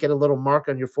basically get a little mark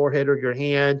on your forehead or your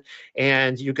hand,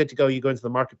 and you're good to go. You go into the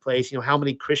marketplace. How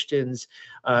many Christians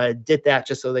did that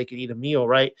just so they could eat a meal,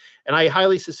 right? And I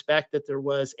highly suspect that there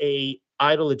was a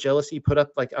idol of jealousy put up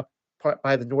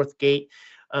by the north gate.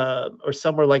 Or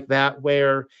somewhere like that,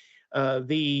 where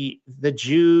the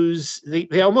Jews,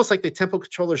 they almost like the temple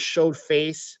controllers showed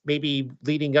face, maybe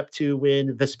leading up to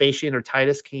when Vespasian or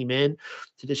Titus came in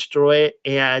to destroy it.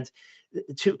 And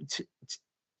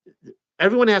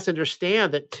everyone has to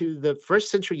understand that to the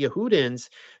first century Yehudans,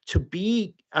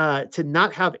 to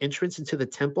not have entrance into the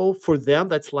temple, for them,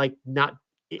 it's like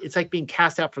being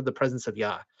cast out from the presence of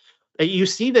Yah. You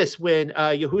see this when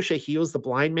Yahusha heals the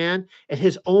blind man, and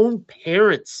his own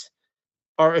parents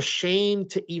are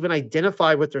ashamed to even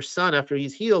identify with their son after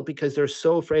he's healed because they're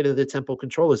so afraid of the temple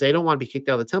controllers. They don't want to be kicked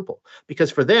out of the temple,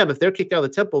 because for them, if they're kicked out of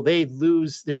the temple, they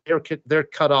lose. They're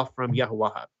cut off from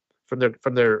Yahuwah,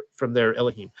 from their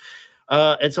Elohim.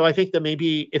 And so I think that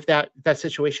maybe if that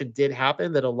situation did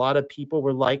happen, that a lot of people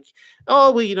were like,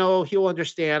 oh, well, he'll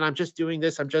understand. I'm just doing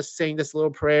this. I'm just saying this little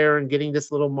prayer and getting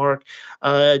this little mark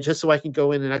just so I can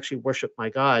go in and actually worship my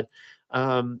God.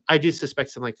 I do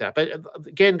suspect something like that. But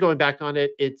again, going back on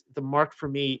it, the mark for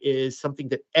me is something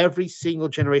that every single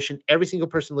generation, every single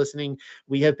person listening,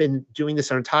 we have been doing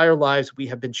this our entire lives. We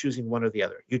have been choosing one or the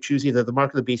other. You choose either the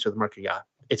mark of the beast or the mark of Yah.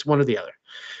 It's one or the other.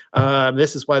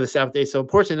 This is why the Sabbath day is so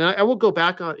important. And I will go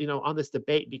back on this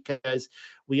debate, because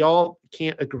we all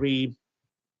can't agree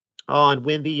on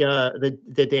when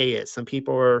the day is. Some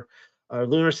people are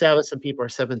lunar Sabbath, some people are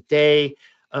seventh day.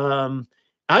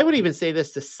 I would even say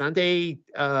this to Sunday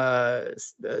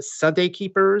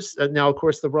keepers. Now, of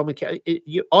course, the Roman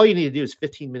all you need to do is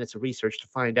 15 minutes of research to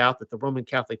find out that the Roman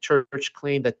Catholic Church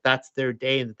claimed that that's their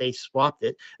day and that they swapped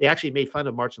it. They actually made fun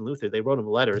of Martin Luther. They wrote him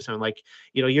letters and like,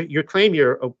 you claim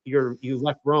you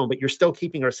left Rome, but you're still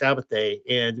keeping our Sabbath day,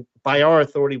 and by our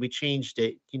authority we changed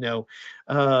it.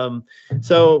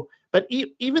 But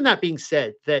even that being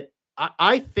said, that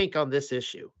I think on this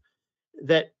issue,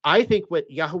 that I think what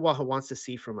Yahuwah wants to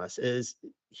see from us is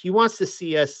he wants to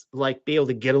see us like be able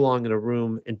to get along in a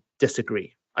room and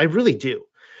disagree. I really do.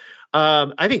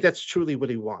 I think that's truly what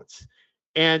he wants.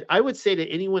 And I would say to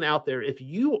anyone out there, if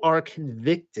you are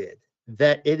convicted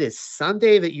that it is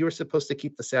Sunday that you're supposed to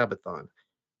keep the Sabbath on,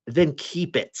 then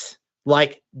keep it.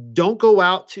 Like, don't go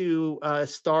out to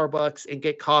Starbucks and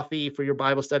get coffee for your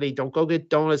Bible study. Don't go get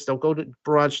donuts. Don't go to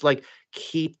brunch. Like,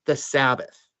 keep the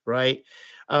Sabbath, right?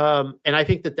 And I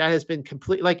think that has been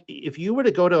complete. Like, if you were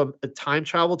to go to a time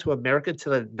travel to America to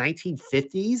the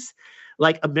 1950s,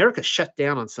 like America shut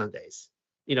down on Sundays.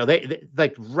 They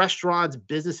like restaurants,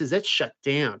 businesses that shut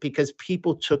down because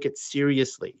people took it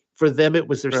seriously. For them, it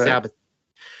was their Sabbath.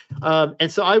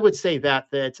 And so I would say that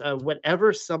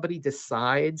whatever somebody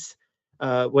decides,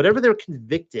 whatever they're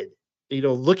convicted,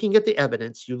 looking at the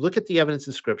evidence, you look at the evidence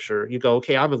in Scripture, you go,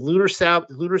 okay, I'm a lunar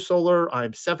solar,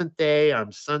 I'm seventh day,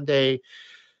 I'm Sunday.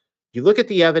 You look at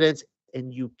the evidence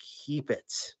and you keep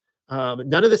it.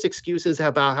 None of this excuses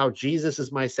about how Jesus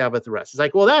is my Sabbath rest. It's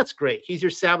like, well, that's great. He's your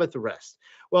Sabbath rest.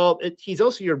 Well, he's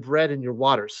also your bread and your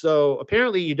water. So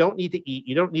apparently you don't need to eat,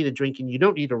 you don't need to drink, and you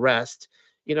don't need to rest.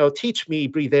 Teach me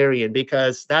breatharian,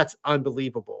 because that's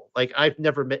unbelievable. Like, I've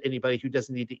never met anybody who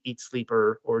doesn't need to eat, sleep,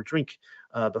 or drink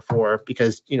before,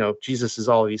 because, Jesus is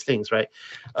all of these things, right?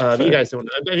 You guys know,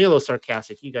 I'm a little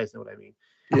sarcastic. You guys know what I mean.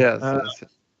 Yes.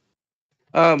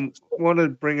 Want to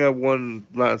bring up one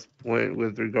last point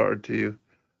with regard to,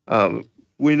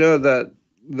 we know that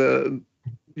the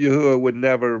Yahuwah would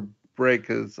never break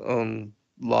his own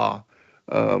law,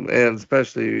 and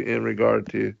especially in regard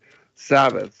to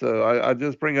Sabbath. So I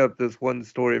just bring up this one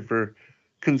story for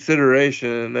consideration,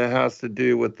 and it has to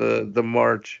do with the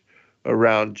march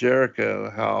around Jericho,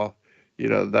 how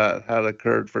that had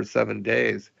occurred for 7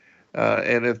 days,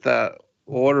 and if that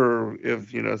order,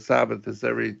 if Sabbath is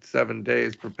every 7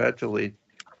 days perpetually,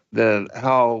 then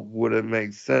how would it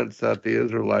make sense that the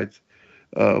Israelites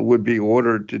would be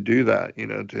ordered to do that,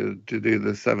 to do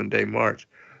the 7-day march?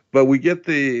 But we get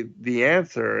the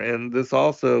answer, and this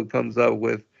also comes up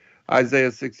with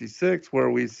Isaiah 66, where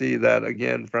we see that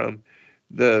again from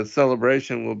the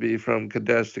celebration will be from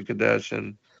Kadesh to Kadesh,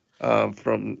 and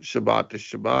from Shabbat to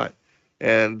Shabbat.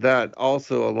 And that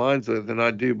also aligns with, and I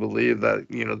do believe that,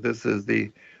 this is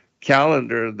the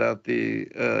calendar that the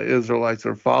Israelites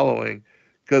are following,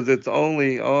 because it's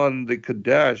only on the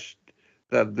Kadesh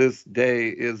that this day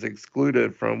is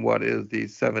excluded from what is the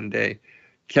 7-day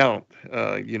count,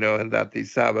 and that the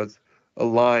Sabbaths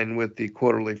align with the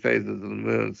quarterly phases of the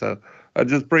moon. So I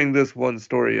just bring this one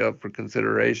story up for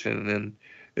consideration. And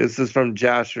this is from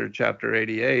Jasher chapter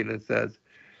 88, and it says,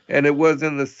 and it was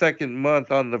in the second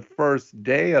month, on the first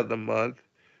day of the month,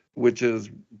 which is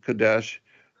Kadesh,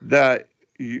 that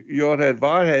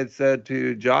Yod-Heh-Vah had said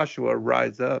to Joshua,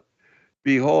 rise up.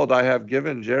 Behold, I have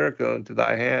given Jericho into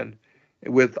thy hand,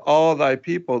 with all thy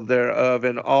people thereof,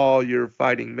 and all your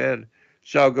fighting men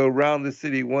shall go round the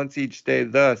city once each day.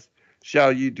 Thus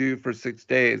shall you do for 6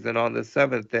 days. And on the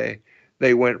 7th day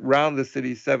they went round the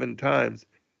city 7 times,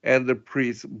 and the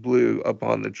priests blew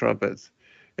upon the trumpets.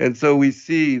 And so we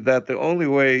see that the only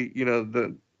way,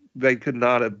 they could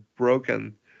not have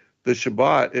broken the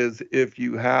Shabbat is if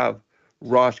you have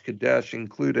Rosh Kadesh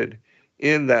included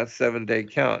in that 7-day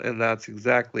count. And that's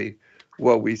exactly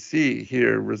what we see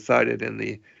here recited in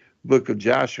the book of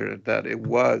Jasher, that it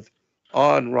was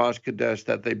on Rosh Kadesh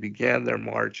that they began their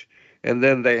march. And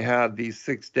then they had these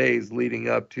 6 days leading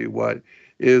up to what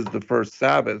is the first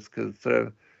Sabbath, because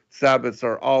the Sabbaths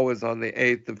are always on the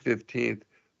 8th, the 15th,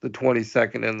 the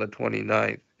 22nd, and the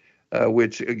 29th,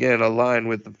 which again align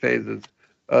with the phases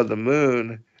of the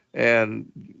moon,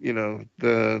 and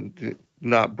the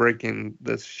not breaking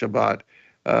this Shabbat.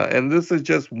 And this is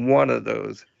just one of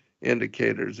those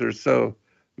indicators. There's so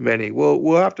many.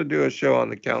 We'll have to do a show on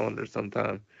the calendar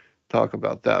sometime, talk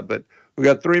about that. But we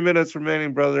got 3 minutes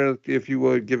remaining, brother. If you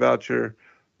would give out your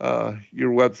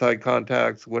website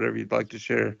contacts, whatever you'd like to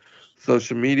share,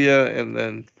 social media, and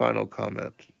then final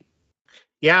comment.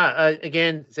 Yeah.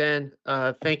 Again, Zen,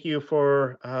 thank you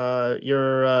for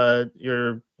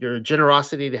your your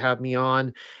generosity to have me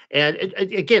on. And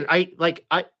again,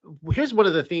 here's one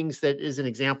of the things that is an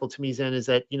example to me, Zen, is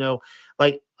that,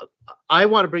 like, I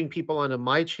want to bring people onto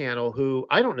my channel who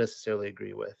I don't necessarily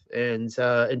agree with, and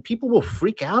people will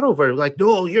freak out over it, like,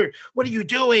 no, what are you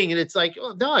doing? And it's like,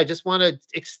 oh, no, I just want to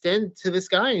extend to this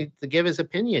guy to give his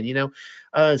opinion,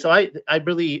 So I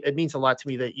really, it means a lot to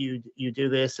me that you do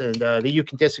this, and that you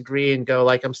can disagree and go,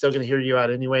 like, I'm still going to hear you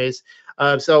out anyways.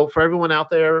 So for everyone out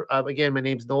there, again, my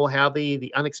name's Noel Hadley,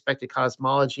 the Unexpected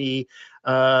Cosmology.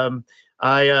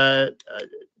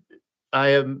 I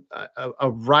am a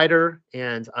writer,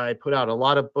 and I put out a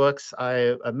lot of books.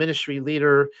 I'm a ministry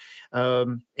leader,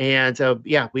 my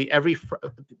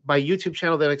YouTube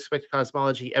channel, The Unexpected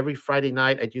Cosmology. Every Friday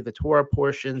night, I do the Torah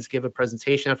portions, give a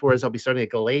presentation afterwards. I'll be starting a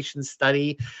Galatians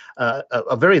study,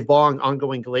 a very long,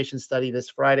 ongoing Galatians study this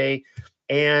Friday.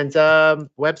 And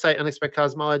website, Unexpected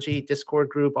Cosmology, Discord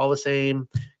group, all the same.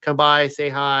 Come by, say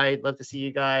hi. Love to see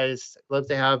you guys. Love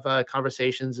to have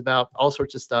conversations about all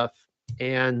sorts of stuff.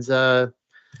 And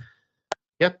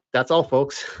that's all,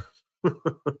 folks.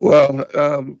 Well,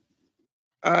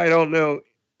 I don't know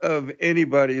of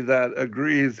anybody that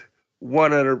agrees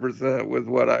 100% with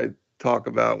what I talk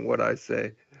about and what I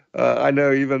say. I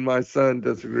know even my son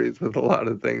disagrees with a lot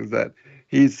of things that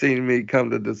he's seen me come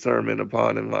to discernment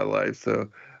upon in my life. So,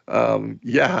 I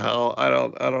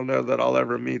don't know that I'll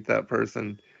ever meet that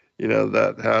person,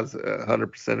 that has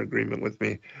 100% agreement with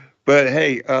me. But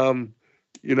hey,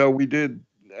 we did,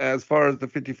 as far as the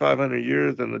 5,500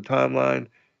 years and the timeline,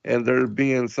 and there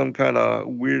being some kind of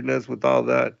weirdness with all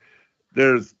that,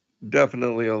 there's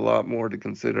definitely a lot more to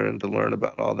consider and to learn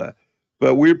about all that.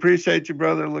 But we appreciate you,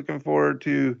 brother. Looking forward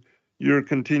to your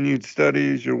continued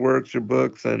studies, your works, your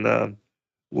books, and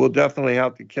we'll definitely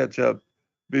have to catch up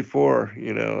before,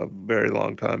 a very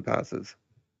long time passes.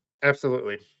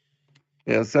 Absolutely.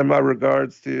 Yeah, send my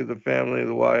regards to the family,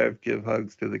 the wife, give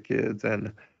hugs to the kids,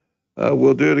 and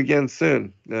we'll do it again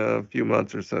soon, a few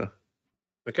months or so.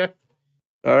 Okay.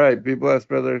 All right. Be blessed,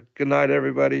 brother. Good night,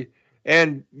 everybody.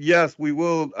 And yes, we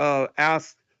will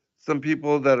ask some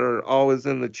people that are always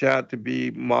in the chat to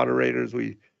be moderators.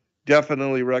 We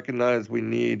definitely recognize we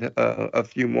need a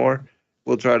few more.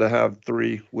 We'll try to have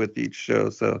 3 with each show.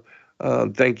 So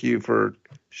thank you for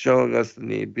showing us the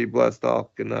need. Be blessed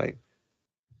all. Good night.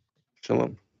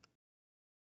 Shalom.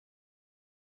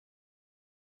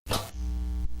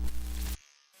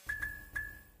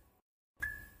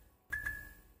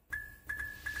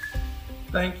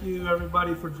 Thank you,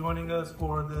 everybody, for joining us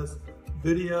for this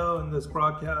video and this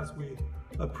broadcast. We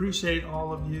appreciate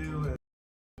all of you,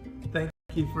 and thank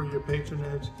you for your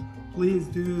patronage. Please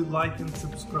do like and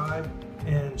subscribe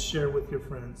and share with your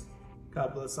friends.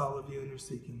 God bless all of you in your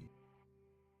seeking.